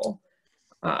possible.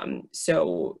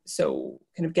 So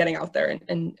kind of getting out there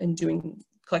and doing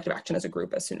collective action as a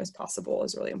group as soon as possible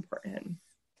is really important.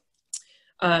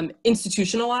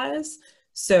 Institutionalize,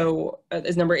 so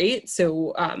is number 8.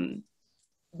 So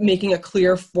making a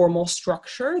clear formal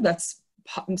structure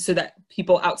so that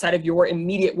people outside of your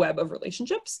immediate web of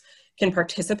relationships can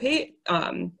participate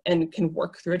and can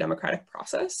work through a democratic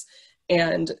process,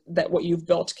 and that what you've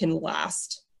built can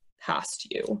last past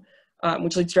you,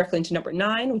 which leads directly into number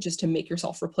 9, which is to make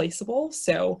yourself replaceable.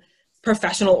 So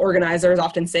professional organizers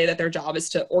often say that their job is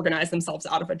to organize themselves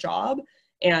out of a job,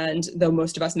 and though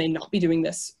most of us may not be doing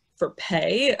this for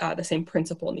pay, the same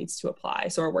principle needs to apply.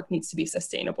 So our work needs to be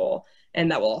sustainable, and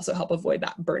that will also help avoid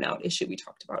that burnout issue we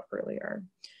talked about earlier.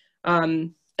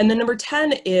 And then number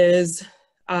 10 is,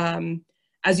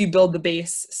 as you build the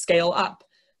base, scale up.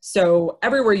 So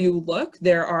everywhere you look,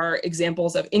 there are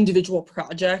examples of individual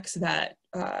projects that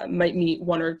might meet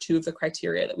 1 or 2 of the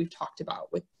criteria that we've talked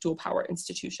about with dual power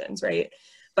institutions, right?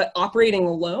 But operating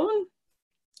alone,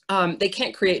 they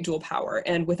can't create dual power,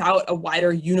 and without a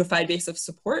wider unified base of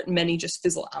support, many just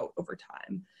fizzle out over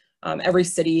time. Every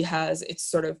city has its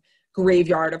sort of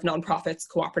graveyard of nonprofits,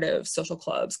 cooperatives, social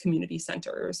clubs, community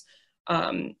centers,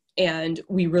 and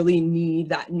we really need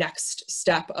that next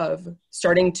step of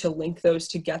starting to link those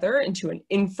together into an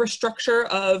infrastructure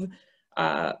of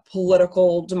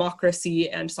political democracy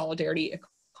and solidarity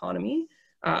economy,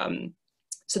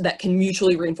 so that can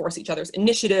mutually reinforce each other's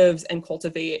initiatives and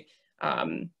cultivate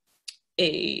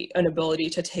an ability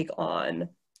to take on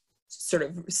sort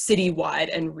of citywide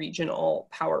and regional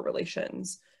power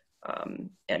relations, and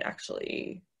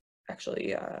actually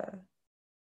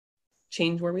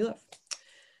change where we live.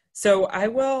 So I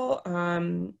will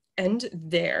end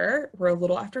there. We're a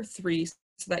little after 3, so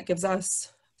that gives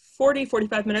us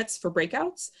 45 minutes for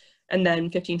breakouts, and then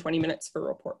 20 minutes for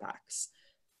report backs.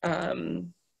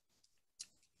 And,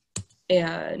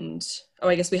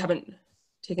 I guess we haven't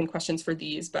taken questions for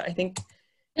these, but I think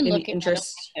in the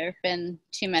interest, there have been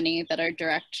too many that are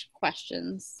direct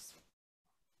questions.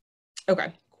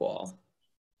 Okay, cool.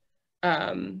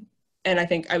 And I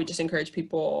think I would just encourage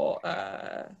people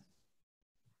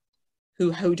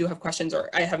who do have questions,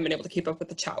 or I haven't been able to keep up with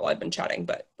the chat while I've been chatting,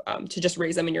 but to just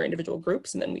raise them in your individual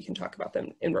groups, and then we can talk about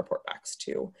them in report backs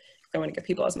too. I want to give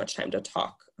people as much time to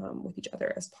talk with each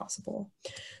other as possible.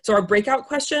 So our breakout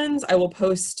questions, I will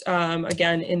post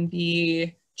again in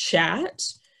the chat.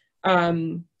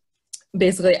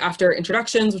 Basically after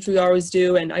introductions, which we always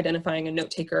do, and identifying a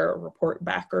note taker or report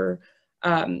backer,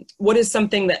 what is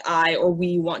something that I or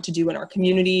we want to do in our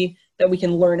community that we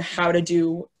can learn how to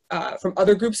do from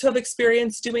other groups who have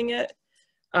experience doing it?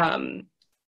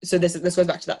 So this goes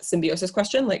back to that symbiosis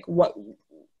question, like what,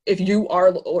 if you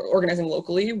are organizing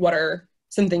locally, what are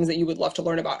some things that you would love to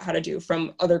learn about how to do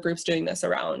from other groups doing this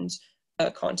around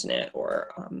a continent or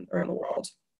around the world.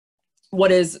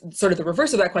 What is sort of the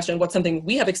reverse of that question? What's something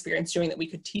we have experience doing that we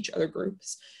could teach other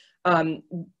groups? And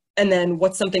then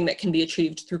what's something that can be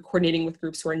achieved through coordinating with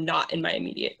groups who are not in my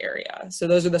immediate area? So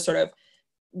those are the sort of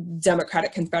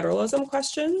democratic confederalism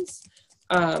questions.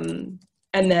 And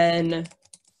then,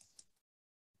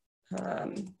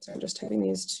 so I'm just typing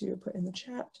these to put in the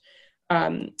chat.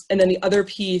 And then the other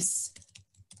piece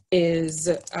is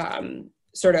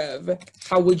sort of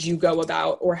how would you go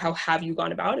about, or how have you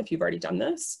gone about, if you've already done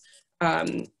this,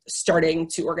 starting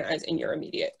to organize in your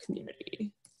immediate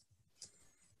community.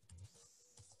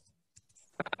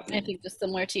 I think just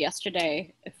similar to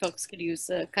yesterday, if folks could use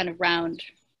a kind of round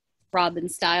robin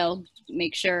style,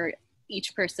 make sure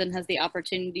each person has the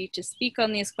opportunity to speak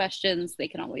on these questions. They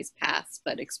can always pass,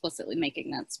 but explicitly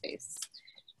making that space.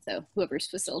 So whoever's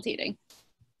facilitating,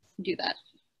 do that.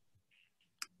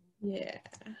 Yeah.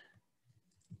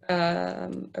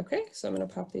 Okay, so I'm going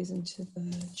to pop these into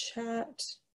the chat.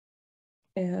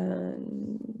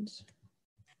 And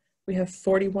we have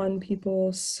 41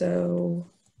 people, so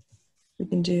we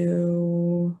can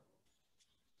do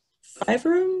 5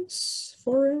 rooms,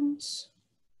 4 rooms,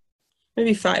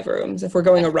 maybe 5 rooms if we're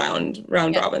going around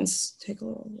robins. Take a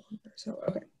little longer. So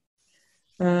okay.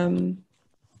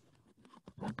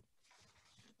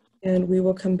 And we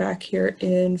will come back here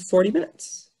in 40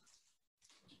 minutes.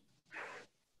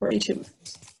 42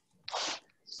 minutes.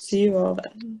 See you all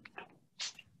then.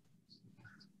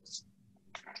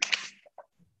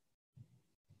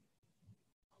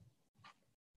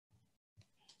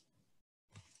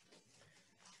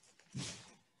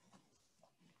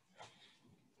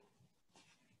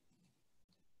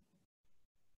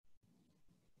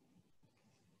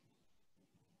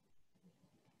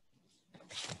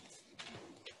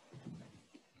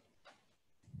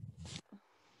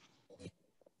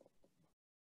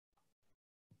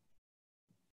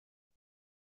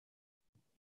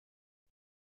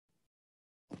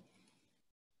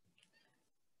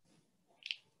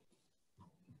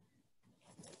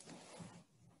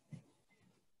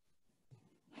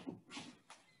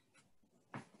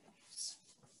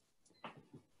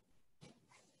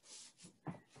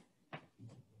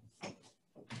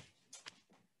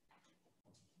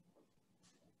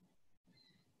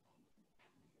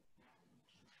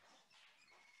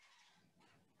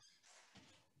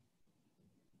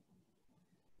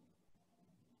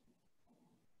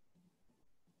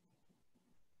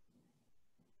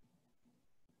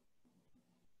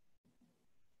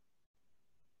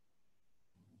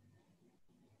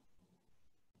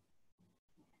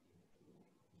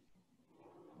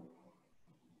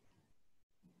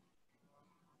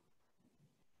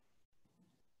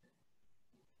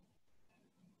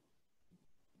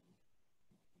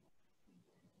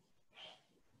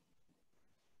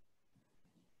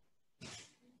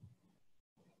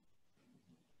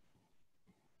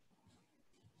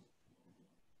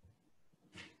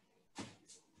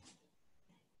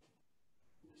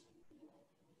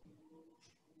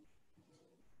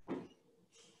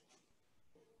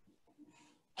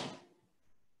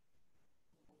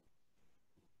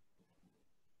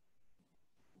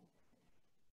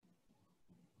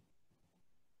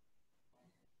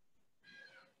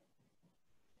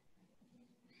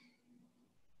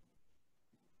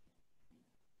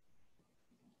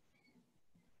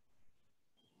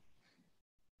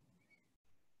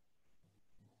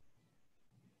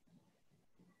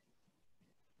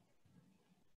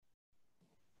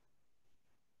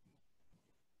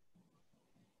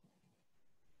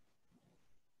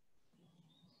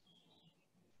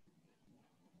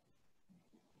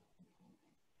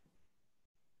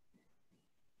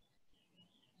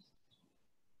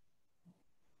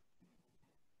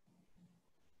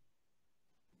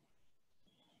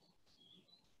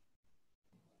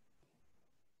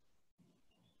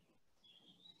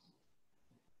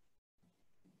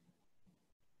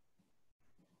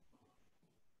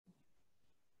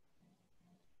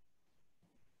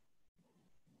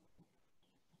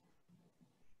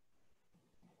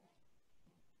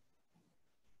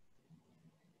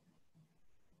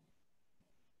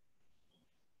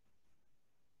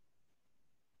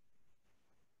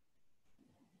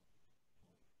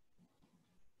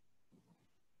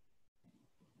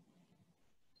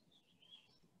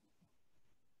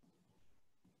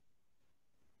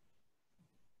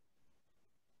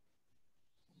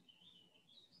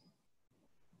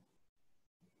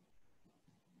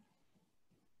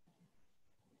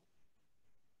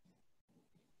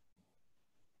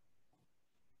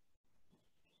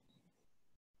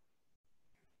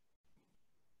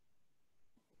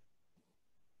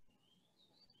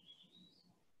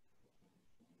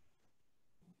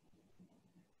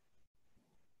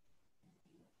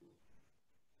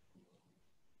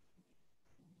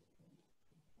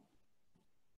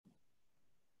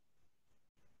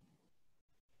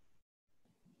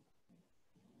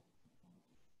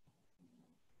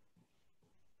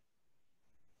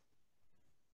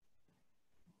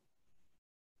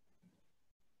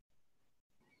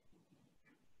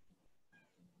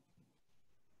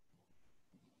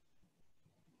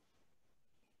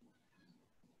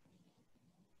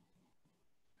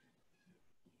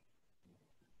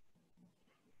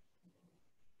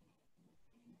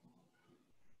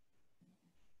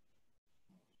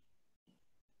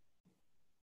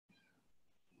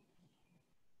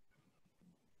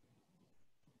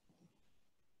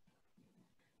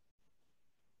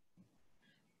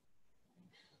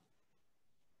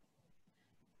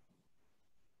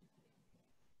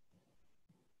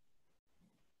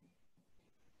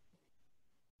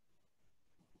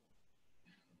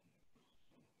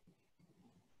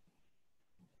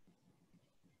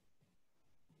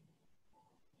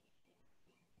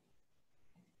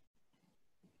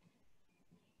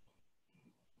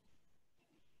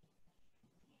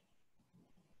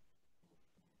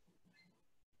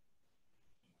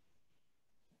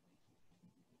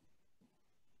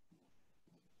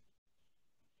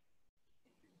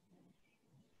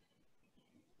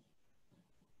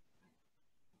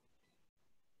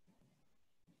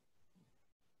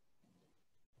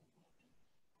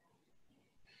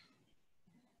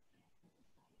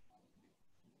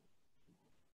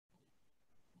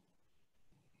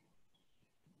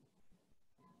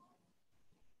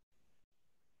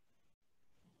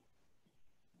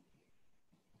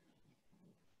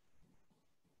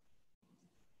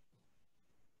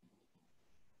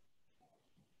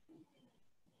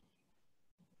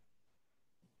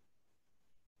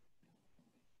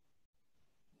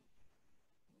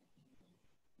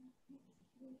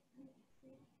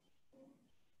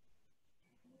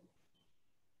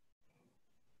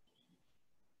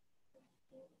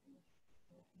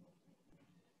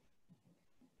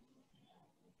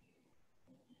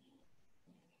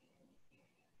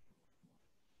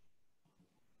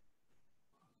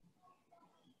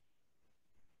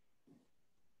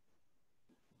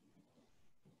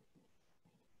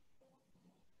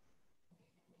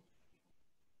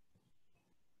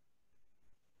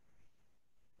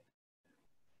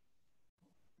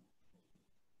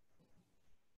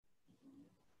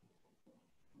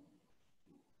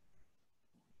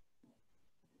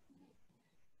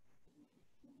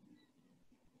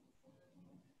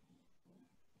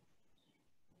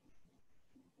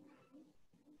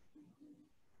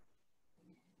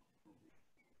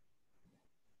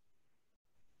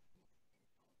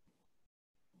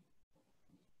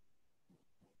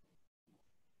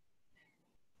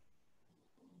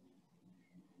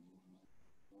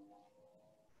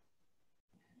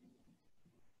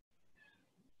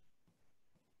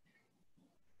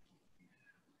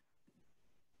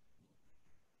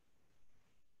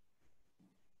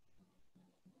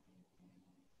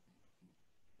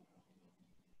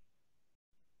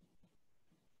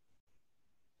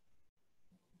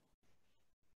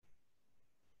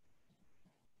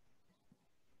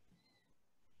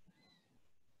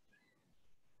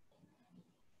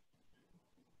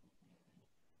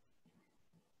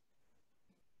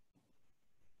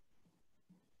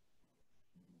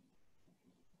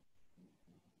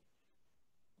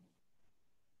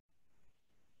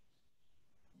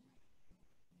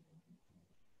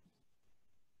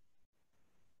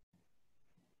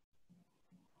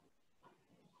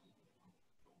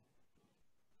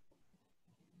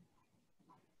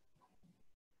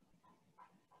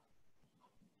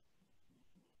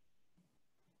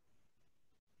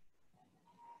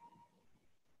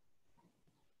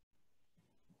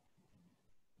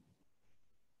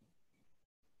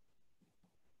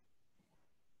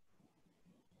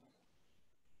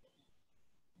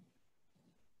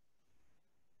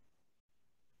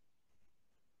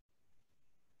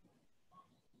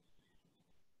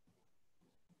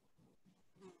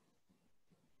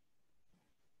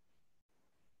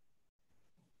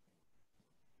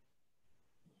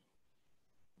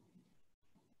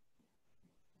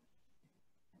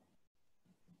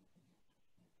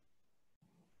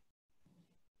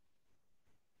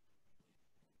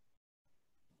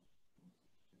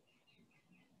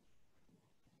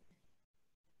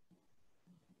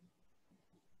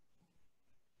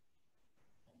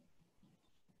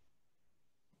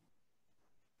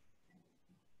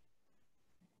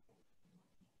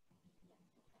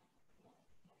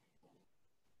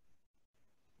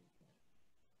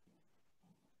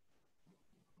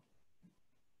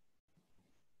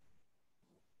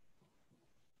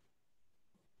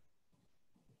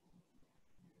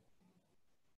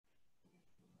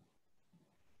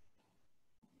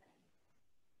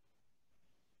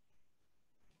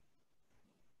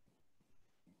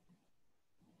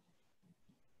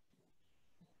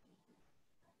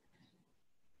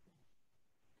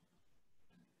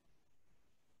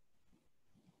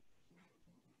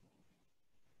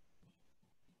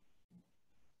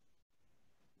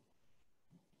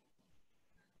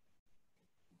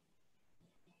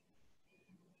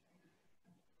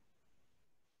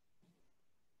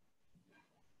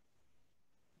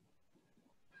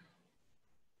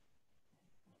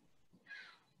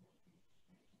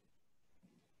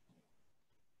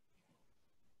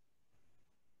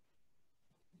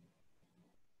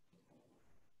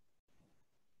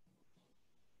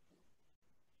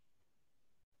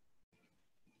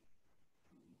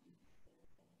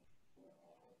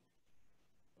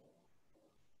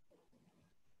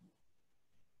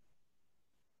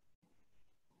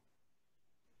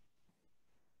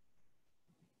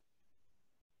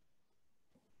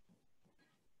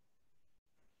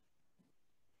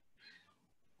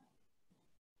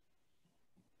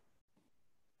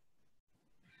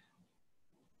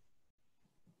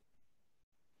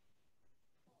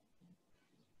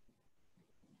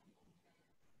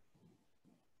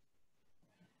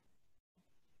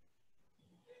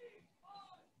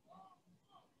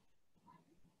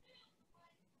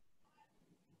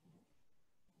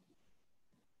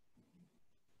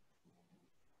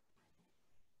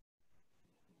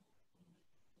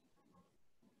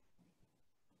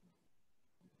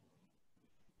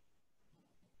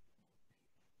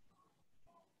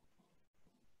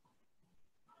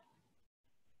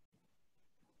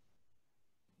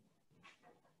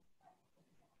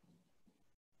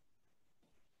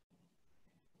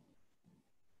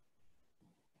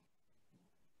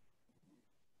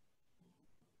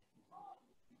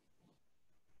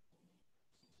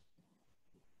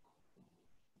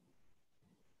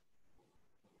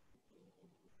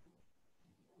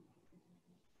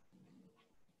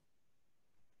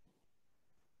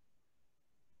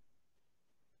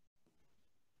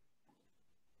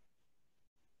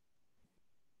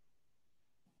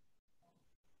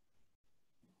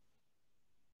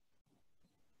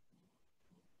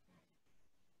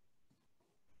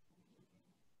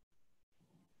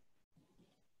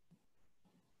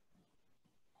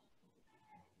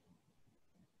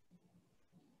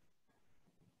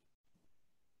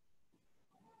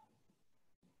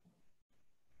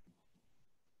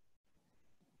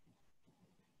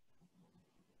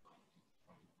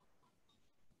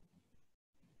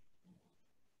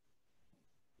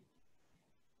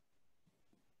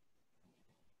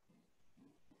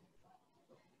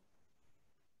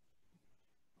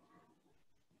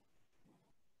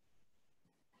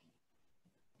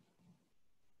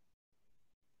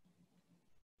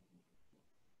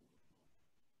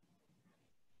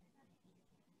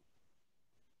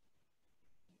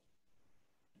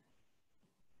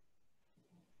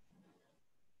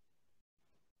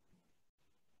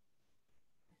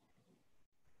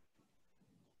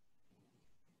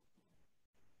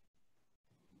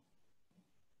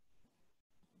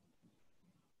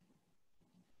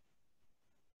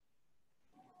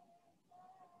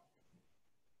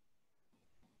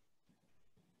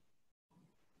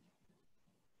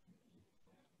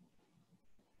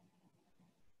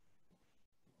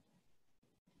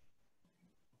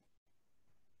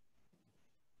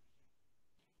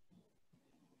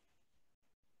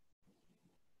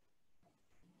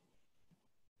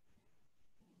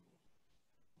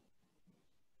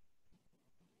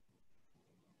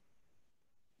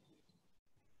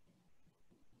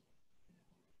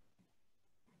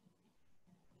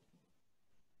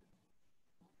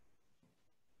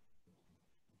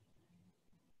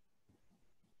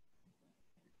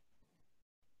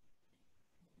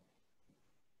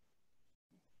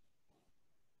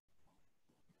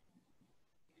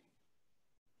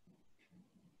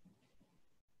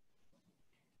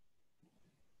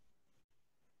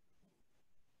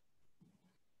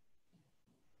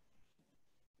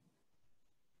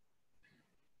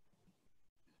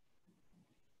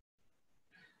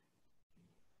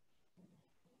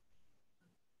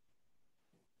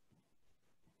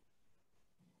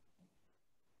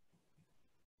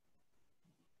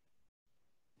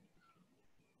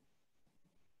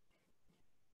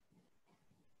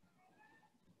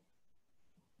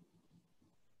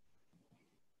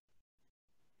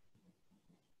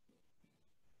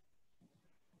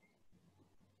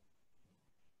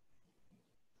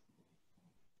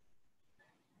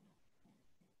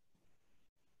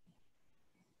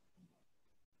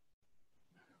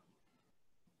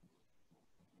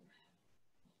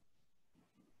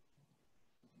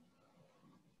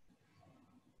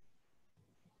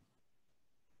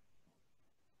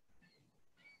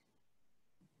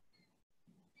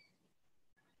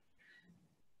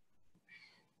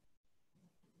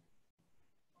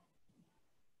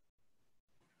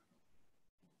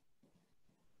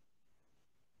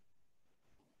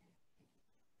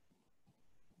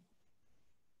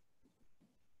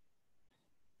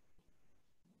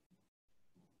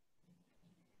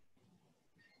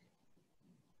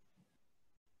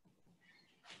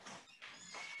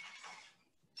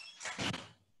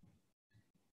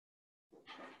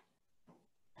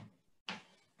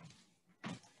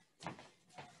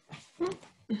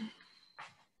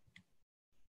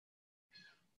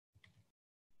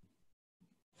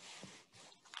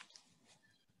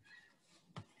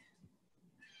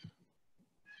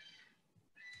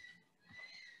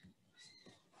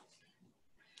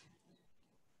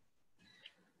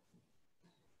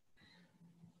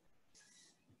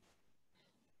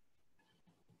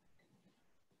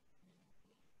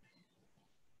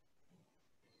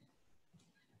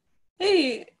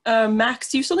 Hey, Max,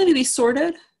 do you still need to be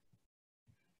sorted?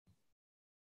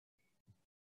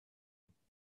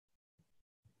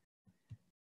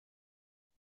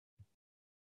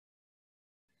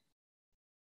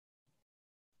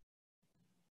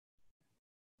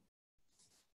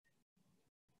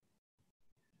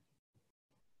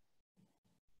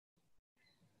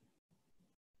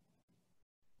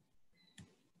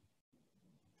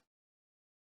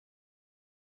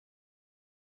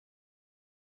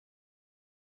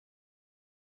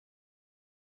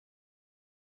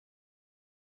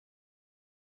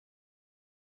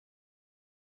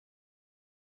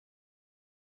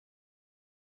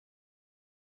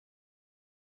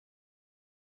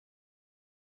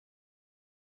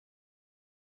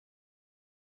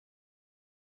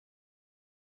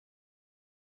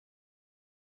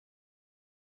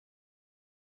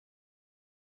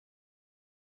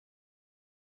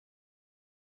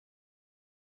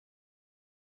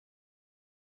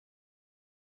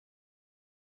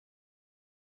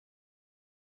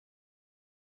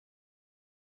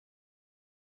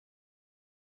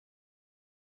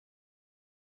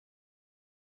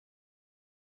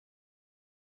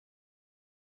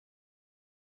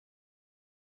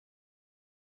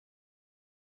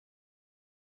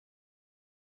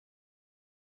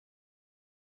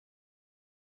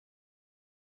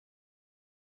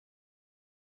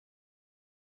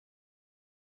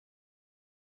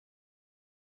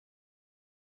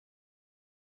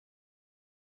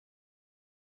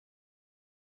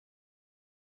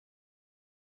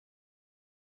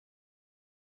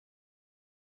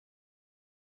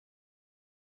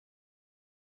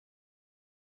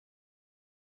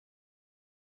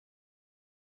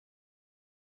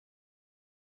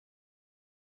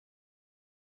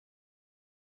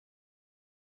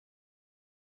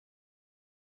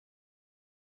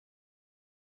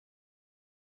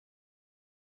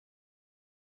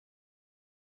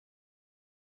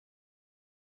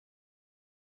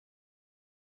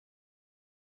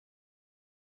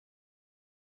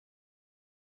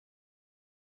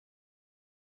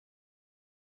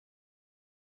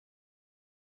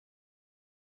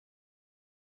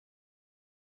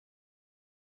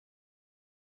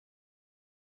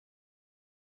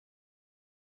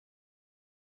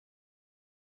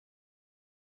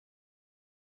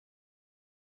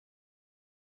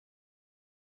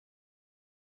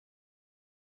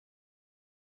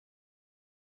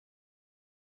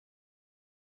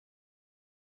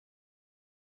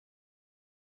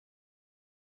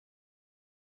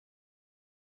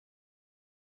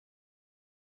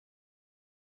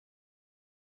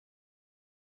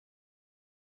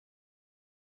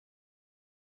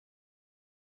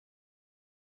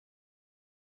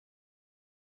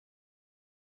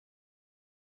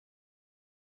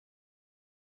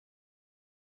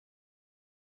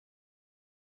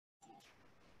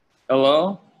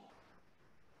 Hello?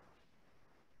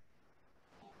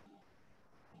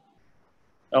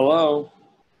 Hello?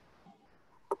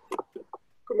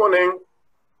 Good morning.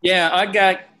 Yeah,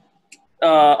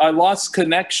 I lost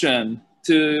connection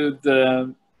to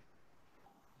the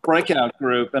breakout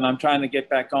group and I'm trying to get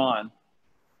back on.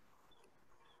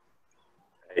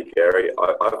 Hey, Gary.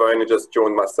 I've only just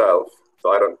joined myself,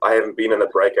 so I haven't been in a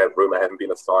breakout room. I haven't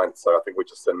been assigned, so I think we're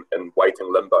just in waiting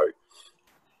limbo.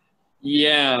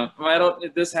 Yeah,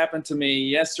 this happened to me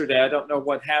yesterday. I don't know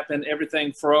what happened.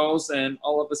 Everything froze and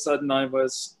all of a sudden I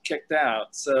was kicked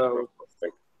out. So,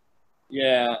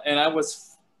 yeah, and I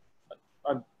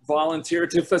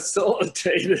volunteered to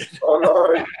facilitate it. Oh,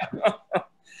 no.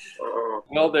 Oh.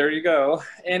 Well, there you go.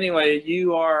 Anyway,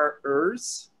 you are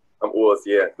Urs? I'm Urs,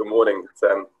 yeah. Good morning. It's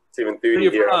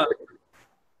 7:30 here. Where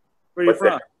are you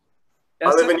from? I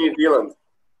live in New Zealand.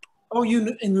 Oh,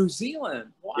 you in New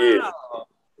Zealand? Wow. Yes.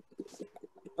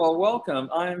 Well, welcome.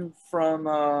 I'm from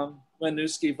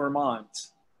Winooski, Vermont.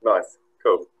 Nice.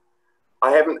 Cool.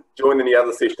 I haven't joined any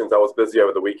other sessions. I was busy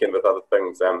over the weekend with other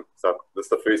things. So this is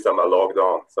the first time I logged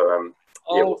on. So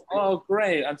yeah, oh,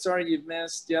 great. I'm sorry you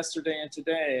missed yesterday and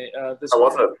today. How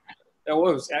was it? It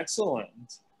was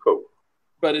excellent. Cool.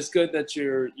 But it's good that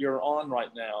you're on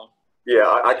right now.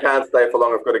 Yeah, I can't stay for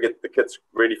long. I've got to get the kids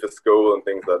ready for school and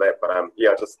things like that. But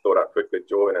yeah, I just thought I'd quickly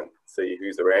join and see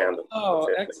who's around. Oh,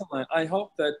 excellent. I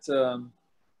hope that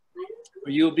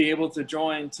you'll be able to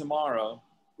join tomorrow.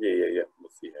 Yeah. We'll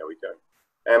see how we go.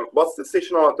 What's the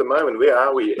session on at the moment? Where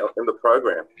are we in the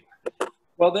program?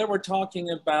 Well, they were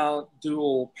talking about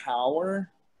dual power,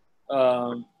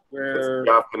 where it's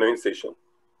the afternoon session.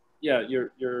 Yeah,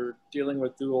 you're dealing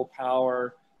with dual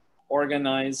power,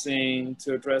 organizing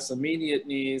to address immediate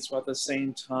needs while at the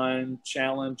same time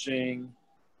challenging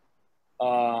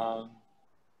the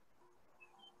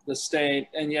state,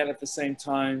 and yet at the same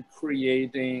time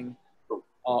creating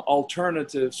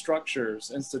alternative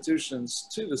structures, institutions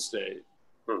to the state.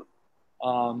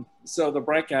 So the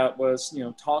breakout was,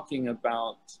 talking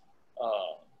about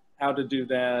how to do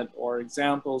that, or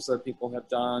examples that people have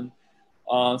done.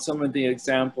 Some of the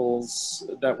examples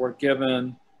that were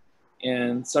given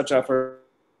in such effort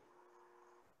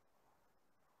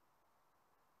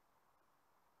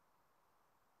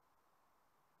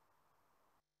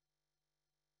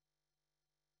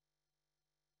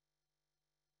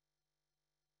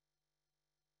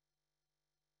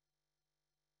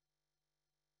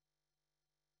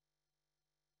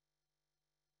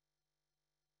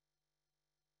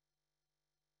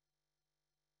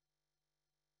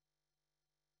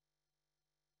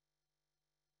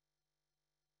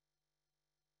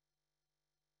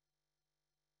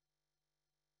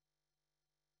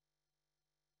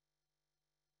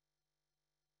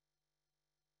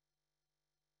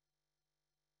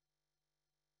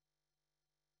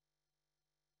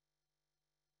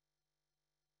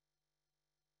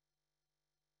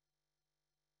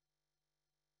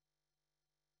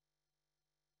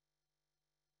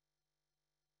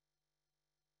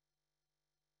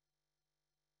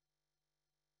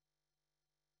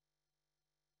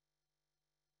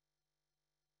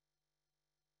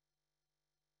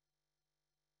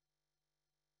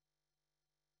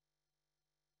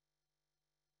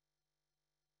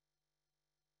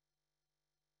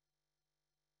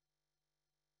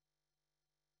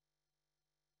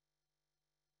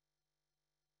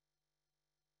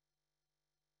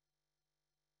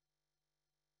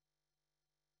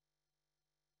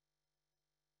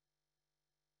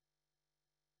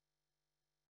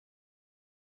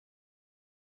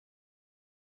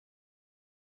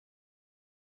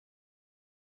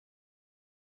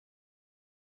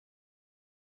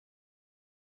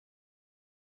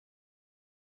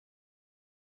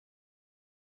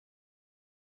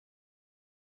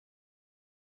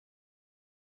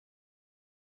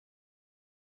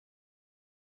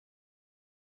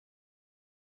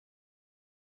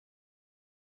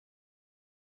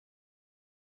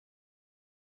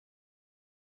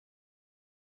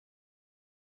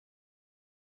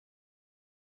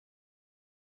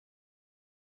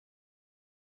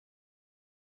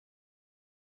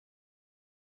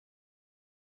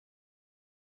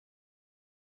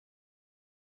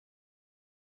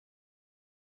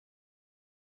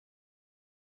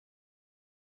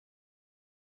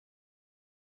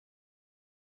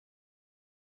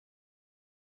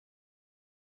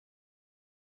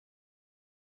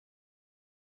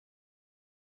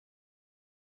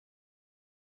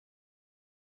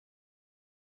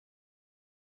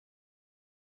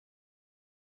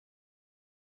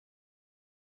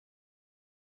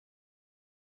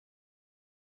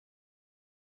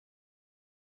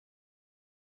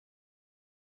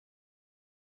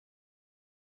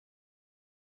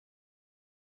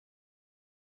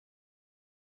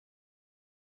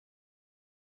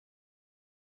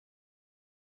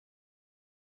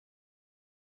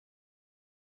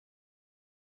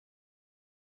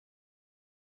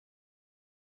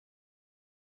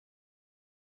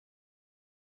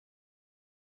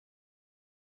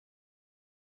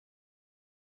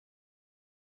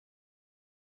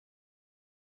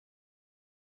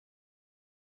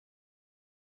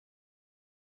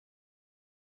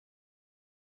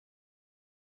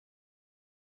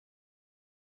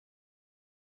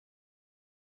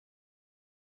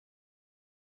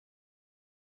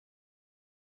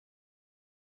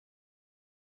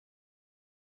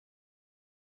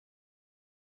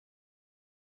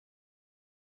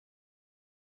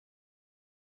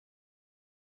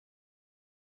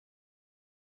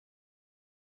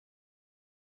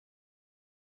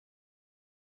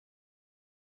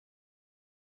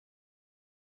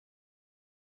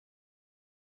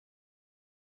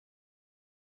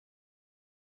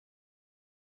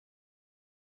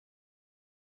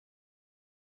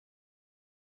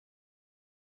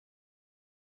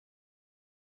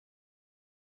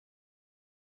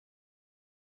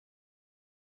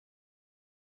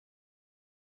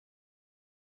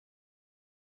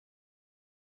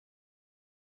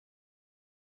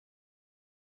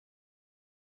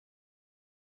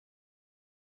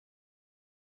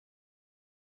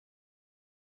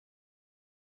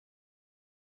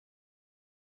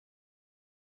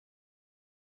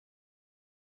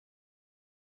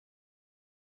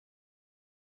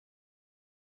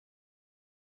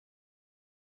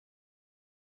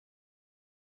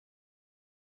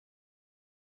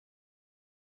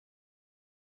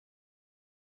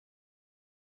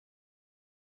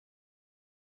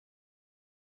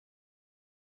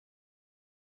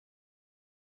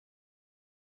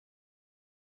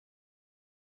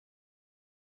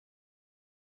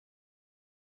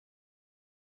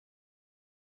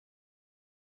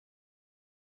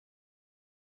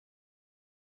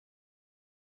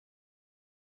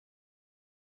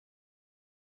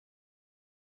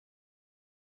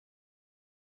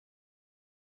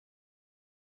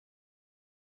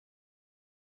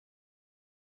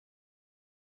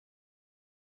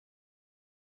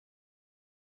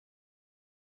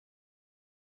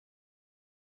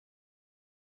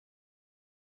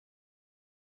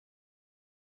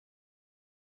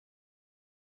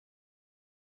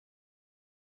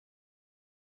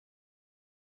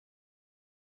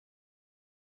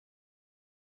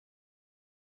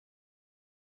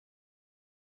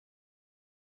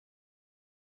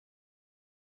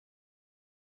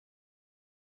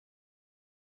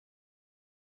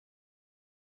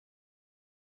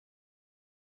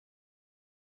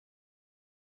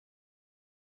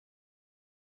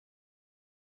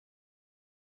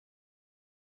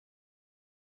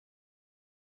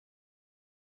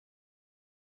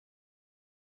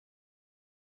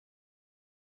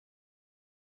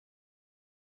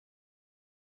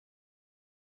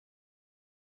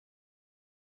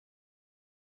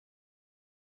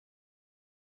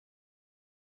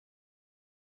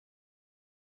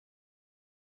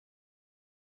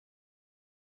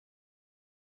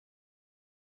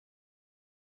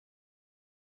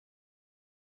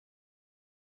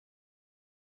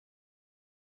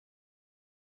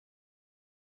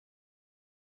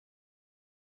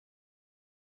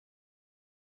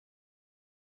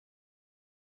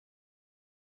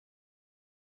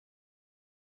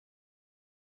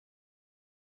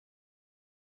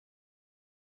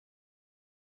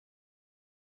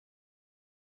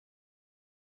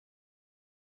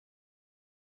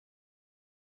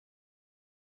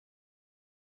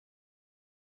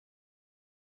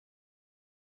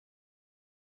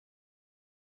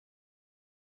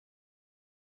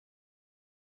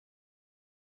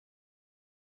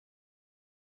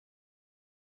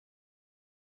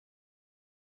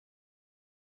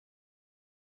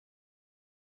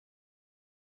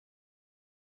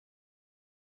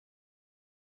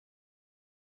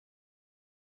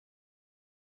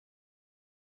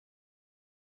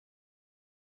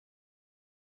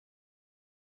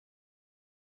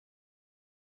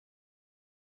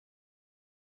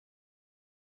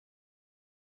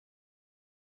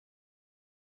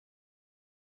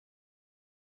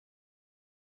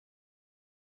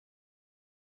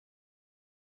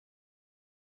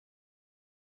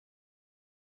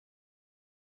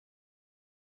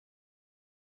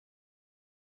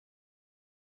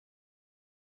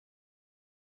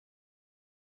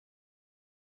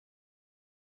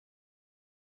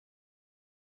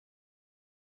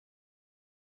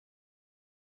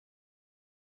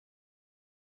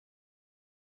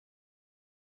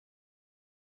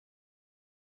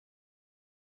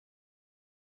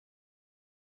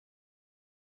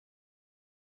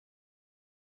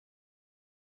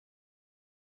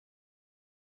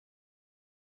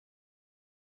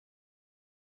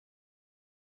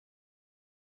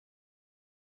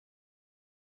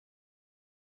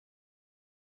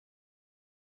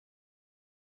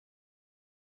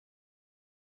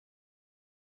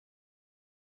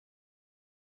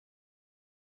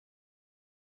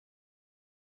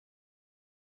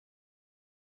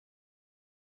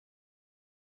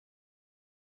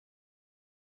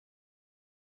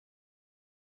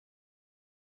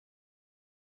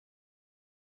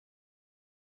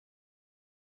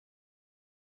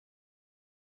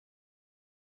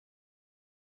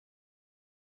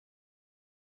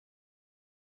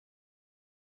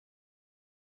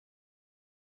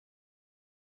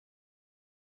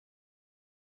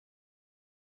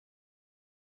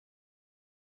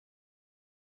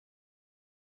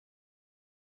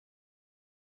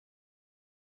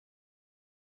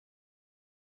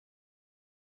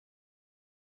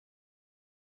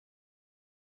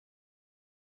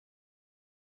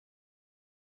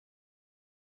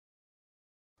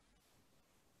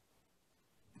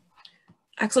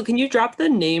Axel, can you drop the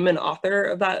name and author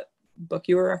of that book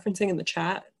you were referencing in the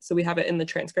chat so we have it in the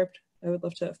transcript? I would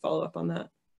love to follow up on that.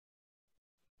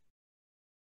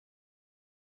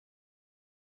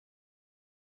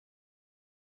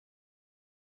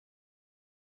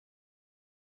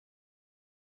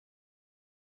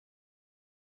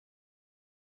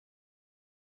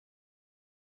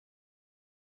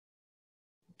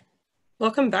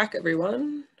 Welcome back,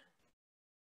 everyone.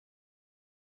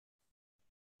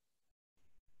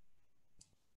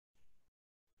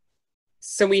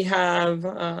 So we have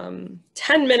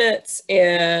 10 minutes,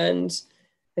 and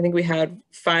I think we had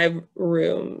 5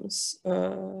 rooms.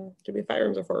 Did we have 5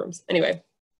 rooms or 4 rooms? Anyway,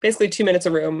 basically 2 minutes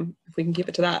a room, if we can keep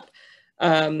it to that,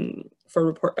 for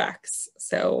report backs.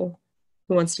 So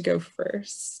who wants to go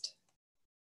first?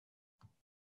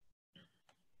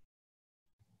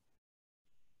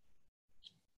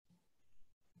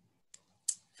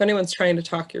 If anyone's trying to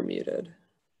talk, you're muted.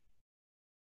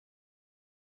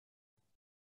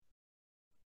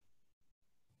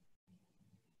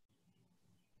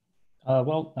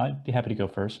 Well, I'd be happy to go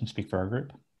first and speak for our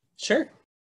group. Sure.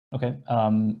 Okay.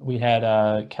 We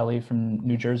had Kelly from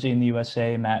New Jersey in the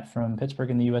USA, Matt from Pittsburgh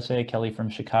in the USA, Kelly from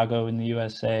Chicago in the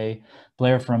USA,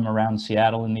 Blair from around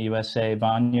Seattle in the USA,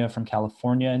 Vanya from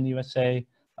California in the USA,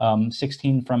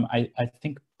 16 from, I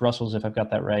think, Brussels, if I've got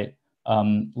that right,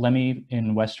 Lemmy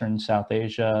in Western South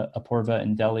Asia, Apurva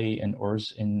in Delhi, and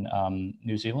Urs in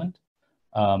New Zealand.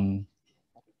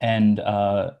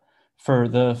 For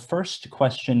the first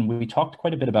question, we talked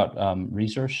quite a bit about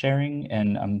resource sharing,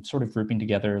 and I'm sort of grouping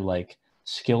together like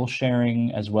skill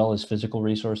sharing as well as physical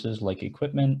resources like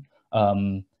equipment,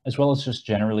 as well as just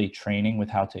generally training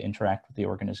with how to interact with the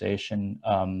organization.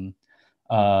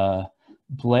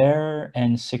 Blair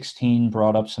and 16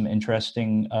 brought up some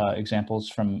interesting examples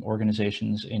from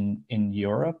organizations in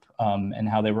Europe and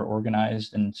how they were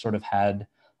organized and sort of had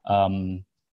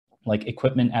like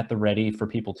equipment at the ready for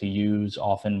people to use,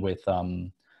 often with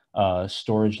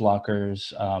storage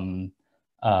lockers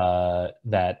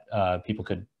that people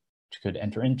could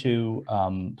enter into.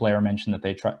 Blair mentioned that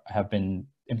they have been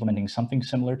implementing something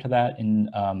similar to that in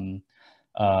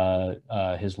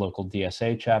his local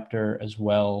DSA chapter as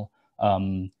well.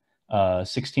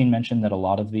 16 mentioned that a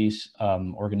lot of these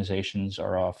organizations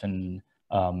are often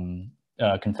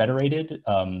confederated,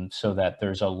 so that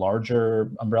there's a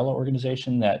larger umbrella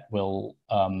organization that will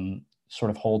sort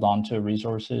of hold on to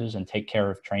resources and take care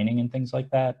of training and things like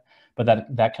that. But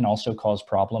that can also cause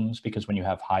problems because when you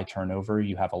have high turnover,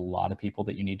 you have a lot of people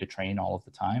that you need to train all of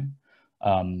the time.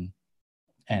 And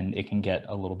it can get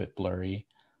a little bit blurry.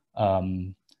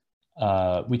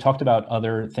 We talked about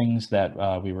other things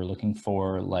that we were looking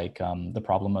for, like the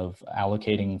problem of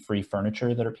allocating free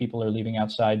furniture that people are leaving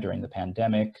outside during the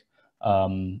pandemic,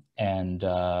 and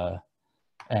the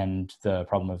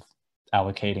problem of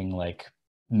allocating like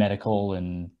medical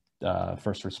and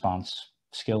first response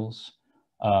skills.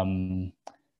 Then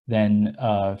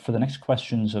for the next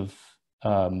questions of,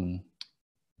 hang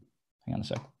on a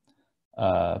sec.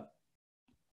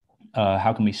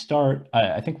 How can we start?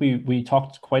 I think we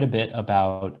talked quite a bit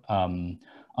about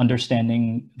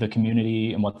understanding the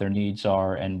community and what their needs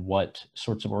are and what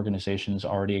sorts of organizations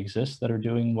already exist that are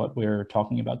doing what we're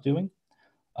talking about doing.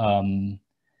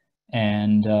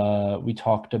 We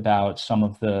talked about some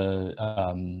of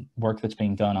the work that's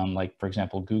being done on, like, for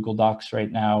example, Google Docs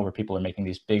right now, where people are making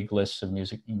these big lists of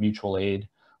mutual aid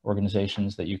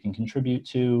organizations that you can contribute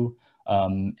to.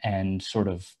 And sort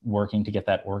of working to get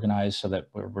that organized so that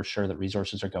we're sure that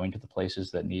resources are going to the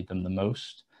places that need them the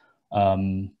most. I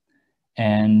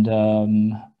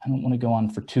don't want to go on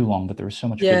for too long, but there was so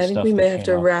much good stuff. Yeah, I think we may have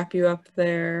to wrap you up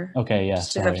there. Okay, yeah,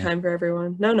 just to have time for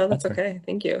everyone. No, that's okay.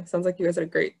 Thank you. Sounds like you guys had a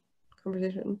great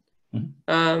conversation.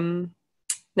 Mm-hmm.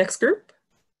 Next group.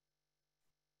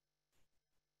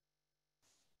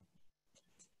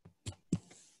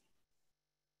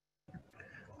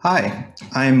 Hi,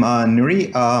 I'm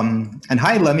Nuri, and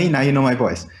hi Lemmy, now you know my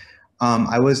voice.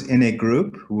 I was in a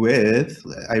group with,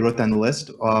 I wrote down the list,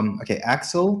 okay,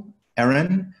 Axel,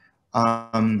 Aaron,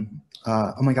 oh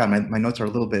my God, my notes are a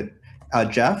little bit,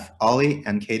 Jeff, Ollie,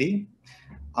 and Katie.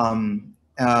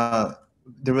 There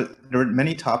were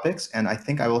many topics, and I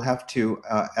think I will have to,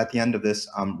 at the end of this,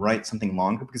 write something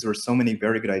longer because there were so many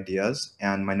very good ideas,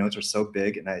 and my notes are so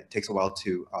big, and it takes a while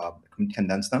to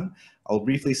condense them. I'll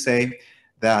briefly say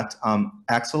that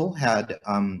Axel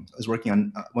was working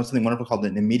on something wonderful called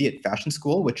an immediate fashion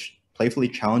school, which playfully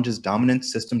challenges dominant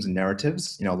systems and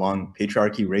narratives, along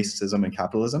patriarchy, racism, and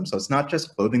capitalism. So it's not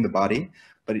just clothing the body,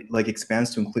 but it like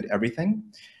expands to include everything.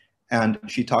 And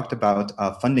she talked about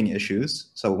funding issues.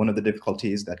 So one of the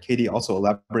difficulties that Katie also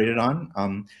elaborated on,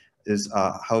 is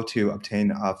how to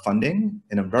obtain funding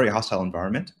in a very hostile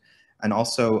environment, and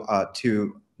also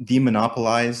to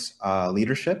demonopolize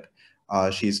leadership.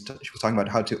 She was talking about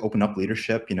how to open up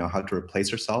leadership, how to replace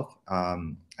herself,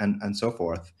 and so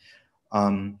forth.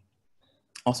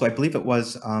 Also, I believe it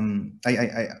was, I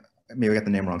maybe I got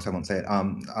the name wrong, so I won't say it.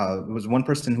 It was one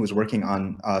person who was working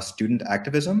on student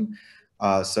activism.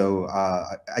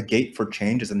 A Gate for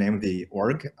Change is the name of the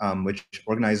org, which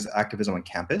organizes activism on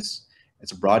campus.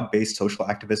 It's a broad-based social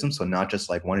activism, so not just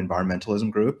like one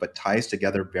environmentalism group, but ties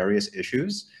together various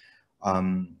issues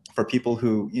for people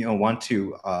who want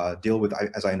to deal with,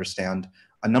 as I understand,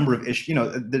 a number of issues.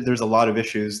 There's a lot of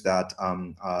issues that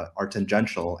are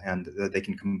tangential and that they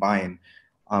can combine,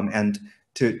 and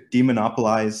to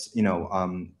demonopolize,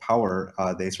 power,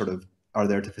 they sort of are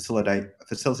there to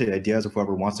facilitate ideas of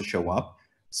whoever wants to show up.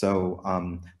 So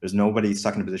there's nobody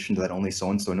stuck in a position that only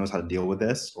so-and-so knows how to deal with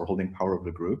this or holding power over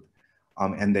the group.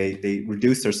 And they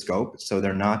reduce their scope, so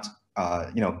they're not,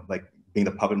 like being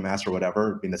the puppet master or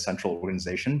whatever, being the central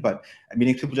organization, but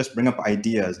meaning people just bring up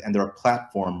ideas and they're a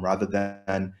platform rather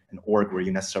than an org where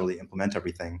you necessarily implement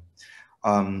everything.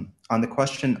 On the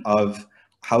question of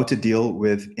how to deal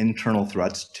with internal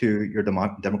threats to your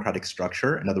democratic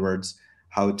structure, in other words,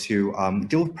 how to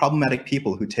deal with problematic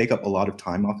people who take up a lot of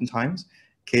time oftentimes,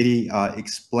 Katie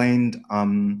explained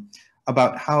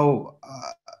about how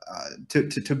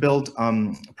to build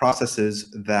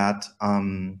processes that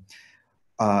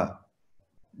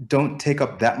don't take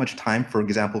up that much time, for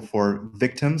example, for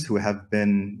victims who have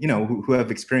been, who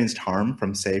have experienced harm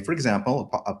from, say, for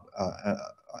example,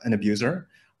 an abuser,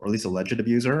 or at least alleged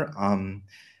abuser,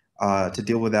 to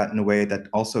deal with that in a way that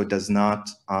also does not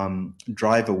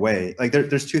drive away. Like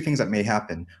there's two things that may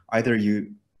happen. Either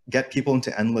you get people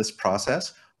into endless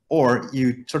process, or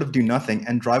you sort of do nothing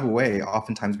and drive away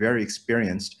oftentimes very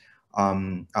experienced,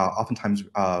 oftentimes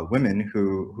women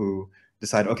who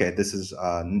decide, okay, this is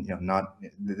not,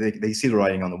 they see the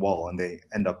writing on the wall and they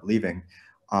end up leaving.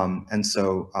 And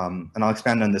I'll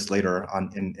expand on this later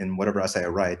on in whatever essay I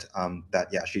write, that,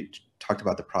 yeah, she talked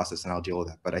about the process and I'll deal with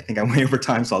that. But I think I'm way over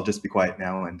time, so I'll just be quiet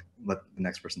now and let the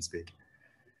next person speak.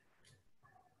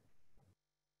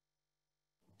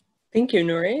 Thank you,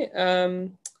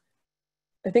 Nuri.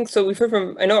 I think so. We've heard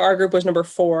from, I know our group was number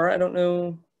 4. I don't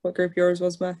know what group yours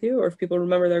was, Matthew, or if people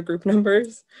remember their group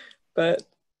numbers, but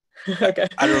okay.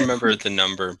 I don't remember the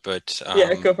number, but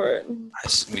yeah, go for it.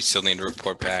 We still need to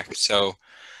report back. So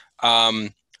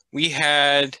we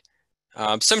had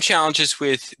some challenges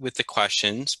with the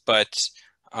questions, but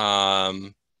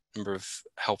number of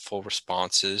helpful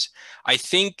responses. I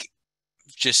think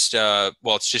just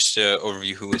well, it's just an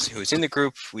overview who was in the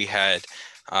group. We had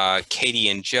Katie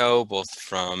and Joe, both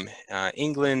from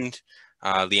England,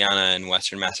 Liana in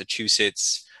Western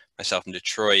Massachusetts, myself in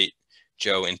Detroit,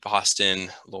 Joe in Boston,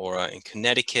 Laura in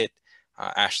Connecticut,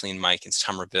 Ashley and Mike in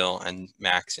Somerville, and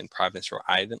Max in Providence,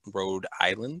 Rhode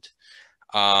Island.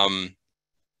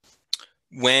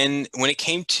 When it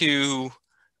came to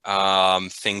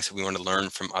things that we want to learn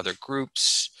from other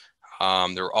groups,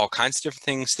 there were all kinds of different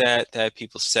things that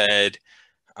people said.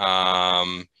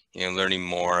 Learning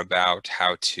more about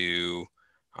how to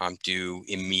do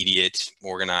immediate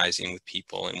organizing with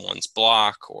people in one's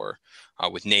block or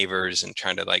with neighbors, and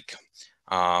trying to like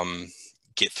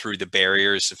get through the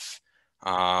barriers of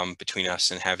between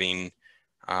us and having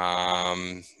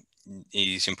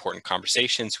these important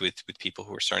conversations with people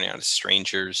who are starting out as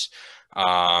strangers,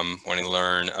 wanting to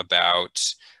learn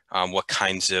about what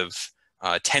kinds of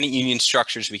tenant union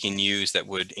structures we can use that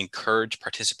would encourage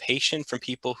participation from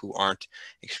people who aren't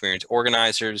experienced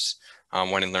organizers,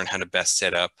 wanting to learn how to best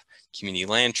set up community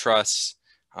land trusts,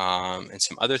 and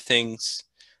some other things.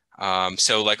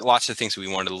 So like lots of things that we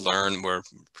wanted to learn were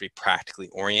pretty practically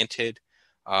oriented.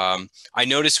 I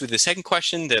noticed with the second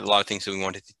question that a lot of things that we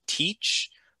wanted to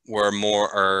teach were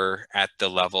more at the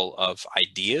level of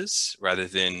ideas rather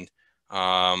than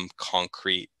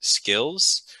concrete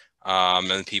skills.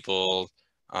 And people,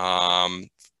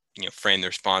 frame the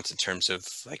response in terms of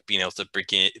like being able to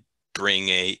bring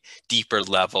a deeper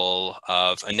level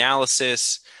of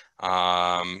analysis, in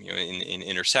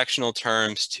intersectional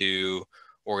terms, to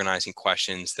organizing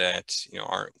questions that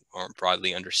aren't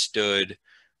broadly understood,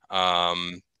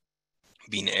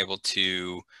 being able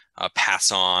to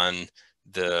pass on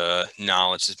the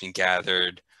knowledge that's been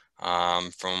gathered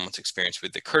from what's experienced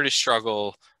with the Kurdish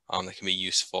struggle that can be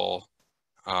useful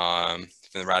from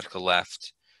the radical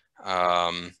left.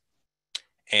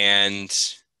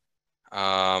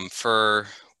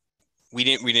 We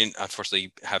didn't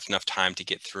unfortunately have enough time to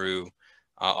get through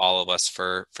all of us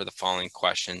for the following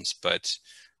questions, but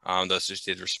Those who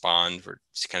did respond, we're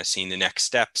just kind of seeing the next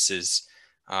steps is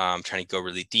trying to go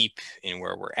really deep in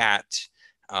where we're at,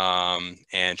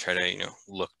 and try to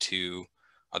look to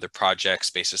other projects,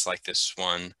 spaces like this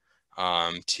one,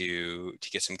 to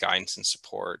get some guidance and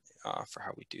support for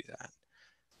how we do that.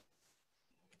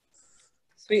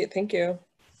 Sweet, thank you.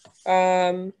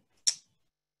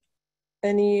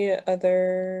 Any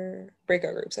other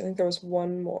breakout groups? I think there was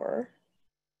one more.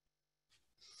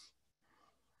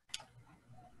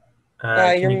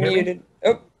 You're muted.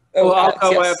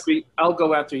 I'll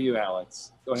go after you,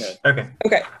 Alex. Go ahead. Okay.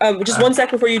 Just 1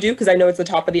 sec before you do, because I know it's the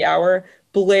top of the hour.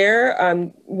 Blair,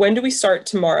 when do we start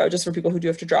tomorrow, just for people who do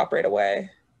have to drop right away?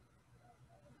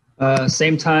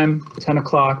 Same time, 10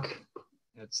 o'clock.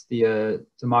 It's the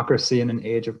Democracy in an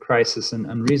Age of Crisis and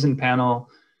Unreason panel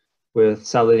with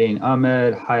Saladin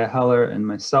Ahmed, Haya Heller, and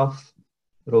myself.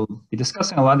 It'll be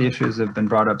discussing a lot of the issues that have been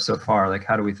brought up so far, like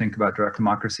how do we think about direct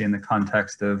democracy in the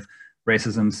context of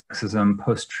racism, sexism,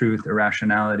 post-truth,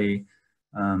 irrationality,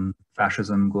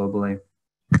 fascism globally.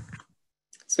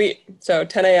 Sweet. So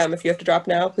 10 a.m. If you have to drop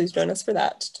now, please join us for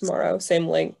that tomorrow. Same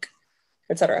link,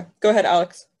 etc. Go ahead,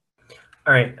 Alex.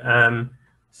 All right.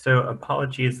 So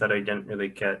apologies that I didn't really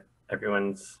get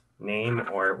everyone's name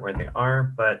or where they are,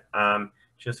 but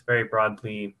just very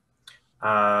broadly,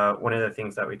 one of the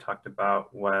things that we talked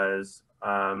about was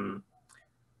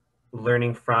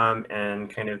learning from and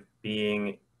kind of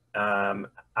being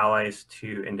allies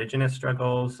to indigenous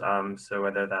struggles. So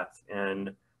whether that's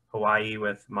in Hawaii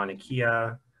with Mauna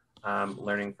Kea,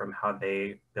 learning from how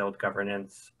they build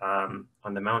governance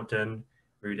on the mountain,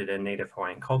 rooted in Native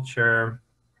Hawaiian culture.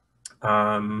 We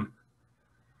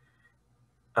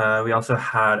also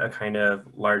had a kind of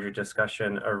larger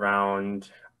discussion around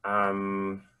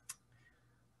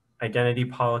identity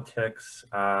politics,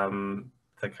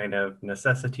 the kind of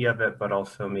necessity of it, but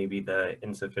also maybe the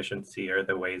insufficiency or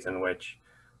the ways in which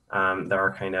there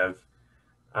are kind of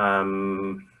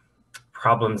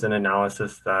problems in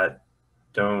analysis that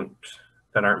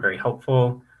aren't very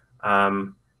helpful.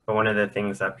 But one of the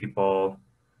things that people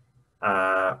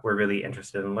were really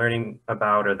interested in learning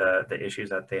about, or the issues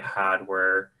that they had,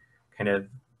 were kind of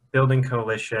building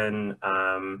coalition,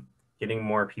 getting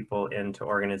more people into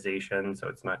organizations, so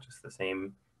it's not just the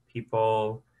same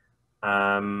people.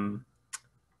 A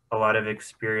lot of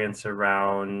experience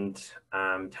around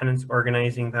tenants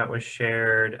organizing that was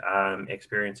shared,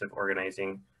 experience of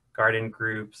organizing garden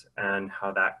groups and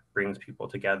how that brings people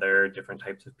together, different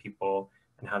types of people,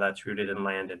 and how that's rooted in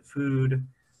land and food.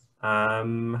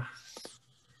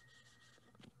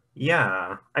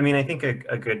 Yeah, I mean, I think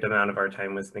a good amount of our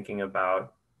time was thinking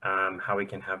about how we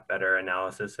can have better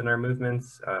analysis in our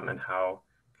movements, and how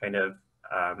kind of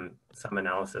some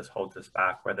analysis holds us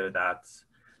back, whether that's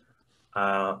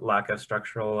lack of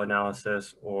structural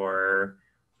analysis or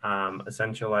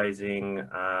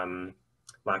essentializing,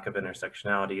 lack of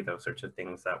intersectionality, those sorts of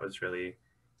things. That was really,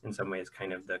 in some ways,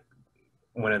 kind of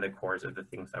one of the cores of the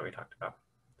things that we talked about.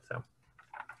 So.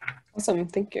 Awesome,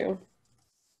 thank you.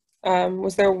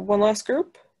 Was there one last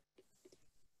group?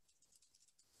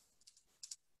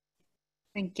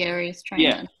 I think Gary is trying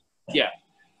to. Yeah.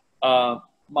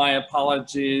 My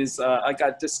apologies. I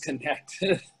got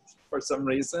disconnected for some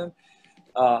reason.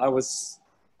 I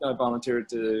volunteered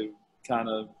to kind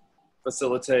of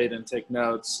facilitate and take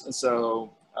notes. And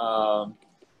so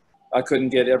I couldn't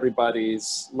get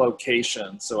everybody's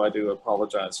location. So I do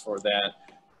apologize for that.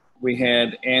 We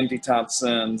had Andy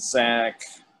Thompson, Zach,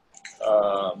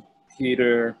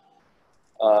 Peter,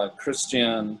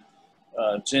 Christian,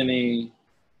 Jenny,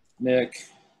 Nick,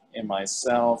 and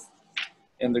myself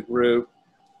in the group.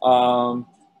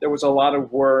 There was a lot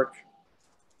of work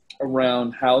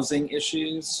around housing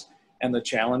issues and the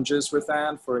challenges with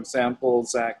that. For example,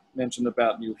 Zach mentioned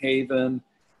about New Haven,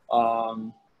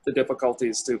 the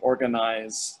difficulties to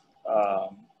organize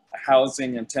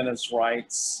housing and tenants'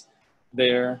 rights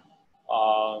there.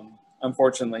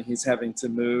 Unfortunately, he's having to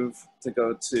move to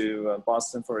go to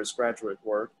Boston for his graduate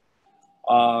work.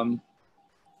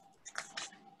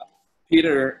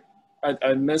 Peter,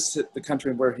 I missed the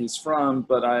country where he's from,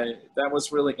 but that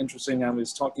was really interesting. I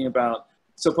was talking about,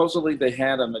 supposedly they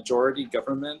had a majority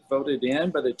government voted in,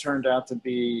 but it turned out to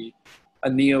be a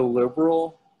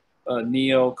neoliberal,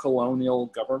 neo-colonial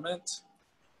government,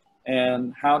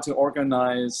 and how to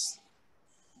organize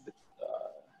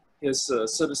his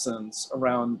citizens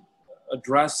around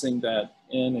addressing that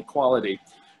inequality.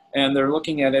 And they're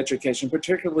looking at education,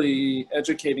 particularly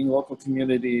educating local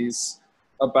communities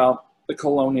about the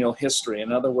colonial history.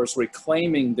 In other words,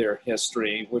 reclaiming their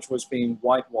history, which was being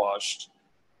whitewashed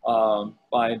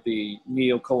by the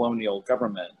neo-colonial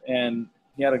government. And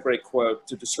he had a great quote: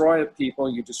 "To destroy a people,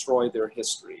 you destroy their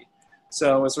history."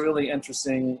 So it's a really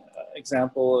interesting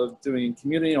example of doing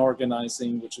community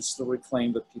organizing, which is to reclaim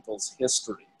the people's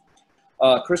history.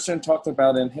 Christian talked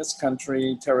about in his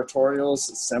country, territorial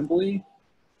assembly,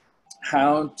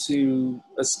 how to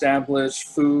establish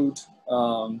food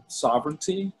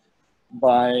sovereignty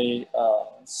by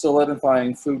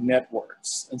solidifying food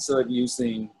networks instead of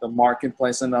using the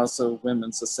marketplace and also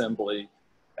women's assembly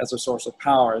as a source of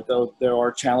power, though there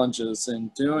are challenges in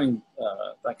doing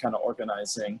that kind of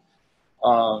organizing.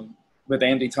 With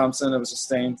Andy Thompson, it was the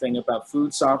same thing about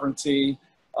food sovereignty.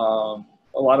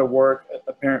 A lot of work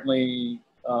apparently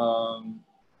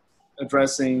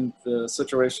addressing the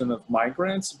situation of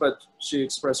migrants, but she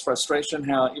expressed frustration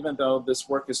how even though this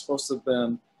work is supposed to have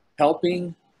been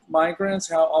helping migrants,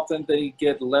 how often they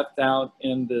get left out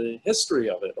in the history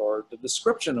of it or the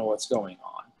description of what's going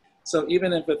on. So even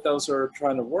if those who are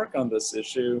trying to work on this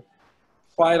issue,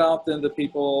 quite often the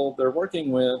people they're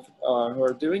working with who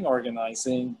are doing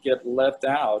organizing get left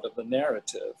out of the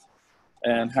narrative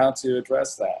and how to address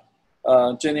that.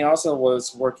 Jenny also was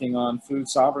working on food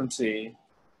sovereignty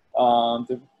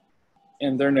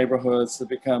in their neighborhoods to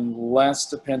become less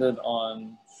dependent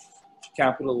on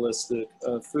capitalistic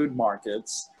food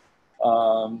markets.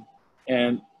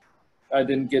 And I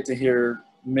didn't get to hear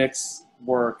Mick's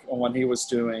work on what he was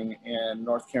doing in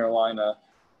North Carolina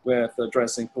with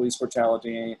addressing police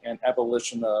brutality and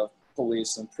abolition of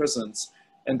police and prisons.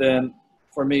 And then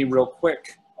for me, real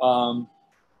quick,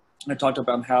 I talked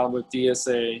about how with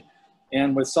DSA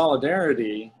and with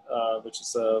Solidarity, which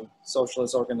is a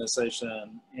socialist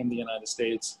organization in the United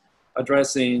States,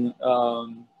 addressing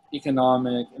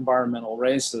economic, environmental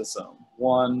racism,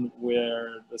 one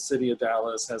where the city of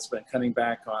Dallas has been cutting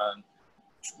back on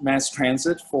mass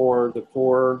transit for the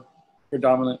poor,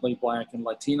 predominantly Black and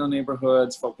Latino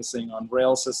neighborhoods, focusing on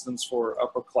rail systems for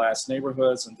upper class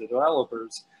neighborhoods and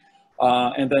developers.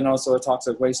 And then also a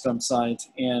toxic waste dump site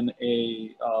in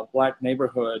a Black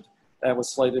neighborhood that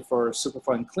was slated for a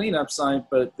Superfund cleanup site,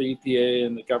 but the EPA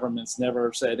and the governments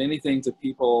never said anything to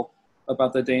people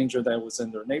about the danger that was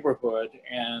in their neighborhood.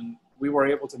 And we were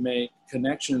able to make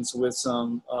connections with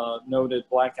some noted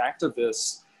Black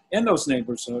activists in those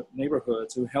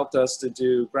neighborhoods who helped us to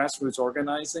do grassroots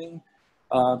organizing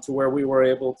to where we were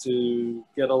able to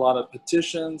get a lot of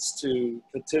petitions to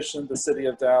petition the city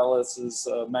of Dallas's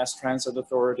mass transit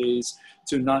authorities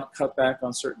to not cut back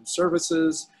on certain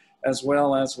services, as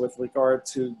well as with regard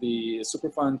to the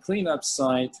Superfund cleanup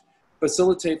site,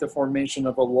 facilitate the formation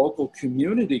of a local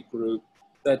community group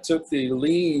that took the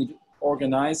lead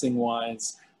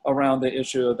organizing-wise around the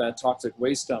issue of that toxic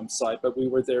waste dump site, but we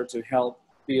were there to help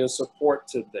be a support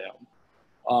to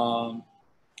them,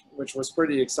 which was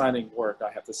pretty exciting work,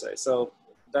 I have to say. So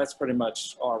that's pretty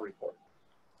much our report.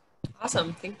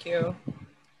 Awesome, thank you.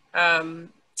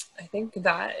 I think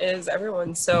that is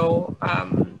everyone. So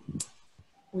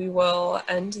we will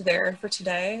end there for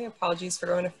today. Apologies for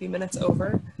going a few minutes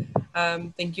over.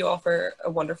 Thank you all for a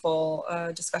wonderful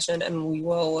discussion, and we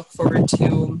will look forward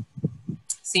to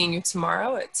seeing you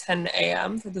tomorrow at 10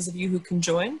 a.m. for those of you who can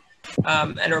join.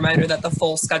 And a reminder that the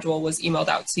full schedule was emailed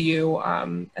out to you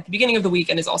at the beginning of the week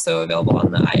and is also available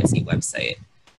on the ISE website.